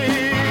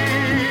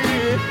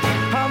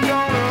 I'm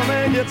gonna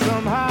make it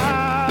somehow.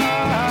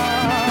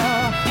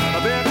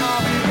 Then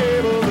I'll be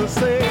able to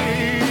say,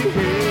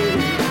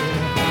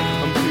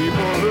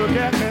 people, look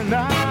at me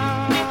now.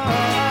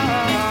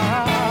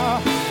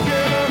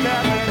 Yeah, look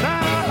at me now.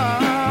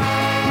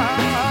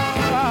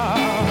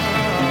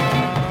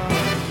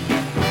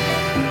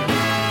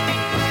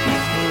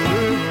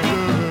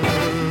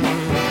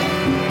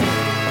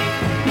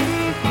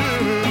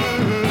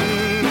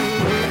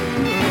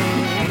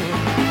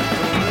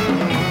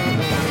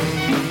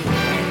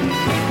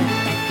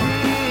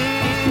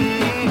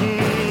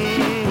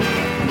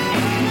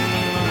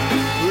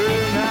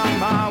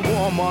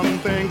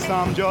 Thinks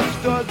I'm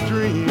just a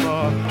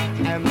dreamer,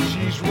 and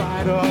she's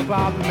right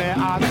about me,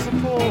 I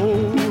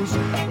suppose.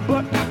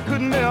 But I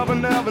could never,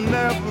 never,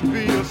 never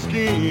be a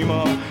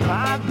schemer.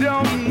 I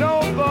don't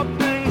know the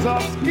things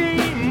a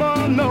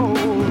schemer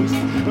knows,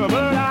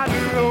 but I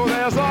do know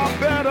there's a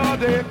better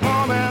day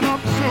coming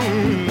up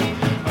soon.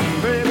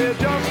 Baby,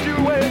 just you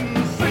wait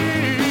and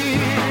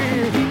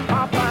see.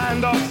 I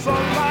find us a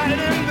light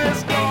in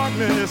this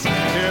darkness,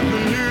 if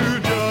you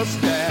just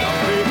have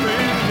faith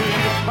in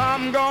me.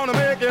 I'm gonna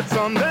make it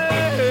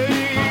someday.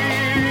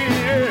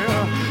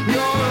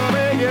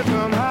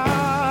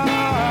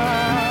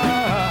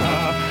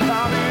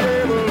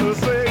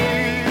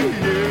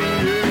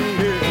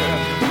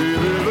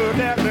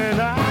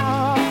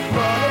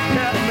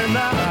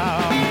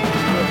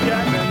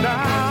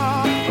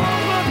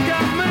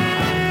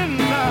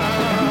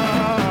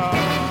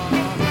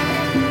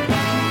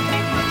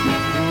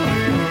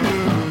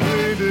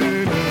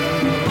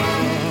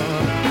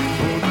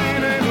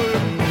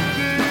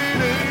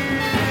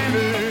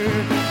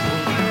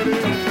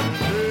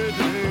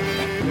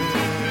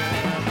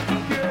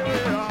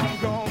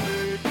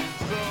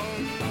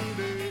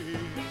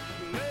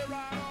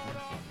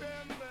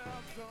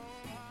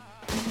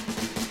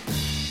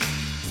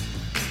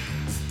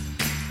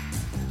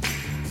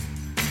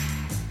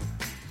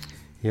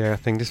 Yeah, I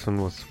think this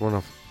one was one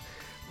of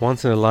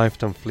once in a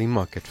lifetime flea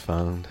market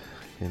found,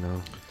 you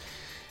know,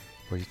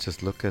 where you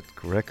just look at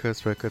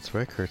records,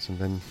 and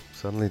then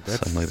suddenly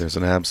there's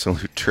an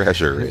absolute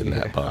treasure in Yeah.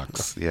 that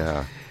box.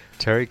 Yeah.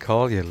 Terry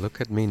Collier, Look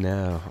at Me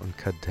Now on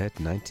Cadet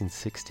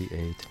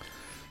 1968.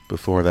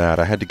 Before that,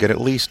 I had to get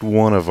at least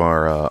one of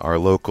our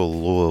local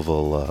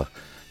Louisville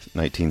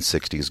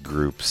 1960s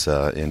groups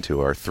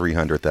into our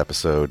 300th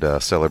episode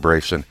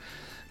celebration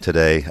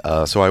today.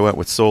 So I went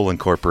with Soul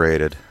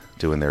Incorporated,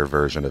 doing their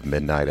version of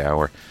Midnight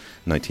Hour,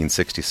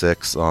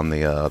 1966, on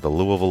the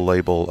Louisville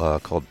label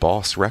called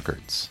Boss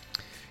Records.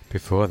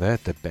 Before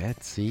that, the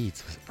Bad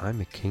Seeds with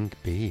I'm a King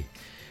Bee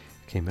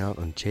came out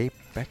on J.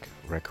 Beck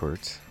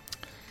Records.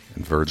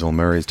 And Virgil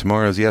Murray's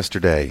Tomorrow's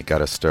Yesterday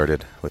got us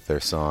started with their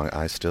song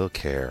I Still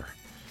Care.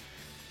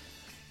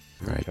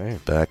 All right, Okay.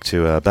 back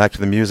to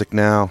the music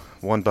now.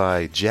 One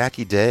by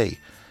Jackie Day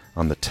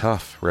on the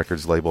Tough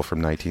Records label from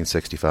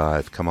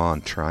 1965. Come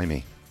on, try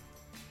me.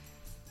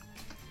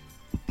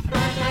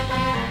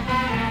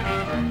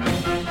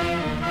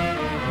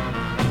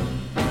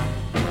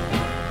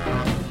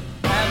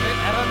 Have you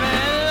ever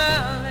been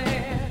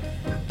lonely?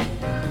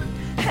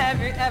 Have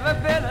you ever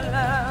been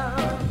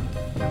alone?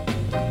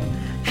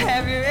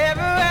 Have you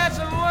ever had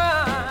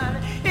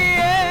someone,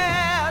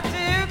 yeah,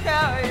 to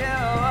call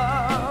your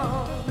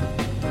own?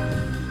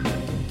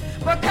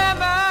 Well,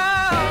 come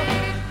on,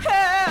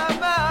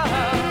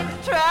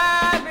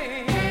 try me.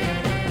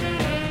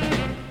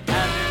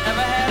 Have you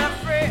ever had a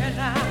friend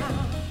now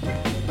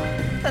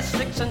that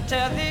sticks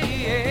until the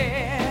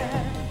end?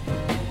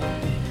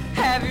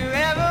 Have you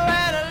ever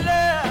had a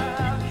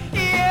love,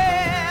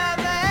 yeah,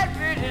 that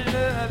really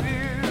love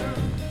you?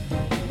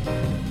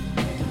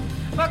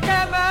 Well,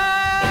 come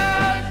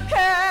on,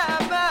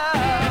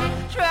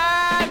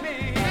 try me.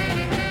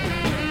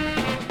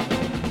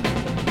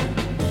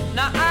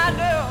 Now I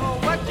know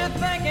what you're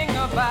thinking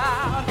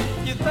about.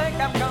 You think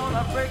I'm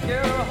gonna break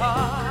your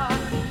heart,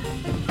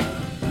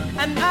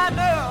 and I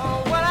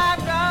know what I'm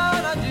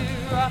gonna do.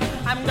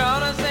 I'm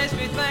gonna say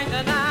sweet things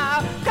and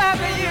I'll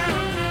cover you.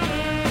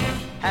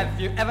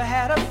 Have you ever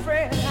had a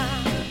friend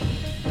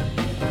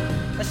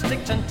that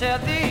sticks until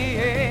the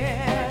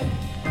end?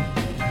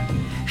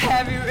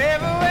 Have you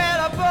ever had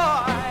a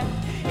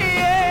boy,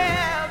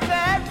 yeah,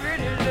 that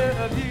really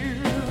love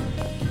you?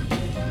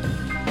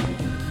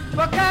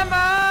 Well, come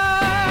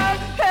on,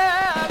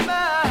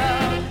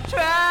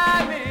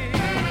 try me.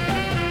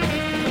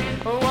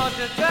 Won't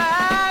you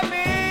try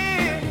me?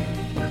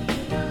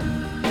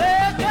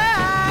 Hey,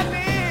 try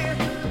me.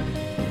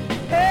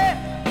 Hey,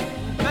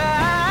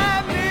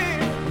 try me.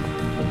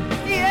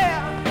 Yeah,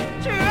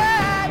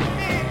 try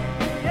me.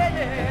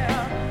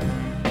 Yeah.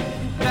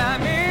 Try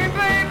me,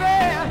 baby.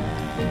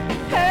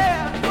 Hey,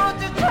 won't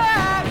you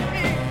try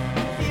me?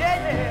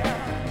 Yeah.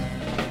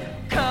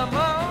 Come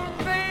on,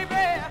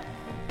 baby.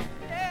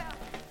 Yeah.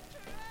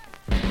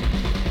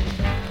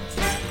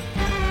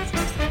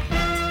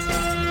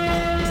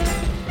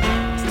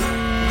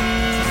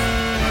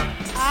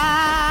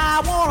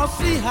 I wanna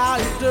see how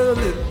he does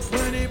it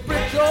when he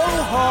breaks your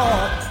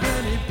heart,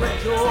 when he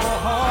breaks your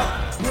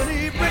heart, when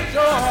he breaks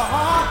your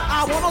heart.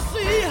 I wanna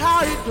see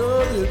how he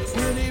does it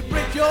when he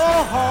breaks your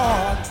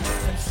heart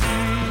and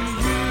see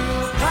you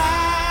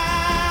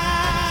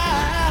cry.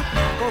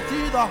 'Cause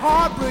he's a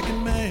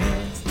heartbreaking man.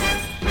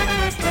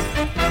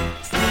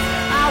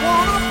 I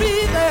wanna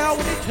be there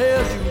when he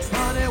tells you,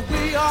 honey,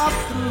 we are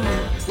through.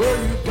 Well,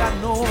 you got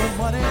no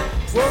money.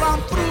 Well,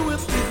 I'm through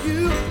with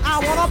you. I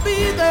wanna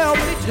be there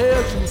when he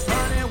tells you,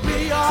 honey,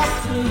 we are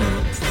through.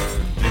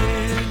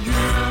 Then you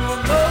know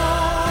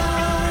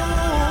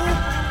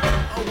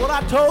what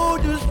I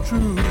told you is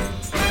true.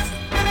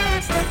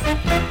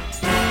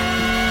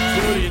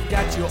 So he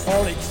got you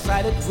all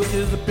excited with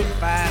his big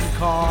fine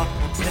car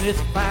and his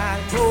fine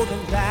gold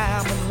and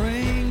diamond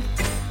ring.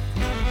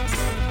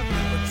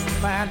 But you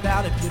find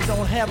out if you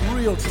don't have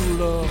real true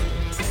love,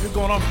 you're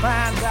gonna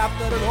find out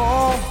that it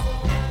all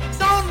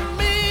don't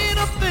mean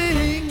a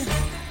thing.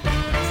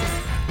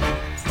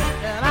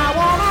 And I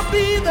wanna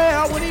be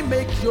there when he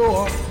makes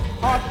your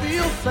heart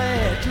feel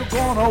sad. You're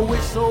gonna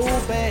wish so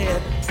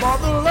bad for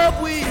the love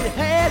we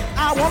had.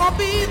 I wanna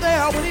be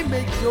there when he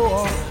makes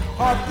your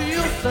heart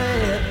feel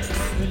sad.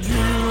 And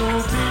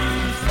you'll be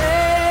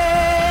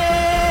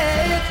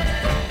sad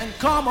and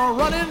come a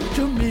running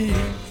to me.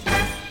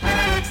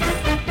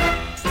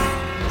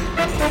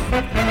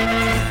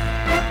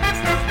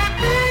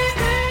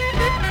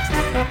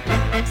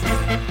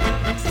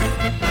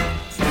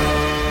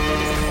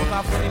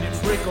 I've seen him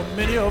break a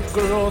many of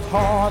girls'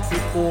 hearts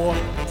before.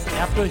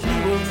 After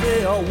he was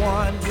their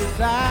one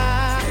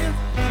desire.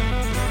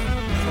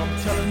 So I'm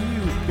telling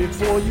you,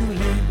 before you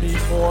leave me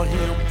for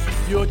him,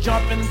 you're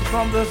jumping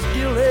from the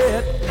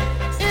skillet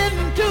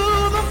into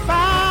the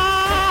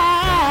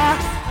fire.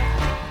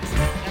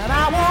 And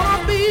I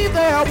wanna be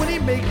there when he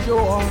makes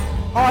your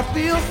heart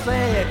feel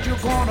sad. You're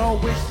gonna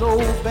wish so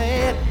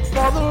bad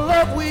for the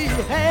love we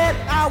had.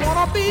 I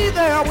wanna be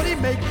there when he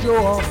makes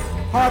your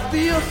heart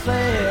feel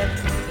sad.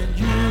 And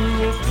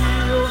you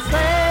feel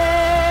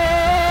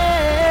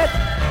sad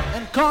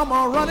and come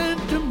on running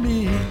to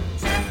me.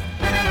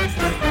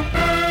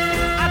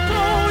 I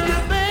told you,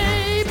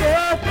 baby,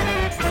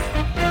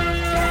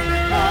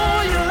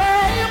 before you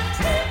leave,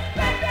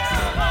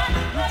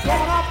 you're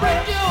gonna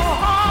break your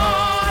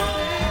heart,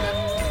 baby.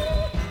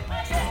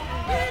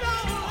 We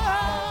don't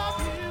love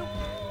you.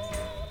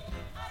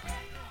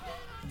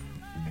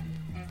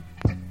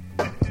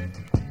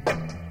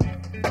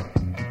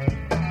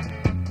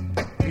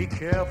 Be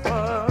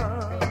careful.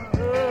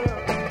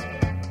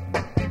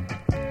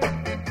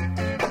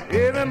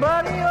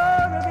 Everybody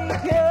ought to be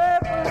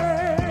careful.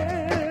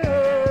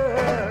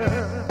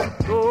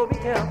 Go be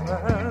careful.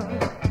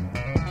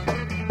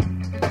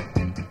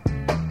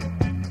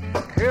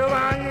 Careful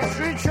how you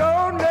treat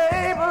your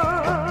neighbor.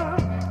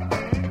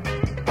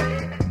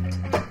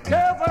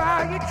 Careful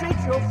how you treat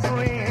your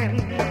friend.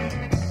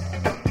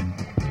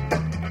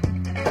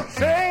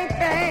 Same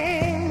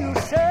thing you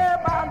say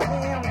about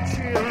them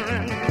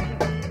children.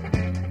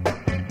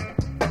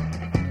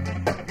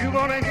 You're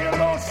gonna hear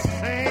those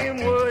same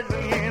words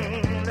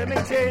again. Let me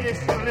tell you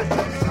this,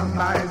 listen.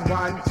 Somebody's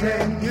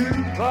watching you.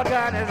 God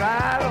got his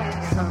eye on you.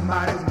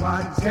 Somebody's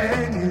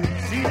watching you.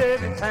 See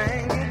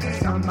everything you do.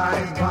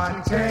 Somebody's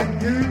watching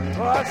you.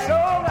 God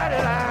sure got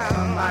his eye on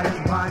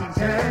Somebody's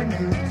watching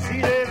you. you.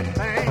 See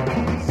everything you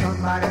do.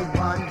 Somebody's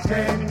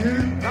watching you.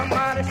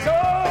 Somebody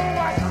sure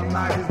watching.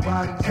 Somebody's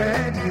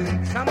watching you.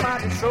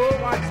 Somebody sure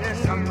watching.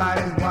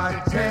 Somebody's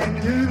watching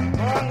you.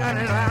 God got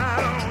his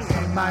eye on you.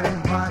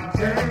 Somebody's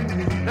watching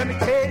you. Let me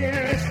tell you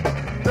this.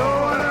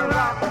 Don't wanna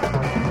rock.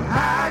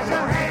 Hide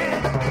your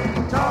hand.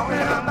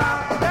 Talking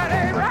about That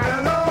ain't right.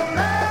 hello,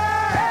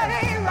 that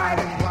ain't right.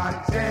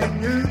 Watching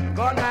you.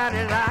 God got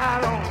his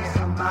eye on you.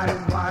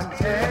 Somebody's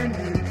watching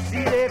you.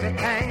 See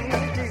everything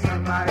you do.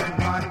 Somebody's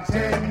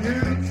watching you.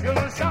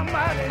 Sure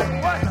somebody's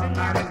watching you.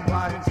 Somebody's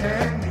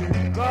watching you.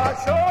 God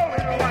sure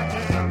is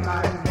watching you.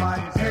 Somebody's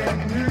watching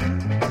you.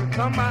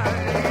 Somebody.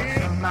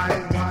 Somebody's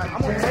I'm gonna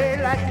watching. tell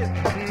you like this.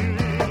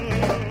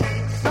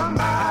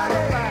 Somebody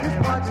is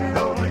watching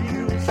over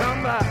you.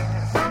 Somebody.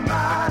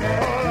 Somebody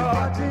is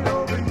watching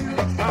over you.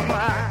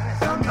 Somebody.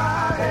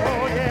 Somebody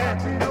Oh, is yeah.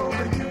 watching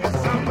over you.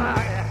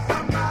 Somebody.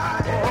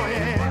 Somebody Oh,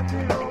 is yeah.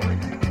 watching over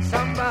you.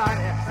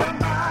 Somebody.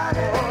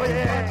 Somebody Oh, is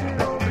yeah.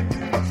 watching over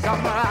you.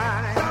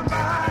 Somebody.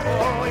 Somebody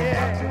Oh,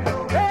 yeah.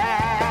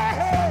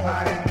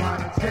 Somebody's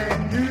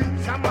watching you.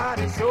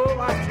 Somebody sure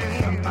watching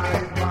you.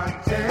 Somebody's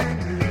watching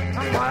you.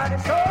 Somebody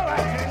sure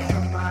watching you.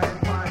 Somebody's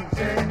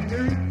watching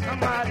you.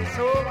 Somebody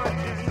sure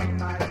watching you.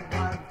 Somebody's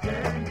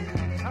watching you.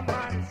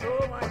 Somebody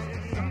sure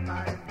watching you.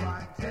 Somebody's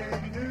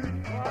watching you.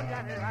 God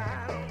got his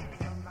eye on you.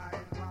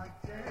 Somebody's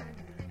watching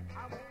you.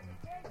 I want to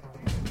tell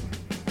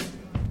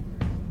you.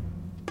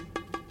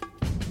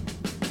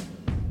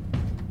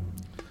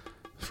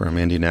 From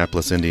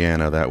Indianapolis,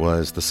 Indiana, that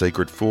was The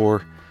Sacred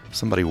Four,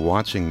 Somebody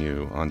Watching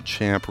You on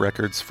Champ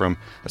Records from,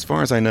 as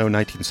far as I know,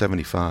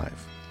 1975.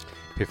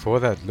 Before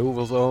that,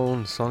 Louisville's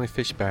own Sonny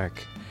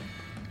Fishback,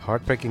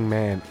 Heartbreaking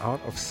Man,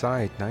 Out of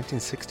Sight,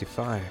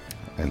 1965.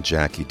 And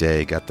Jackie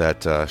Day got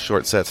that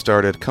short set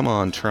started, Come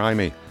On, Try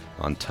Me,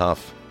 on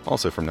Tough,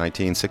 also from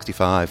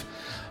 1965.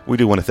 We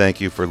do want to thank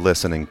you for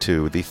listening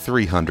to the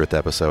 300th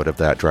episode of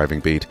That Driving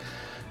Beat.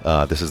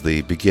 This is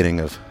the beginning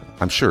of,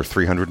 I'm sure,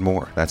 300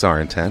 more. That's our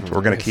intent.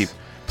 We're going to keep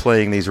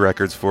playing these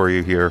records for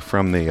you here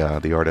from the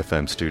Art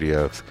FM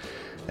studios,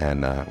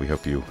 and we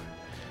hope you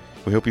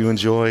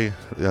enjoy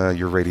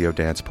your radio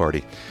dance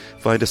party.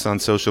 Find us on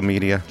social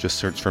media. Just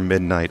search for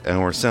Midnight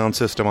Hour Sound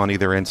System on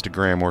either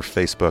Instagram or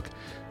Facebook.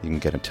 You can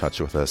get in touch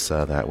with us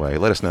that way.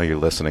 Let us know you're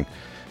listening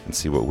and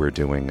see what we're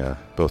doing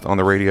both on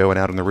the radio and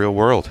out in the real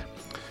world.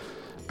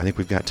 I think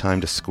we've got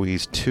time to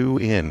squeeze two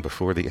in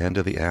before the end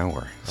of the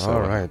hour. So, All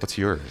right. What's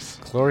yours?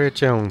 Gloria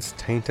Jones,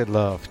 Tainted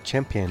Love,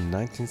 Champion,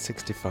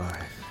 1965.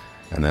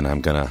 And then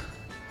I'm going to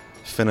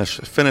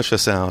finish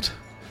us out,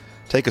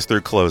 take us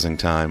through closing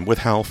time with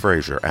Hal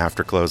Frazier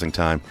after closing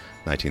time,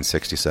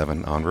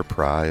 1967 on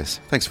Reprise.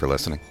 Thanks for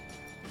listening.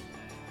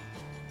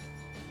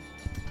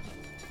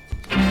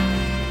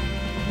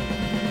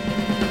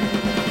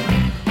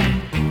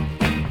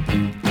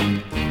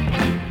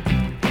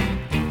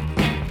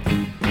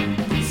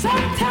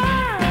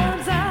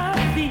 Sometimes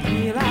I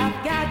feel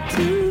I've got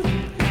to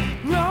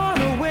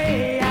run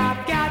away.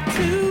 I've got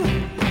to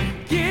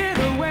get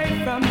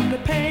away from the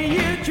pain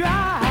you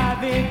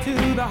drive into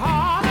the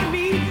heart of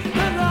me.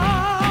 The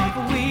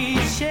love we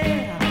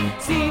share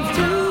seems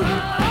to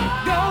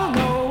go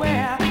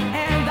nowhere,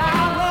 and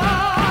our love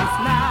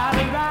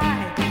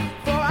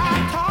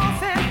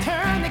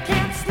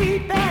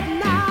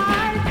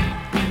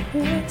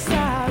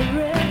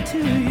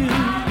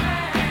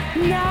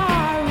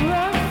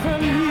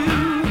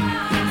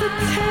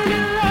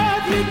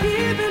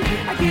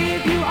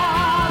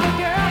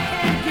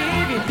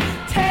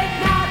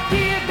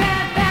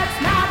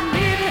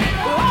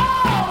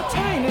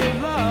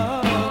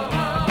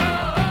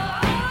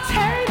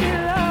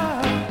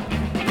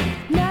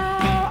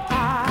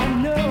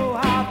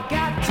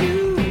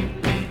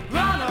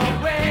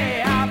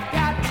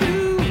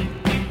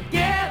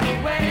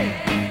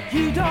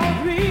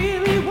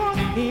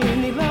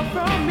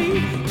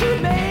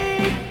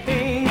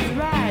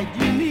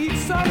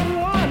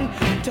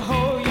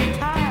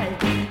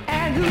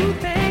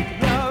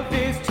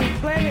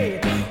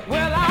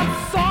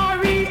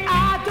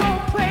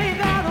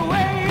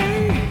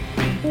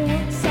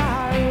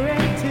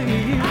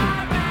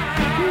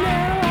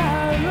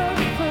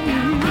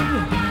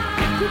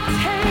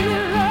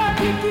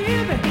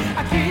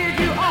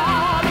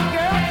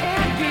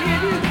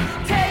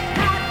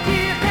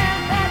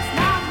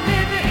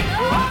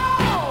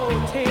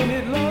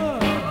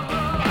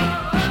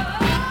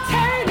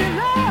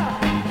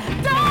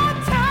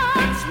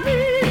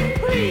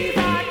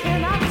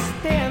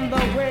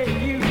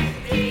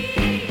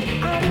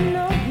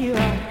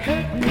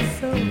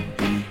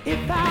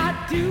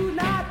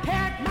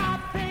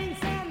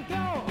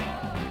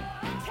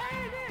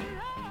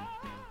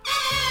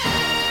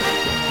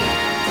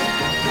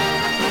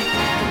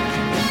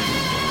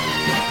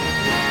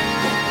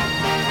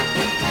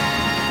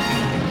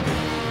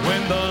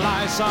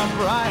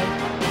right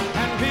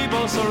and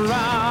people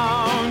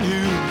surround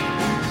you.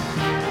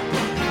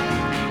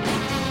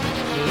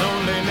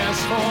 Loneliness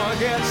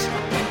forgets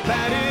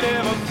that it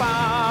ever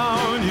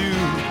found you.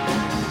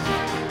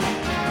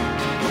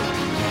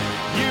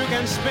 You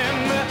can spend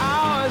the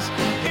hours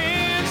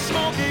in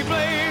smoky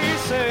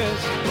places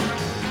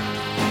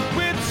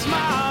with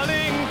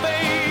smiling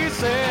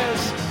faces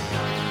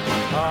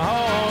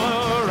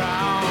all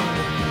around.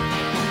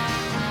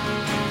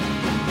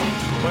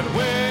 But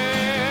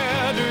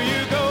where do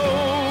you go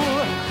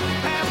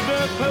after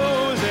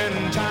closing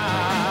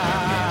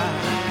time?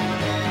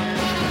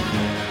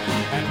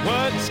 And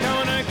what's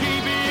gonna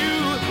keep you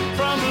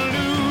from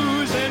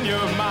losing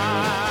your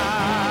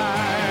mind?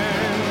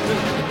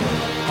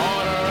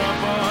 Order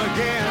up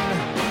again,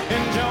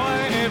 enjoy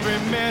every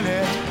minute.